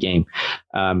has the big game.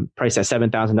 Priced at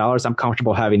 $7,000. I'm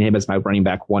comfortable having him as my running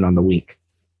back one on the week.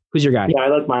 Who's your guy? Yeah, I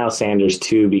like Miles Sanders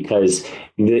too because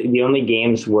the only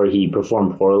games where he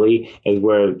performed poorly is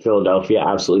where Philadelphia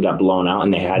absolutely got blown out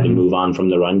and they had to move on from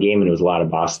the run game and it was a lot of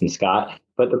Boston Scott.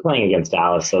 But they're playing against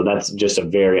Dallas, so that's just a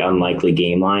very unlikely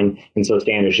game line. And so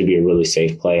Sanders should be a really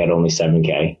safe play at only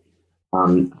 $7K.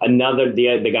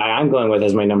 The guy I'm going with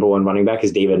as my number one running back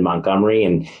is David Montgomery.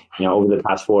 And, over the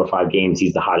past 4 or 5 games,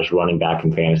 he's the hottest running back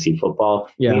in fantasy football.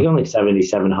 Yeah. He's only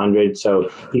 7,700. So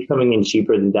he's coming in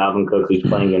cheaper than Dalvin Cook, who's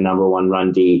playing the number one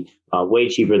run D, way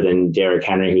cheaper than Derrick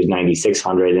Henry, who's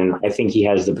 9,600. And I think he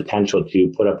has the potential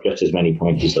to put up just as many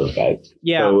points as those guys.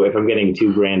 Yeah. So if I'm getting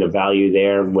 $2,000 of value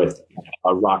there with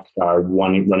a rock star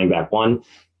running back one,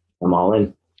 I'm all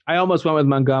in. I almost went with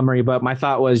Montgomery, but my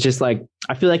thought was just like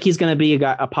I feel like he's going to be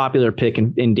a popular pick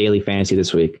in daily fantasy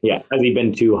this week. Yeah, has he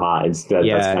been too high? That's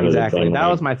kind exactly. of that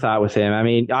was my thought with him. I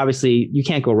mean, obviously, you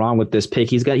can't go wrong with this pick.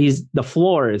 The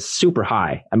floor is super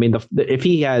high. I mean, if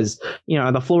he has,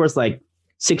 the floor is like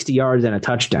 60 yards and a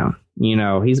touchdown.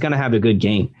 He's going to have a good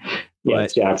game. Yeah,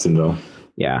 it's Jacksonville.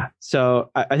 Yeah, so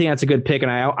I think that's a good pick,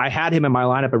 and I had him in my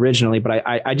lineup originally, but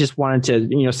I just wanted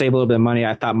to save a little bit of money.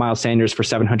 I thought Miles Sanders for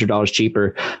 $700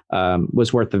 cheaper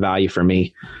was worth the value for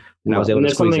me. And I was able to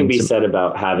there's something to be said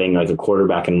about having like a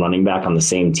quarterback and running back on the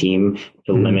same team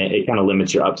to limit. It kind of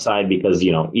limits your upside because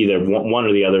either one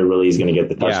or the other really is going to get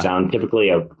the touchdown. Yeah. Typically,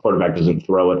 a quarterback doesn't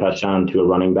throw a touchdown to a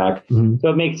running back, so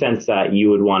it makes sense that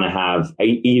you would want to have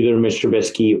either Mitch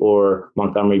Trubisky or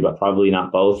Montgomery, but probably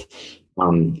not both.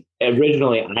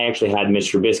 Originally, I actually had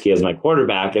Mitch Trubisky as my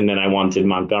quarterback, and then I wanted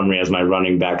Montgomery as my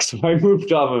running back, so I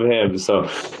moved off of him. So,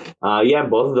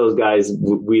 both of those guys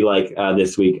we like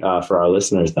this week for our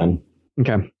listeners then.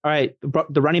 Okay. All right.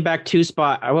 The running back 2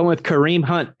 spot, I went with Kareem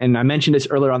Hunt, and I mentioned this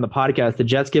earlier on the podcast. The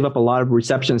Jets give up a lot of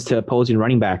receptions to opposing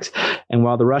running backs. And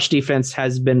while the rush defense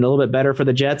has been a little bit better for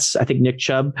the Jets, I think Nick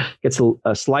Chubb gets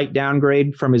a slight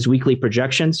downgrade from his weekly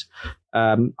projections.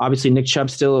 Obviously, Nick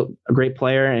Chubb's still a great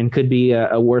player and could be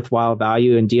a worthwhile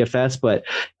value in DFS, but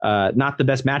not the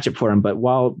best matchup for him. But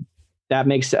while that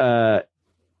makes a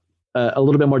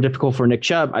little bit more difficult for Nick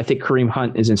Chubb, I think Kareem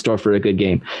Hunt is in store for a good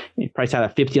game. Priced out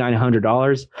at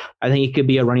 $5,900. I think he could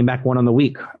be a running back 1 on the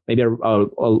week, maybe a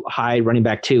high running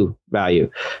back 2 value.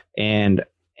 And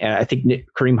I think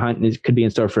Kareem Hunt could be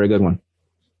in store for a good one.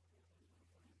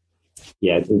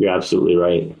 Yeah, I think you're absolutely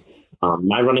right.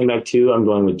 My running back 2, I'm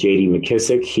going with J.D.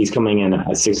 McKissick. He's coming in at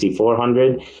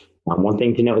 $6,400. One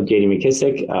thing to note with J.D.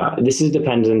 McKissick, this is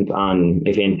dependent on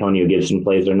if Antonio Gibson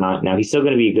plays or not. Now, he's still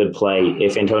going to be a good play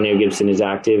if Antonio Gibson is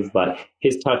active, but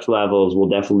his touch levels will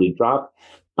definitely drop.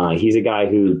 He's a guy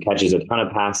who catches a ton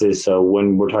of passes, so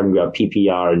when we're talking about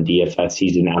PPR and DFS,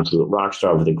 he's an absolute rock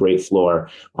star with a great floor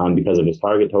because of his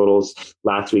target totals.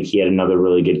 Last week, he had another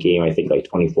really good game, I think like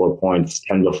 24 points,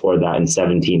 10 before that, and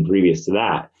 17 previous to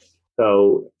that.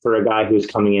 So for a guy who's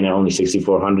coming in at only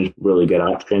 6,400, really good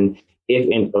option. If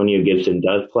Antonio Gibson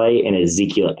does play and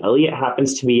Ezekiel Elliott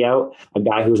happens to be out, a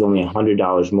guy who's only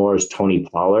 $100 more is Tony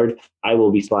Pollard. I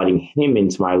will be sliding him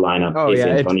into my lineup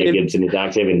Antonio Gibson is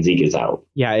active and Zeke is out.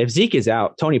 Yeah, if Zeke is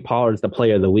out, Tony Pollard is the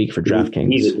player of the week for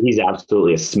DraftKings. He's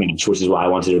absolutely a smash, which is why I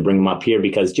wanted to bring him up here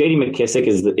because J.D. McKissick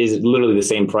is literally the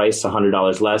same price,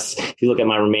 $100 less. If you look at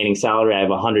my remaining salary, I have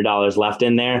 $100 left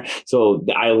in there. So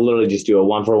I literally just do a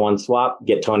 1-for-1 swap,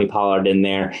 get Tony Pollard in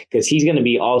there because he's going to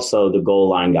be also the goal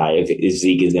line guy if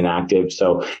Zeke is inactive.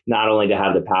 So not only to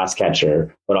have the pass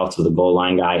catcher, but also the goal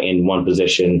line guy in one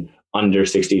position under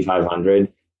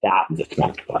 6,500, that is a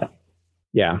smash play.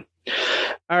 Yeah.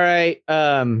 All right.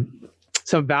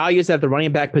 Some values at the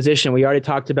running back position. We already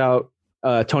talked about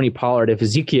Tony Pollard. If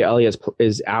Ezekiel Elliott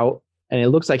is out, and it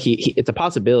looks like it's a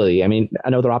possibility. I mean, I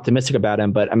know they're optimistic about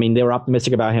him, but I mean, they were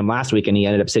optimistic about him last week, and he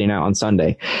ended up sitting out on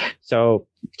Sunday. So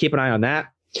keep an eye on that.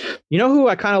 You know who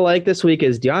I kind of like this week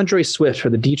is DeAndre Swift for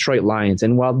the Detroit Lions.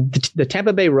 And while the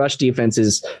Tampa Bay rush defense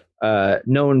is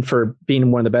known for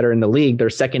being one of the better in the league, they're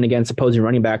second against opposing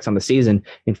running backs on the season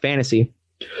in fantasy.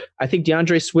 I think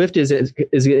DeAndre Swift has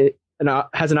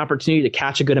an opportunity to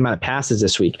catch a good amount of passes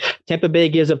this week. Tampa Bay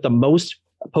gives up the most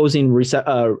opposing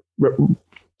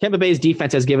Tampa Bay's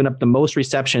defense has given up the most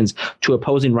receptions to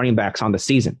opposing running backs on the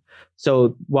season.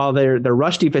 So while their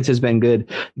rush defense has been good,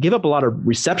 give up a lot of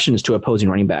receptions to opposing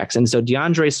running backs. And so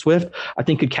DeAndre Swift, I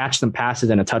think, could catch some passes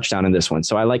and a touchdown in this one.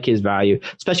 So I like his value,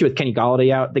 especially with Kenny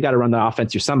Golladay out. They got to run the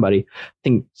offense through somebody. I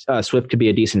think Swift could be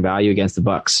a decent value against the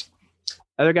Bucs.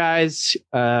 Other guys,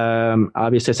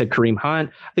 obviously I said Kareem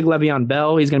Hunt. I think Le'Veon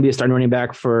Bell, he's going to be a starting running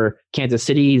back for Kansas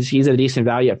City. He's at a decent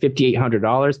value at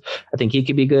 $5,800. I think he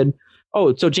could be good.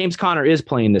 Oh, so James Conner is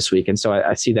playing this week, and so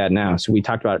I see that now. So we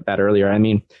talked about that earlier. I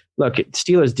mean, look,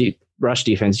 Steelers rush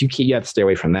defense, you have to stay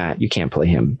away from that. You can't play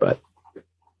him, but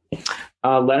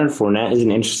Leonard Fournette is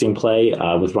an interesting play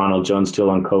with Ronald Jones still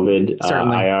on COVID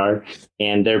IR,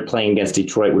 and they're playing against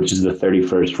Detroit, which is the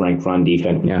 31st ranked run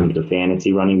defense in terms of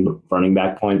fantasy running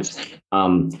back points.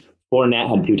 Fournette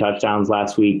had 2 touchdowns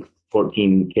last week,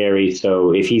 14 carries.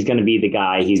 So if he's going to be the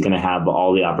guy, he's going to have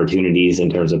all the opportunities in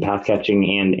terms of pass catching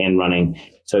and running.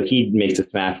 So he makes a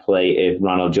smash play if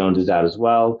Ronald Jones is out as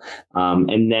well.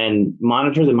 And then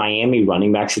monitor the Miami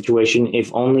running back situation.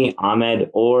 If only Ahmed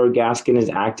or Gaskin is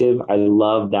active, I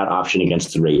love that option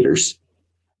against the Raiders.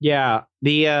 Yeah.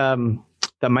 The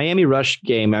Miami rush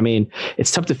game, I mean,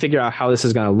 it's tough to figure out how this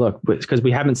is going to look because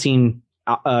we haven't seen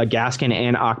Gaskin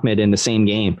and Ahmed in the same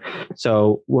game.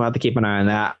 So we'll have to keep an eye on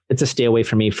that. It's a stay away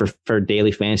from me for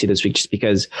daily fantasy this week, just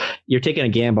because you're taking a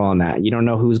gamble on that. You don't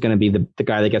know who's going to be the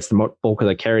guy that gets the bulk of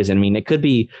the carries. And I mean, it could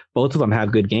be both of them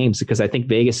have good games, because I think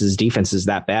Vegas's defense is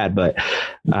that bad. But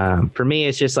for me,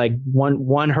 it's just like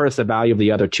one hurts the value of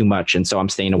the other too much. And so I'm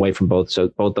staying away from both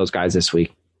those guys this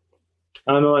week.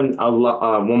 One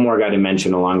more guy to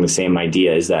mention along the same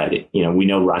idea is that, we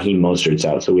know Raheem Mostert's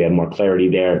out, so we have more clarity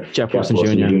there. Jeff Wilson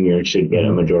Jr. should get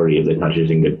a majority of the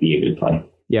touches and be a good play.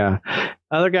 Yeah.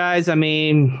 Other guys, I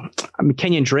mean,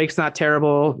 Kenyon Drake's not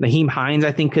terrible. Naheem Hines,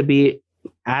 I think, could be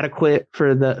adequate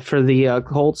for the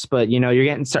Colts, but you're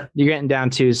getting down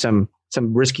to some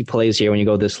risky plays here when you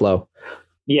go this low.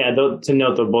 Yeah, to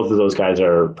note that both of those guys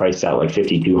are priced out like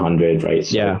 5,200, right?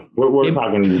 So yeah, we're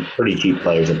talking pretty cheap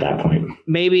players at that point.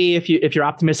 Maybe if you're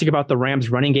optimistic about the Rams'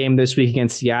 running game this week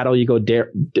against Seattle, you go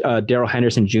Darrell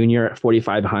Henderson Jr. at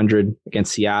 4,500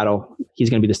 against Seattle. He's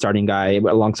going to be the starting guy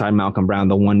alongside Malcolm Brown.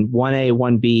 The 1A,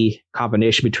 1B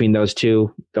combination between those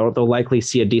two, they'll likely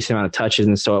see a decent amount of touches,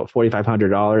 and so at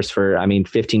 $4,500 for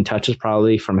 15 touches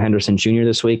probably from Henderson Jr.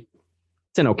 this week,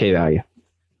 it's an okay value.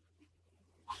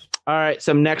 All right,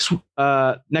 so next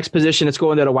position, let's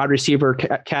go into the wide receiver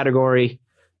category.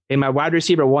 In my wide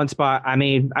receiver one spot,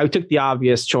 I took the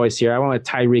obvious choice here. I went with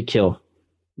Tyreek Hill,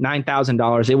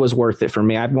 $9,000. It was worth it for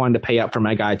me. I wanted to pay up for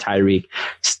my guy Tyreek.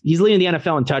 He's leading the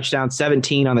NFL in touchdowns,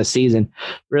 17 on the season.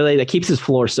 Really, that keeps his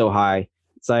floor so high.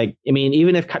 It's like,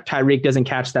 even if Tyreek doesn't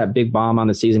catch that big bomb on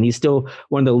the season, he's still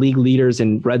one of the league leaders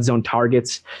in red zone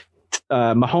targets.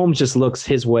 Mahomes just looks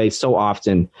his way so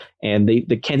often, and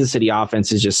the Kansas City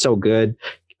offense is just so good.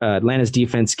 Atlanta's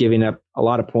defense giving up a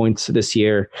lot of points this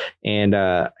year, and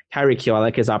Tyreek Hill, I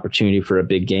like his opportunity for a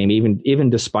big game, even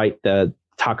despite the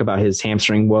talk about his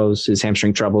hamstring woes, his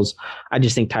hamstring troubles. I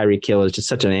just think Tyreek Hill is just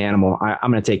such an animal.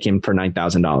 I'm going to take him for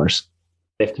 $9,000.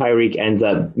 If Tyreek ends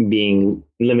up being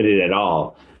limited at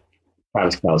all,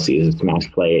 Travis Kelce is a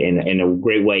smash play in a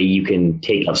great way. You can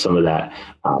take up some of that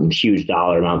huge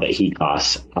dollar amount that he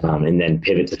costs and then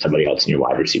pivot to somebody else in your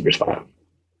wide receiver spot.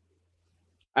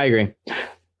 I agree.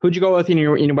 Who'd you go with in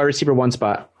your wide receiver one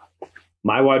spot?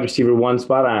 My wide receiver one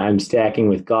spot, I'm stacking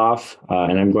with Goff,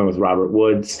 and I'm going with Robert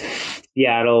Woods.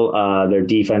 Seattle, their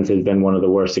defense has been one of the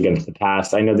worst against the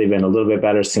pass. I know they've been a little bit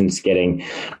better since getting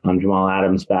Jamal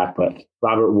Adams back, but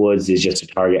Robert Woods is just a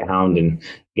target hound. And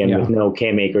again, with no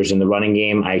Cam Akers in the running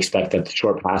game, I expect that the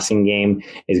short passing game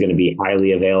is going to be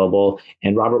highly available.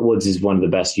 And Robert Woods is one of the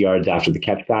best yards after the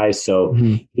catch guys. So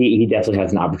he definitely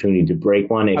has an opportunity to break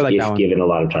one if given a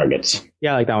lot of targets.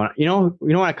 Yeah, I like that one. You know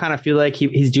what I kind of feel like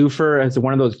he's due for as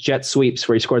one of those jet sweeps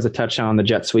where he scores a touchdown on the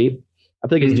jet sweep. I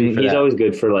think he's due for that. He's always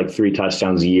good for like 3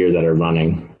 touchdowns a year that are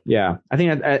running. Yeah, I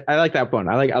think I like that one.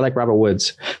 I like Robert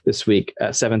Woods this week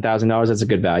at $7,000. That's a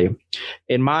good value.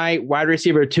 In my wide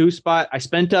receiver 2 spot, I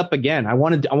spent up again. I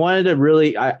wanted to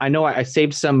really. I know I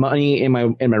saved some money in my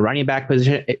running back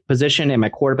position and my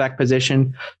quarterback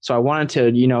position, so I wanted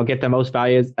to get the most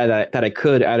value that I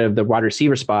could out of the wide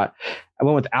receiver spot. I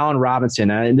went with Allen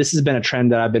Robinson, and this has been a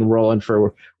trend that I've been rolling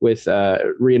with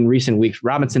in recent weeks.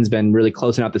 Robinson's been really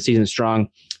closing out the season strong.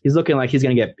 He's looking like he's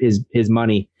going to get his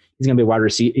money. He's going to be a wide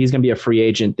receiver. He's going to be a free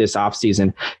agent this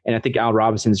offseason. And I think Allen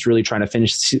Robinson is really trying to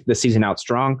finish the season out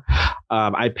strong.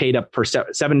 I paid up for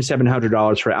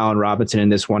 $7,700 for Allen Robinson in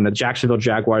this one. The Jacksonville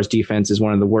Jaguars defense is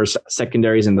one of the worst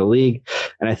secondaries in the league.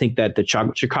 And I think that the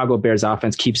Chicago Bears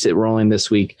offense keeps it rolling this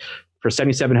week. For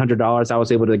 $7,700, I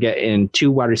was able to get in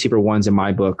 2 wide receiver ones in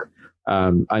my book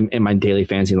in my daily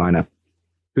fantasy lineup.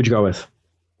 Who'd you go with?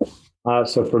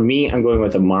 So for me, I'm going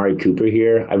with Amari Cooper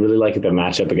here. I really like the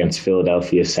matchup against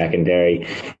Philadelphia's secondary.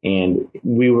 And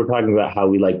we were talking about how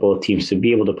we like both teams to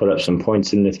be able to put up some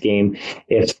points in this game.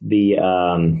 If the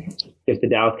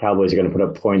Dallas Cowboys are going to put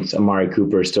up points, Amari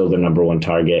Cooper is still the number 1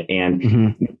 target.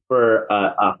 And for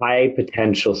a high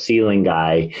potential ceiling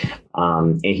guy,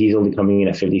 and he's only coming in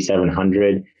at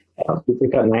 5,700. Cooper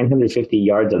got 950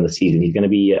 yards on the season. He's going to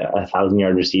be a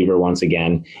 1,000-yard receiver once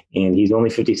again, and he's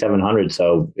only 5,700.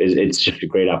 So it's just a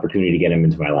great opportunity to get him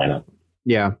into my lineup.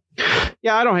 Yeah,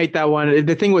 I don't hate that one.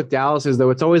 The thing with Dallas is, though,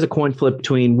 it's always a coin flip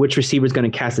between which receiver is going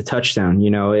to cast a touchdown.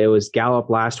 It was Gallup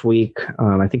last week.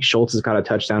 I think Schultz has got a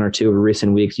touchdown or 2 over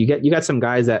recent weeks. You got some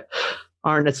guys that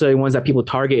aren't necessarily ones that people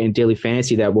target in daily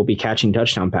fantasy that will be catching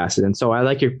touchdown passes. And so I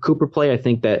like your Cooper play. I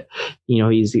think that,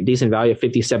 he's a decent value of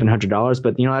 $5,700,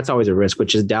 but that's always a risk,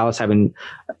 which is Dallas having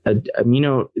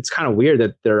it's kind of weird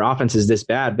that their offense is this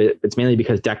bad, but it's mainly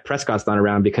because Dak Prescott's not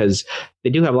around, because they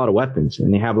do have a lot of weapons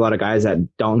and they have a lot of guys that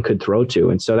Dalton could throw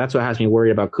to. And so that's what has me worried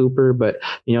about Cooper. But,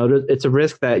 it's a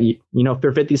risk that,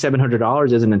 for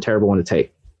 $5,700 isn't a terrible one to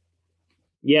take.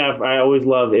 Yeah, I always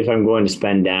love if I'm going to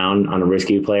spend down on a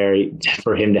risky player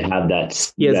for him to have that,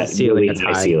 ceiling, really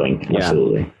high ceiling. Yeah.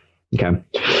 Absolutely. Okay.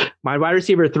 My wide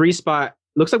receiver 3 spot,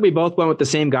 looks like we both went with the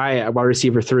same guy at wide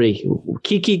receiver 3,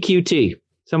 Keke QT,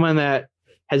 someone that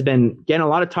has been getting a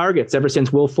lot of targets ever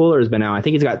since Will Fuller has been out. I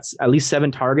think he's got at least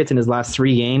 7 targets in his last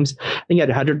 3 games. I think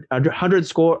he had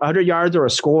 100 yards or a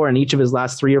score in each of his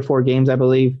last 3 or 4 games, I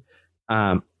believe.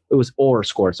 It was or a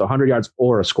score, so 100 yards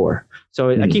or a score. So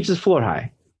it keeps his floor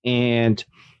high. And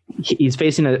he's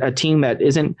facing a team that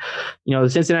isn't,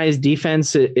 Cincinnati's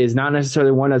defense is not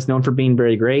necessarily one that's known for being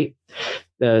very great.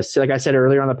 Like I said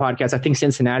earlier on the podcast, I think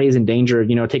Cincinnati is in danger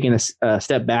of, taking a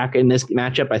step back in this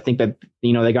matchup. I think that,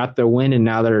 they got their win and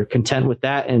now they're content with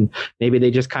that. And maybe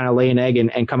they just kind of lay an egg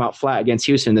and come out flat against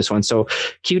Houston in this one. So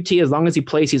QT, as long as he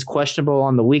plays, he's questionable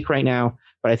on the week right now,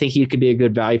 but I think he could be a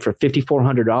good value for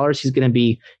 $5,400. He's going to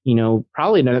be,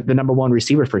 probably the number 1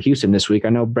 receiver for Houston this week. I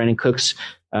know Brandon Cooks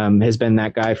has been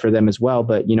that guy for them as well,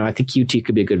 but, I think QT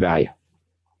could be a good value.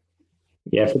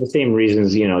 Yeah, for the same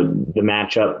reasons, the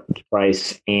matchup,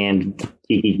 price, and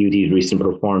Keke QT's recent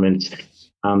performance,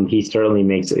 he certainly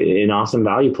makes an awesome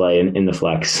value play in the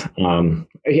flex.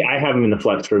 I have him in the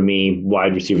flex for me,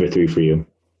 wide receiver 3 for you.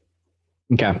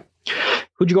 Okay.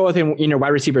 Who'd you go with in your wide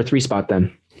receiver 3 spot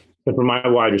then? So for my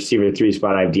wide receiver 3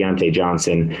 spot, I have Deontay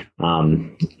Johnson.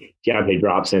 Deontay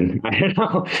drops in. I don't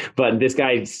know, but this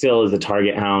guy still is a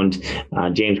target hound.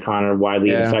 James Conner,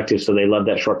 widely effective, so they love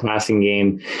that short passing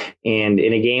game. And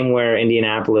in a game where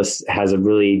Indianapolis has a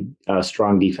really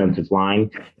strong defensive line,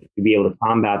 to be able to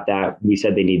combat that, we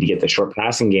said they need to get the short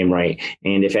passing game right.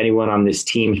 And if anyone on this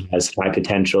team has high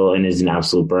potential and is an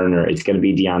absolute burner, it's going to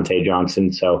be Deontay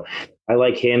Johnson. So I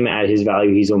like him at his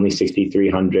value. He's only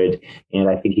 6,300, and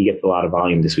I think he gets a lot of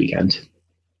volume this weekend.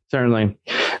 Certainly.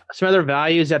 Some other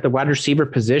values at the wide receiver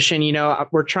position.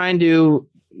 We're trying to,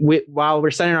 while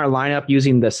we're setting our lineup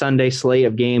using the Sunday slate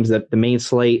of games, the main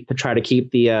slate, to try to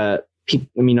keep the,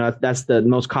 that's the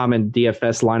most common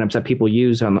DFS lineups that people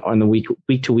use on the week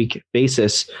to week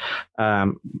basis.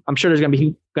 I'm sure there's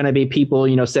going to be people,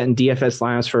 setting DFS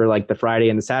lineups for like the Friday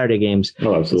and the Saturday games.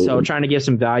 Oh, absolutely. So trying to give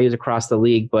some values across the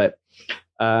league, but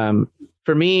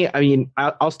for me,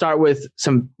 I'll start with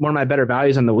one of my better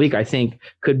values on the week. I think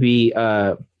could be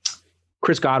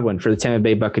Chris Godwin for the Tampa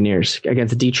Bay Buccaneers against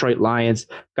the Detroit Lions.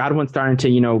 Godwin's starting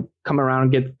to, come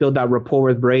around and build that rapport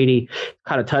with Brady.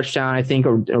 Caught a touchdown, I think,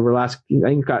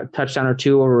 got a touchdown or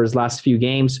 2 over his last few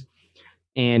games.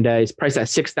 And he's priced at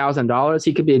 $6,000.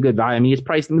 He could be a good value. He's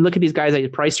priced. Look at these guys that he's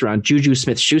priced around. Juju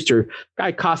Smith-Schuster,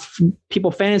 guy cost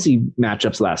people fantasy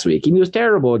matchups last week. He was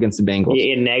terrible against the Bengals.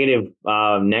 In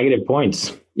negative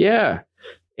points. Yeah.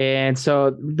 And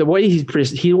so the way he's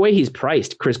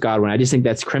priced, Chris Godwin, I just think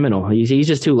that's criminal. He's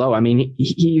just too low.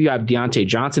 You got Deontay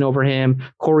Johnson over him,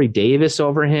 Corey Davis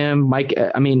over him, Mike.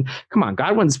 Come on,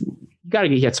 Godwin's, you got to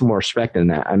get some more respect than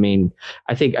that.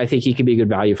 I think he could be a good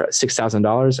value for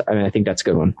 $6,000. I think that's a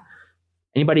good one.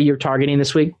 Anybody you're targeting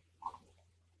this week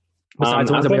besides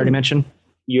the ones that we already mentioned?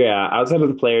 Yeah, outside of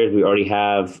the players we already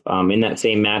have in that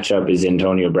same matchup is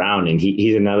Antonio Brown, and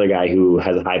he's another guy who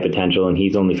has a high potential, and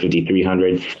he's only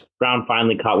 5,300. Brown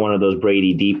finally caught one of those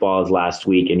Brady deep balls last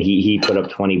week, and he put up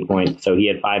 20 points. So he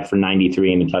had 5 for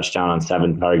 93 and a touchdown on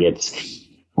 7 targets.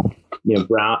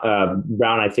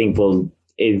 Brown I think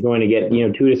is going to get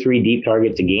 2 to 3 deep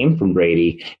targets a game from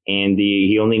Brady, and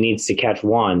he only needs to catch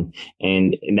 1,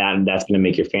 and that's going to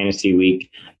make your fantasy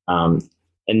week.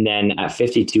 And then at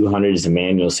 5,200 is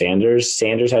Emmanuel Sanders.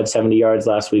 Sanders had 70 yards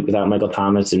last week without Michael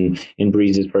Thomas in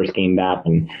Breeze's first game back.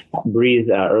 And Breeze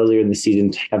earlier in the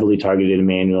season heavily targeted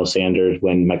Emmanuel Sanders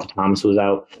when Michael Thomas was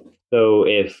out. So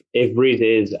if Breeze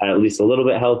is at least a little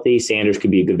bit healthy, Sanders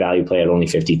could be a good value play at only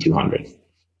 5,200.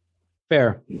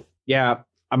 Fair. Yeah.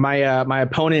 My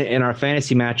opponent in our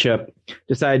fantasy matchup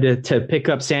decided to pick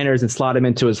up Sanders and slot him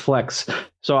into his flex.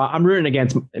 So I'm rooting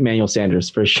against Emmanuel Sanders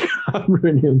for sure. I'm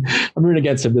rooting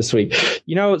against him this week.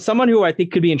 Someone who I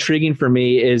think could be intriguing for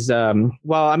me is,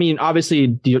 obviously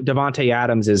Devontae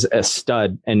Adams is a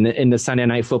stud, and in the Sunday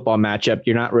Night Football matchup,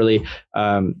 you're not really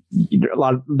a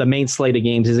lot of the main slate of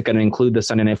games isn't going to include the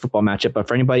Sunday Night Football matchup. But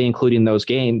for anybody including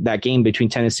that game between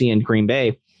Tennessee and Green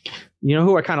Bay,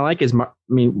 who I kind of like is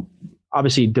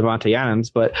obviously Devontae Adams,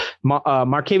 but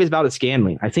Martavis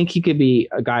Valdes-Scantling. I think he could be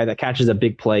a guy that catches a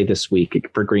big play this week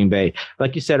for Green Bay.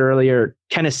 Like you said earlier,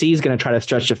 Tennessee is going to try to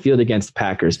stretch the field against the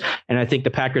Packers, and I think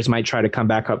the Packers might try to come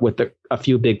back up with a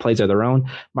few big plays of their own.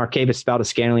 Martavis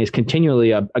Valdes-Scantling is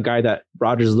continually a guy that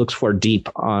Rodgers looks for deep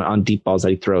on deep balls that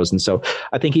he throws, and so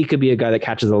I think he could be a guy that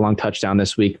catches a long touchdown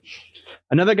this week.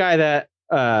 Another guy that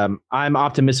I'm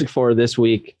optimistic for this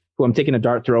week, who I'm taking a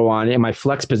dart throw on in my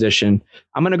flex position,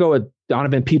 I'm going to go with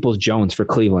Donovan Peoples-Jones for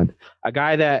Cleveland, a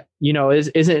guy that,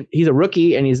 he's a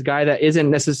rookie, and he's a guy that isn't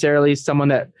necessarily someone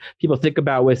that people think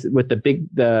about with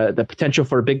the potential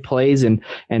for big plays and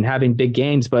having big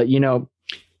games. But,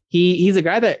 he's a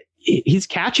guy that he's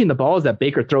catching the balls that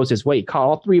Baker throws his way. He caught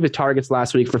all 3 of his targets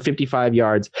last week for 55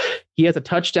 yards. He has a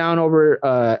touchdown over,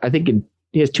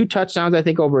 he has 2 touchdowns, I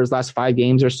think, over his last 5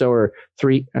 games or so, or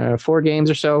 4 games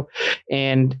or so.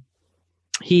 And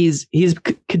he's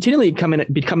continually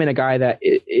becoming a guy that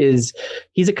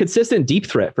he's a consistent deep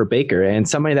threat for Baker, and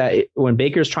somebody that when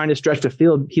Baker's trying to stretch the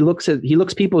field, he looks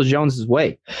Peoples-Jones'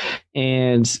 way.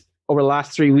 And over the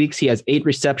last 3 weeks, he has 8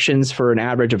 receptions for an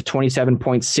average of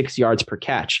 27.6 yards per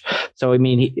catch. So, I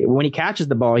mean, when he catches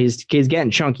the ball, he's getting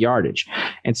chunk yardage.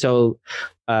 And so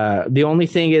the only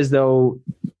thing is, though,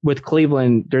 with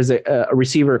Cleveland, there's a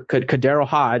receiver, KhaDarel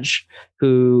Hodge,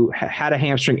 who had a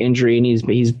hamstring injury, and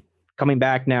he's coming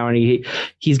back now, and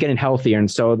he's getting healthier.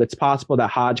 And so it's possible that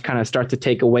Hodge kind of starts to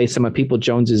take away some of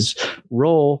Peoples-Jones's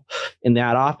role in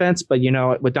that offense. But,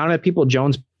 with Donovan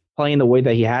Peoples-Jones playing the way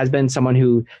that he has been, someone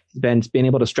who's been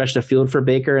able to stretch the field for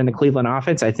Baker in the Cleveland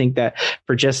offense, I think that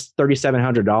for just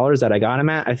 $3,700 that I got him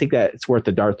at, I think that it's worth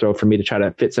the dart throw for me to try to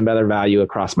fit some other value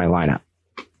across my lineup.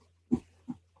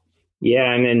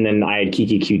 Yeah, and then I had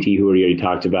Keke Coutee, who we already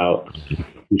talked about.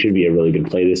 He should be a really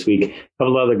good play this week. A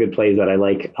couple of other good plays that I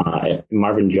like.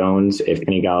 Marvin Jones, if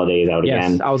Kenny Galladay is out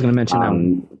again. Yes, I was going to mention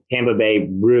that. Tampa Bay,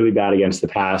 really bad against the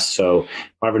pass. So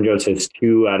Marvin Jones has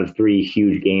 2 out of 3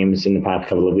 huge games in the past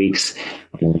couple of weeks.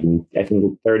 I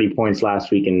think 30 points last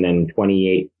week, and then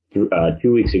 28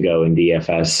 2 weeks ago in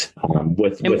DFS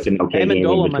with an okay game in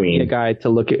between. Might be a guy to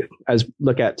look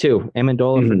at too.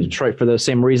 Amendola for Detroit for those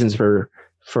same reasons for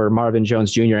Marvin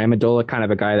Jones Jr. Amendola, kind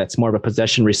of a guy that's more of a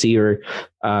possession receiver,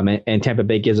 and Tampa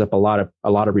Bay gives up a lot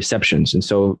of receptions, and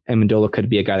so Amendola could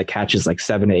be a guy that catches like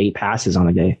 7 to 8 passes on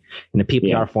a day in a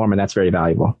PPR form, and that's very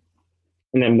valuable.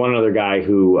 And then one other guy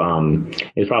who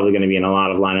is probably going to be in a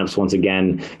lot of lineups once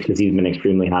again because he's been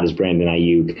extremely hot is Brandon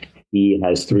Ayuk. He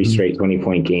has 3 straight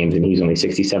 20-point games, and he's only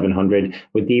 6,700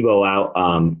 with Debo out.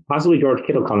 Possibly George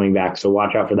Kittle coming back, so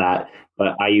watch out for that.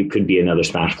 But Ayuk could be another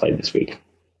smash play this week.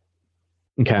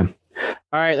 Okay. All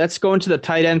right, let's go into the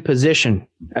tight end position.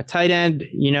 At tight end,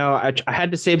 I had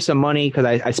to save some money because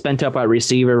I spent up a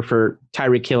receiver for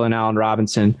Tyreek Hill and Allen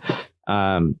Robinson.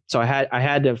 So I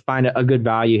had to find a good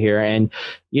value here. And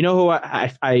who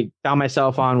I found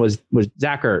myself on was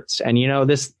Zach Ertz. And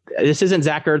this isn't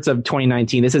Zach Ertz of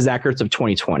 2019. This is Zach Ertz of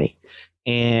 2020.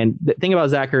 And the thing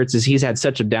about Zach Ertz is he's had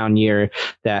such a down year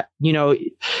that,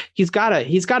 he's got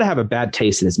to have a bad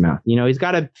taste in his mouth. He's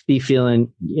got to be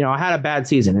feeling, I had a bad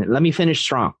season and let me finish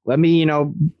strong. Let me,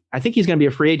 I think he's going to be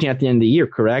a free agent at the end of the year,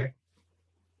 correct?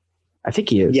 I think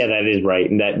he is. Yeah, that is right.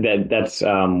 And that's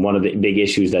one of the big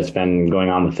issues that's been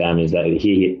going on with them is that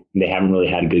they haven't really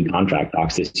had good contract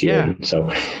talks this year. Yeah. So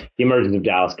the emergence of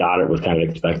Dallas Goedert was kind of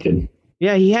expected.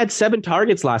 Yeah, he had 7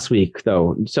 targets last week,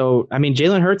 though. So, I mean,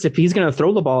 Jalen Hurts, if he's going to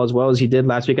throw the ball as well as he did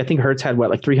last week, I think Hurts had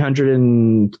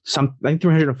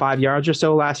 305 yards or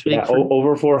so last week. Yeah,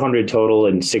 over 400 total,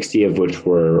 and 60 of which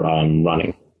were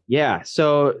running. Yeah,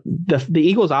 so the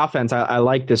Eagles offense I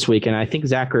like this week, and I think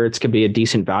Zach Ertz could be a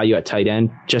decent value at tight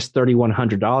end, just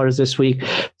 $3,100 this week.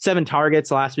 7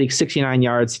 targets last week, 69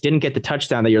 yards. Didn't get the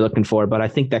touchdown that you're looking for, but I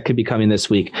think that could be coming this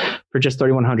week for just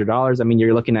 $3,100. I mean,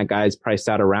 you're looking at guys priced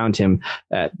out around him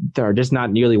that are just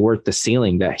not nearly worth the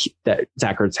ceiling that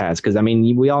Zach Ertz has. Because, I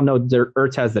mean, we all know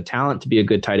Ertz has the talent to be a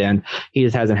good tight end. He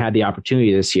just hasn't had the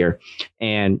opportunity this year.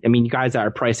 And, I mean, guys that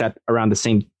are priced at around the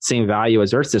same value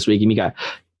as Ertz this week, you got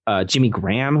Jimmy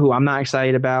Graham, who I'm not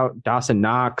excited about. Dawson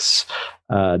Knox,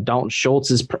 Dalton Schultz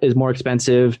is more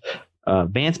expensive.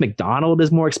 Vance McDonald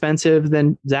is more expensive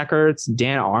than Zach Ertz.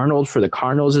 Dan Arnold for the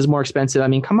Cardinals is more expensive. I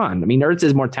mean, come on. I mean, Ertz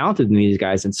is more talented than these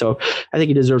guys, and so I think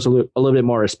he deserves a little bit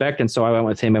more respect. And so I went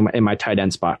with him in my tight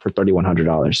end spot for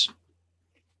 $3,100.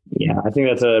 Yeah, I think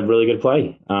that's a really good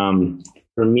play.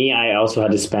 For me, I also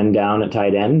had to spend down at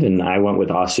tight end, and I went with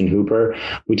Austin Hooper.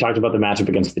 We talked about the matchup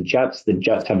against the Jets. The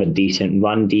Jets have a decent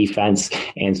run defense,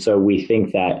 and so we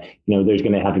think that there's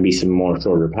going to have to be some more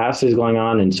shorter passes going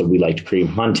on, and so we liked Kareem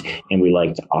Hunt, and we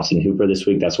liked Austin Hooper this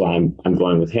week. That's why I'm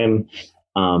going with him.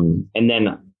 And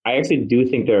then I actually do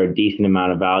think there are a decent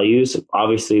amount of values.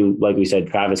 Obviously, like we said,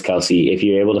 Travis Kelce, if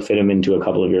you're able to fit him into a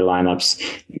couple of your lineups,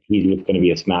 he's going to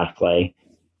be a smash play.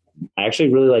 I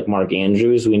actually really like Mark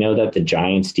Andrews. We know that the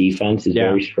Giants defense is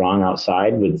very strong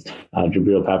outside with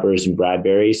Jabril Peppers and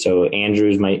Bradbury. So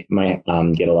Andrews might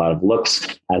get a lot of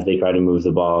looks as they try to move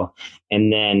the ball.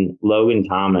 And then Logan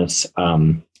Thomas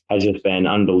has just been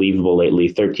unbelievable lately.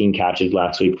 13 catches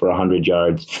last week for 100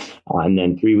 yards. And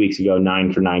then 3 weeks ago,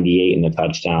 9 for 98 in the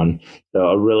touchdown. So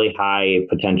a really high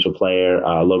potential player,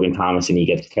 Logan Thomas, and he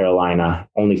gets Carolina,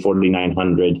 only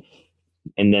 4,900.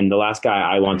 And then the last guy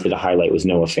I wanted to highlight was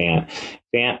Noah Fant.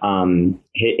 Fant,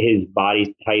 his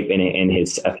body type and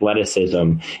his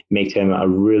athleticism makes him a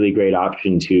really great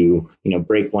option to,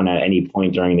 break one at any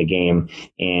point during the game.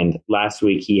 And last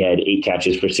week he had 8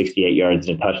 catches for 68 yards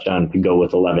and a touchdown to go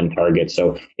with 11 targets.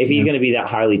 So if he's going to be that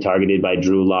highly targeted by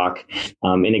Drew Lock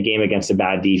in a game against a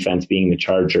bad defense, being the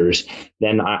Chargers,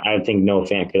 then I think Noah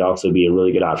Fant could also be a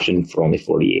really good option for only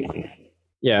 4,800.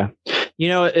 Yeah.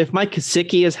 If Mike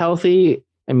Gesicki is healthy,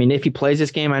 I mean, if he plays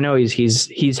this game, I know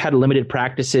he's had limited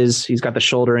practices. He's got the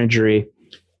shoulder injury.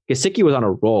 Gesicki was on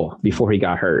a roll before he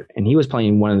got hurt, and he was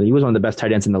playing he was one of the best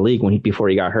tight ends in the league before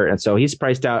he got hurt. And so he's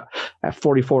priced out at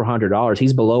 $4,400.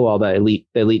 He's below all the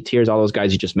elite tiers, all those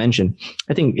guys you just mentioned.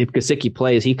 I think if Gesicki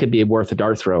plays, he could be worth a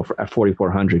dart throw at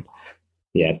 $4,400.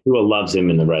 Yeah, Tua loves him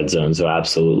in the red zone, so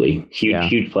absolutely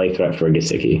huge play threat for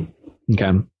Gesicki.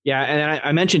 Okay. Yeah, and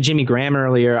I mentioned Jimmy Graham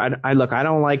earlier. I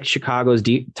don't like Chicago's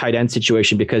deep tight end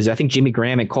situation because I think Jimmy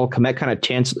Graham and Cole Kmet kind of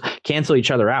cancel each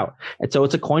other out. And so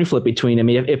it's a coin flip between them.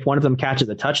 I mean, if one of them catches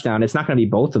a touchdown, it's not going to be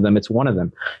both of them. It's one of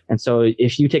them. And so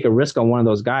if you take a risk on one of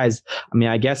those guys, I mean,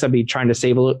 I guess I'd be trying to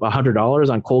save $100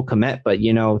 on Cole Kmet, but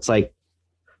it's like,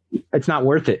 it's not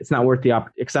worth it. It's not worth the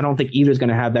because I don't think either is going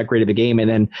to have that great of a game. And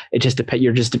then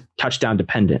you're just touchdown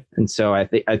dependent. And so I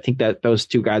think that those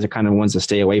two guys are kind of ones to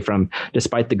stay away from,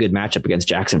 despite the good matchup against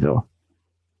Jacksonville.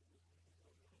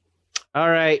 All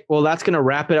right. Well, that's going to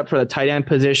wrap it up for the tight end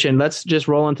position. Let's just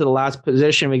roll into the last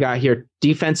position we got here.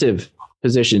 Defensive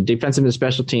position, defensive and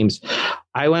special teams.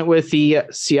 I went with the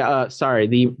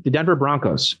Denver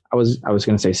Broncos. I was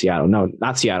going to say Seattle. No,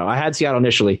 not Seattle. I had Seattle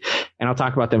initially, and I'll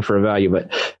talk about them for a value.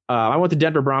 But I went the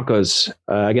Denver Broncos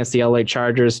against the LA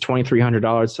Chargers,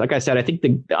 $2,300. Like I said, I think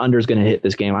the under is going to hit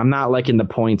this game. I'm not liking the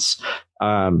points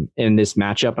in this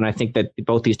matchup, and I think that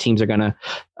both these teams are going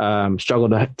to struggle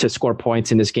to score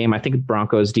points in this game. I think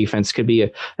Broncos defense could be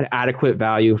an adequate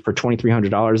value for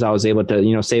 $2,300. I was able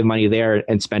to save money there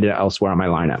and spend it elsewhere on my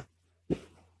lineup.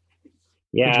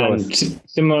 Yeah, and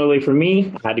similarly for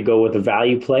me, I had to go with a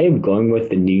value play. I'm going with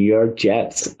the New York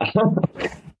Jets.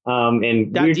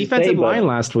 And that defensive line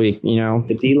last week,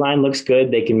 the D line looks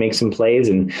good. They can make some plays,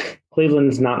 and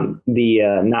Cleveland's not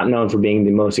known for being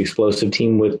the most explosive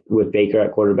team with Baker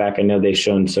at quarterback. I know they've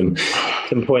shown some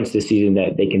points this season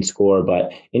that they can score,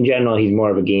 but in general, he's more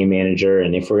of a game manager.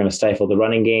 And if we're going to stifle the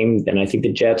running game, then I think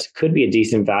the Jets could be a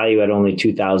decent value at only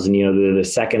 $2,000. They're the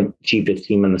second cheapest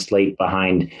team on the slate,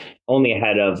 behind only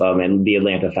ahead of the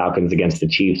Atlanta Falcons against the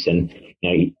Chiefs. And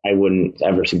I wouldn't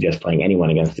ever suggest playing anyone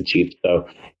against the Chiefs. So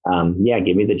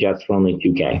give me the Jets for only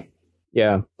 $2,000.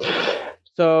 Yeah.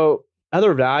 So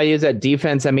other values at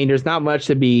defense, I mean, there's not much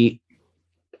to be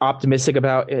optimistic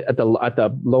about at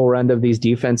the lower end of these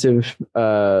defensive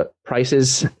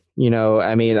prices.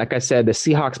 I mean, like I said, the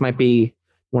Seahawks might be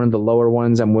one of the lower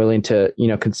ones I'm willing to,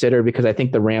 consider, because I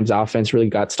think the Rams offense really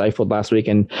got stifled last week,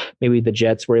 and maybe the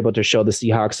Jets were able to show the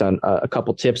Seahawks on a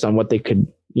couple tips on what they could,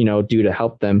 do to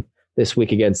help them this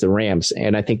week against the Rams.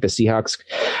 And I think the Seahawks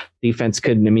defense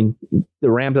could,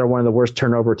 the Rams are one of the worst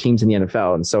turnover teams in the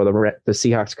NFL. And so the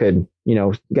Seahawks could,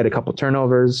 get a couple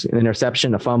turnovers, an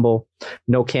interception, a fumble,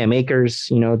 no Cam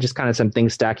Akers, just kind of some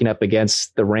things stacking up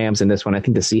against the Rams in this one. I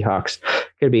think the Seahawks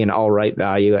could be an all right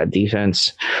value at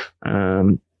defense.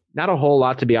 Not a whole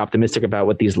lot to be optimistic about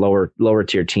with these lower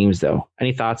tier teams, though.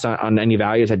 Any thoughts on any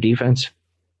values at defense?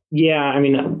 Yeah,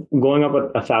 going up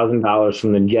 $1,000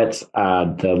 from the Jets,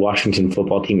 the Washington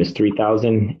football team is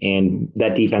 $3,000, and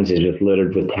that defense is just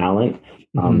littered with talent.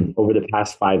 Over the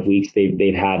past 5 weeks,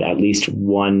 they've had at least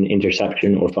one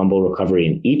interception or fumble recovery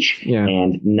in each,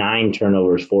 and 9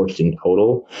 turnovers forced in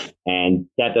total. And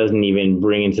that doesn't even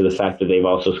bring into the fact that they've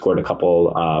also scored a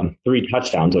couple, 3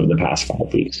 touchdowns over the past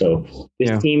 5 weeks. So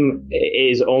this team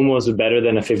is almost better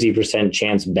than a 50%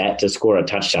 chance bet to score a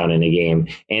touchdown in a game.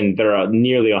 And they're a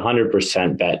nearly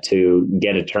 100% bet to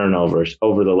get a turnover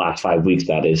over the last 5 weeks,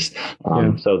 that is.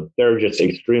 So they're just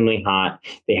extremely hot.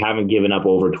 They haven't given up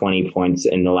over 20 points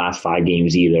in the last 5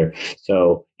 games either.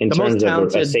 So in terms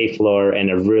of a safe floor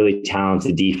and a really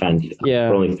talented defense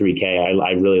for only $3,000,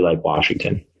 I really like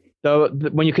Washington. So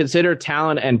when you consider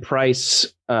talent and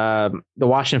price, the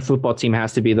Washington football team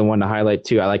has to be the one to highlight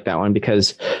too. I like that one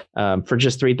because for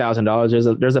just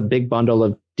 $3,000, there's a big bundle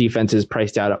of defenses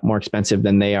priced out more expensive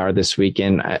than they are this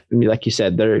weekend. Like you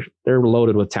said, they're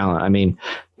loaded with talent.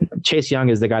 Chase Young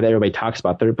is the guy that everybody talks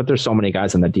about there, but there's so many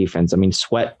guys on the defense.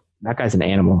 Sweat that guy's an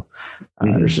animal.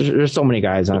 There's so many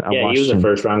guys. He was a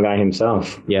first round guy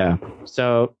himself. Yeah.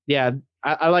 So yeah,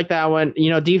 I like that one.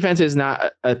 Defense is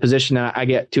not a position that I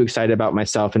get too excited about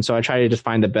myself. And so I try to just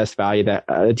find the best value that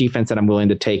a defense that I'm willing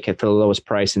to take for the lowest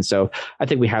price. And so I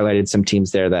think we highlighted some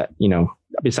teams there that,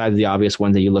 besides the obvious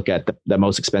ones that you look at, the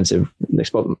most expensive,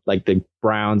 like the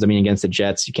Browns, against the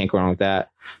Jets, you can't go wrong with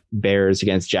that. Bears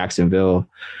against Jacksonville.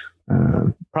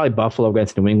 Probably Buffalo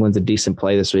against New England's a decent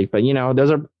play this week, but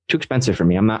those are too expensive for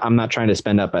me. I'm not trying to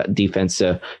spend up a defense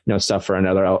to suffer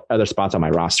another other spots on my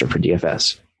roster for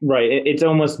DFS. Right. It's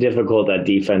almost difficult at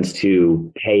defense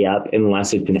to pay up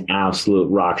unless it's an absolute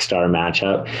rock star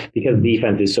matchup, because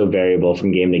defense is so variable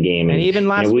from game to game. And even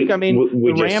last week,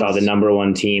 we just saw the number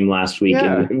one team last week.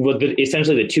 Yeah. And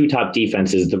essentially the two top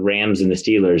defenses, the Rams and the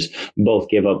Steelers, both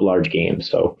give up large games.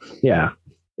 So yeah,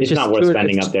 it's not worth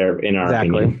spending up there in our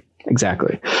opinion.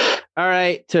 Exactly. All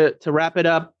right. To wrap it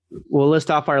up, we'll list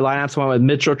off our lineups. One with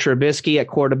Mitchell Trubisky at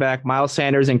quarterback, Miles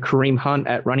Sanders and Kareem Hunt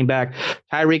at running back,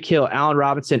 Tyreek Hill, Allen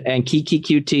Robinson, and Keke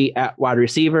QT at wide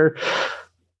receiver,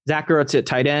 Zach Ertz at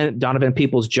tight end, Donovan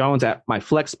Peoples-Jones at my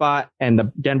flex spot, and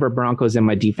the Denver Broncos in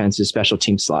my defensive special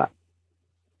team slot.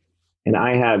 And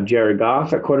I have Jared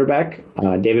Goff at quarterback,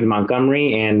 David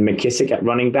Montgomery and McKissick at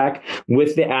running back,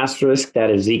 with the asterisk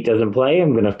that if Zeke doesn't play,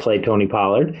 I'm going to play Tony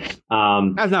Pollard.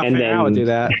 That's not fair. I would do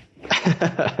that.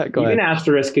 Go ahead. An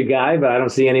asterisk a guy, but I don't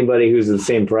see anybody who's the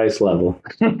same price level.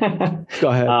 Go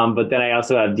ahead. But then I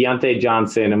also have Deontay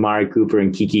Johnson, Amari Cooper,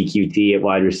 and Keke QT at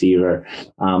wide receiver.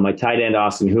 My tight end,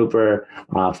 Austin Hooper,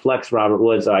 flex Robert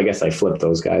Woods. So I guess I flipped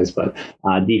those guys, but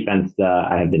defense,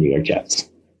 I have the New York Jets.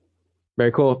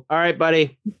 Very cool. All right,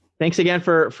 buddy. Thanks again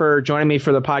for joining me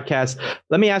for the podcast.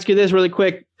 Let me ask you this really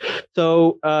quick.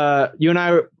 So you and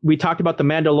I, we talked about The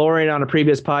Mandalorian on a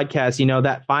previous podcast,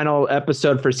 that final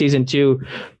episode for season 2.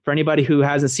 For anybody who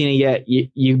hasn't seen it yet,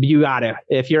 you gotta,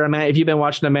 if you've been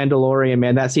watching The Mandalorian,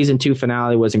 man, that season 2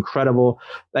 finale was incredible.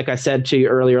 Like I said to you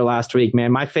earlier last week,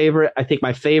 man, I think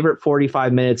my favorite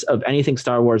 45 minutes of anything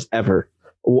Star Wars ever,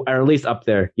 or at least up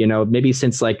there, maybe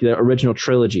since like the original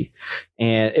trilogy.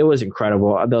 And it was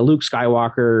incredible. The Luke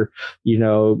Skywalker,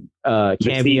 cameo.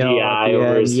 CGI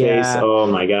over his face. Oh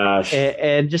my gosh.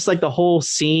 And just like the whole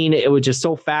scene, it was just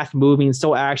so fast moving,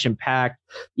 so action packed,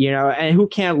 and who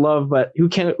couldn't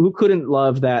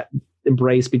love that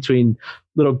embrace between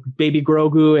little baby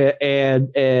Grogu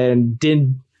and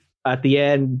Din at the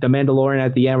end, the Mandalorian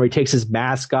at the end, where he takes his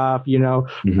mask off,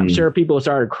 I'm sure people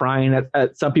started crying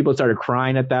some people started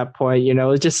crying at that point,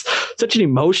 it's just such an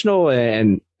emotional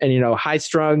and high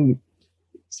strung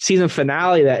season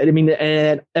finale that,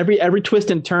 and every twist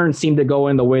and turn seemed to go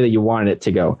in the way that you wanted it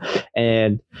to go.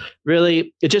 And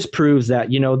really, it just proves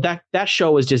that, that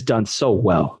show was just done so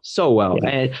well. Yeah.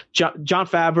 And Jon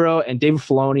Favreau and David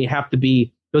Filoni have to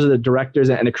be, those are the directors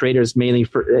and the creators mainly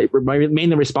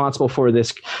responsible for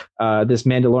this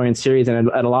Mandalorian series and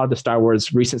a lot of the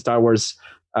recent Star Wars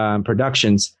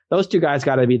productions. Those two guys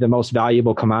got to be the most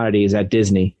valuable commodities at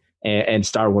Disney and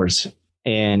Star Wars.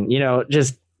 And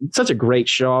just such a great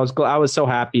show. I was so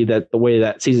happy that the way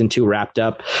that season 2 wrapped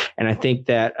up, and I think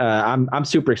that I'm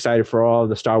super excited for all of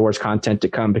the Star Wars content to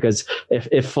come, because if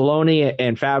Filoni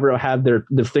and Favreau have their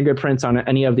fingerprints on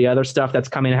any of the other stuff that's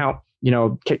coming out,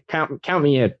 count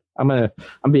me in.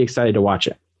 I'm be excited to watch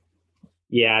it.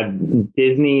 Yeah,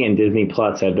 Disney and Disney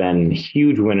Plus have been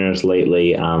huge winners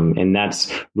lately, and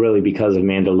that's really because of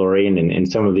Mandalorian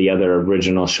and some of the other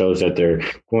original shows that they're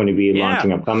going to be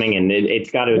launching upcoming, and it's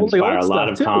got to inspire a lot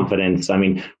of confidence.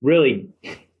 Really,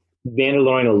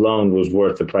 Mandalorian alone was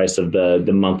worth the price of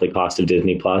the monthly cost of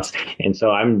Disney Plus. And so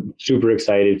I'm super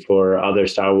excited for other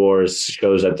Star Wars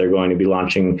shows that they're going to be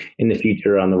launching in the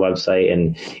future on the website.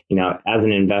 And, as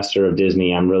an investor of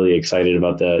Disney, I'm really exciid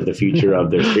about the future of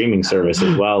their streaming service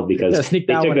as well, because sneak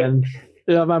that one in.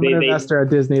 I'm an investor at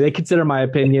Disney. They consider my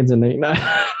opinions, and they no,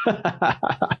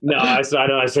 I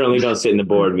certainly don't sit in the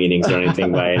board meetings or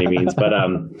anything by any means, but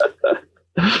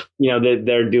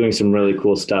they're doing some really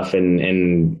cool stuff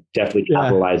and definitely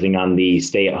capitalizing on the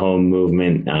stay-at-home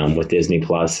movement with Disney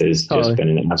Plus has just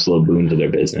been an absolute boon to their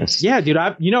business. Yeah, dude.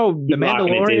 The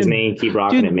Mandalorian, at Disney, keep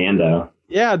rocking at Mando.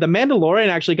 Yeah, the Mandalorian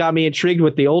actually got me intrigued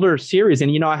with the older series,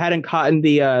 and I hadn't caught in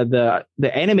the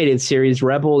animated series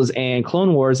Rebels and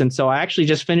Clone Wars, and so I actually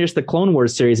just finished the Clone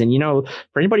Wars series. And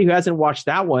for anybody who hasn't watched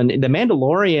that one, the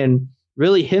Mandalorian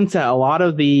really hints at a lot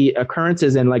of the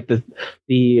occurrences and like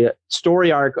the story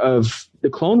arc of the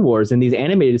Clone Wars and these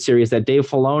animated series that Dave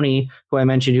Filoni, who I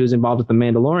mentioned, who's involved with the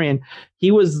Mandalorian, he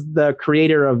was the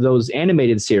creator of those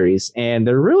animated series, and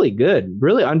they're really good,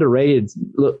 really underrated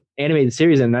animated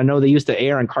series. And I know they used to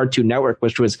air on Cartoon Network,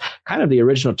 which was kind of the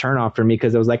original turnoff for me,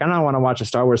 because it was like, I don't want to watch a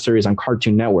Star Wars series on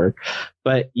Cartoon Network.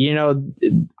 But, you know,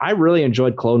 I really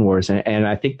enjoyed Clone Wars. And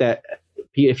I think that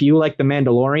if you like The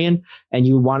Mandalorian and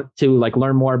you want to like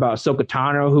learn more about Ahsoka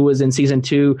Tano, who was in season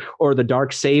 2, or the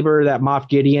dark saber that Moff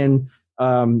Gideon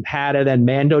had, and then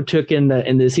Mando took in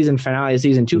the season finale of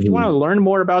season 2. If you want to learn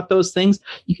more about those things,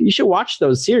 you should watch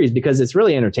those series, because it's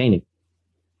really entertaining.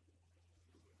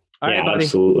 All right, buddy.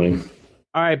 Absolutely.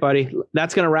 All right, buddy.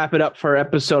 That's going to wrap it up for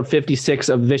episode 56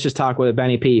 of Vicious Talk with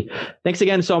Benny P. Thanks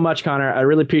again so much, Connor. I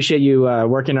really appreciate you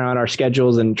working on our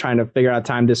schedules and trying to figure out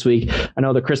time this week. I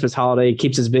know the Christmas holiday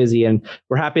keeps us busy, and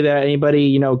we're happy that anybody,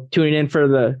 you know, tuning in for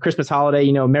the Christmas holiday,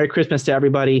 you know, Merry Christmas to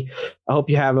everybody. I hope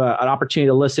you have an opportunity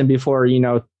to listen before, you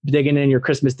know, digging in your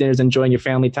Christmas dinners, enjoying your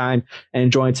family time, and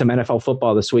enjoying some NFL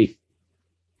football this week.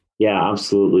 Yeah,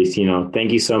 absolutely. You know,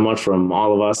 thank you so much from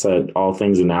all of us at All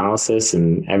Things Analysis,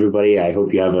 and everybody. I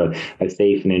hope you have a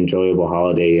safe and enjoyable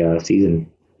holiday season.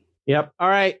 Yep. All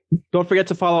right. Don't forget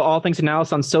to follow All Things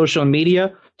Analysis on social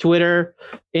media, Twitter,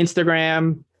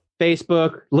 Instagram,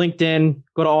 Facebook, LinkedIn.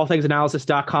 Go to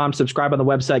allthingsanalysis.com, subscribe on the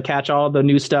website, catch all the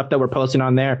new stuff that we're posting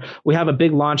on there. We have a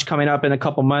big launch coming up in a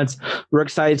couple months. We're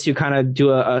excited to kind of do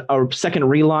a second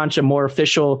relaunch, a more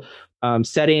official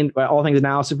setting. All Things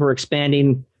Analysis, we're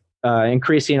expanding,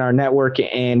 increasing our network,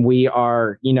 and we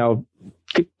are, you know,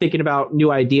 thinking about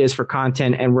new ideas for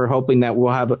content, and we're hoping that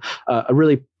we'll have a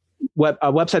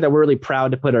website that we're really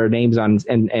proud to put our names on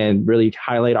and really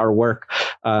highlight our work,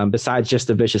 besides just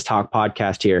the Vicious Talk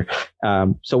podcast here.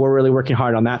 So we're really working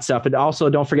hard on that stuff. And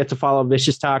also don't forget to follow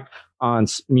Vicious Talk on,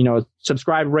 you know,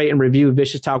 subscribe, rate, and review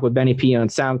Vicious Talk with Benny P on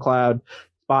SoundCloud,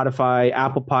 Spotify,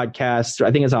 Apple Podcasts. I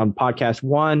think it's on Podcast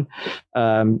One.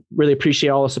 Really appreciate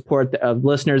all the support of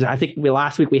listeners. I think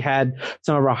last week we had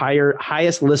some of our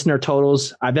highest listener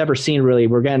totals I've ever seen. Really,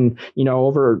 we're getting, you know,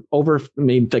 over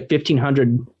maybe like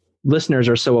 1,500 listeners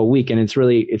or so a week, and it's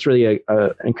really a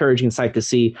encouraging sight to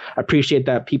see. I appreciate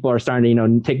that people are starting to, you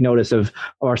know, take notice of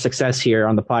our success here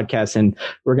on the podcast, and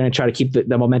we're going to try to keep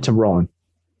the momentum rolling.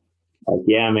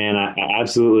 Yeah, man, I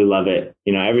absolutely love it.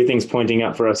 You know, everything's pointing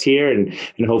up for us here, and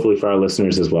hopefully for our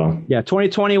listeners as well. Yeah,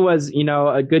 2020 was, you know,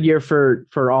 a good year for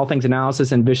All Things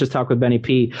Analysis and Vicious Talk with Benny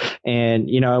P. And,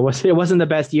 you know, it wasn't the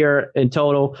best year in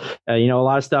total. You know, a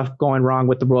lot of stuff going wrong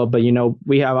with the world, but, you know,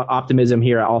 we have optimism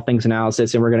here at All Things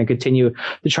Analysis, and we're going to continue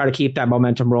to try to keep that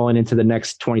momentum rolling into the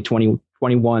next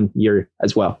 2021 year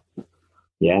as well.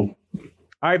 Yeah.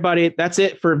 All right, buddy. That's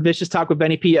it for Vicious Talk with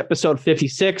Benny P, episode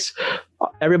 56.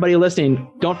 Everybody listening,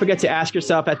 don't forget to ask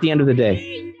yourself at the end of the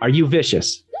day, are you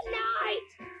vicious?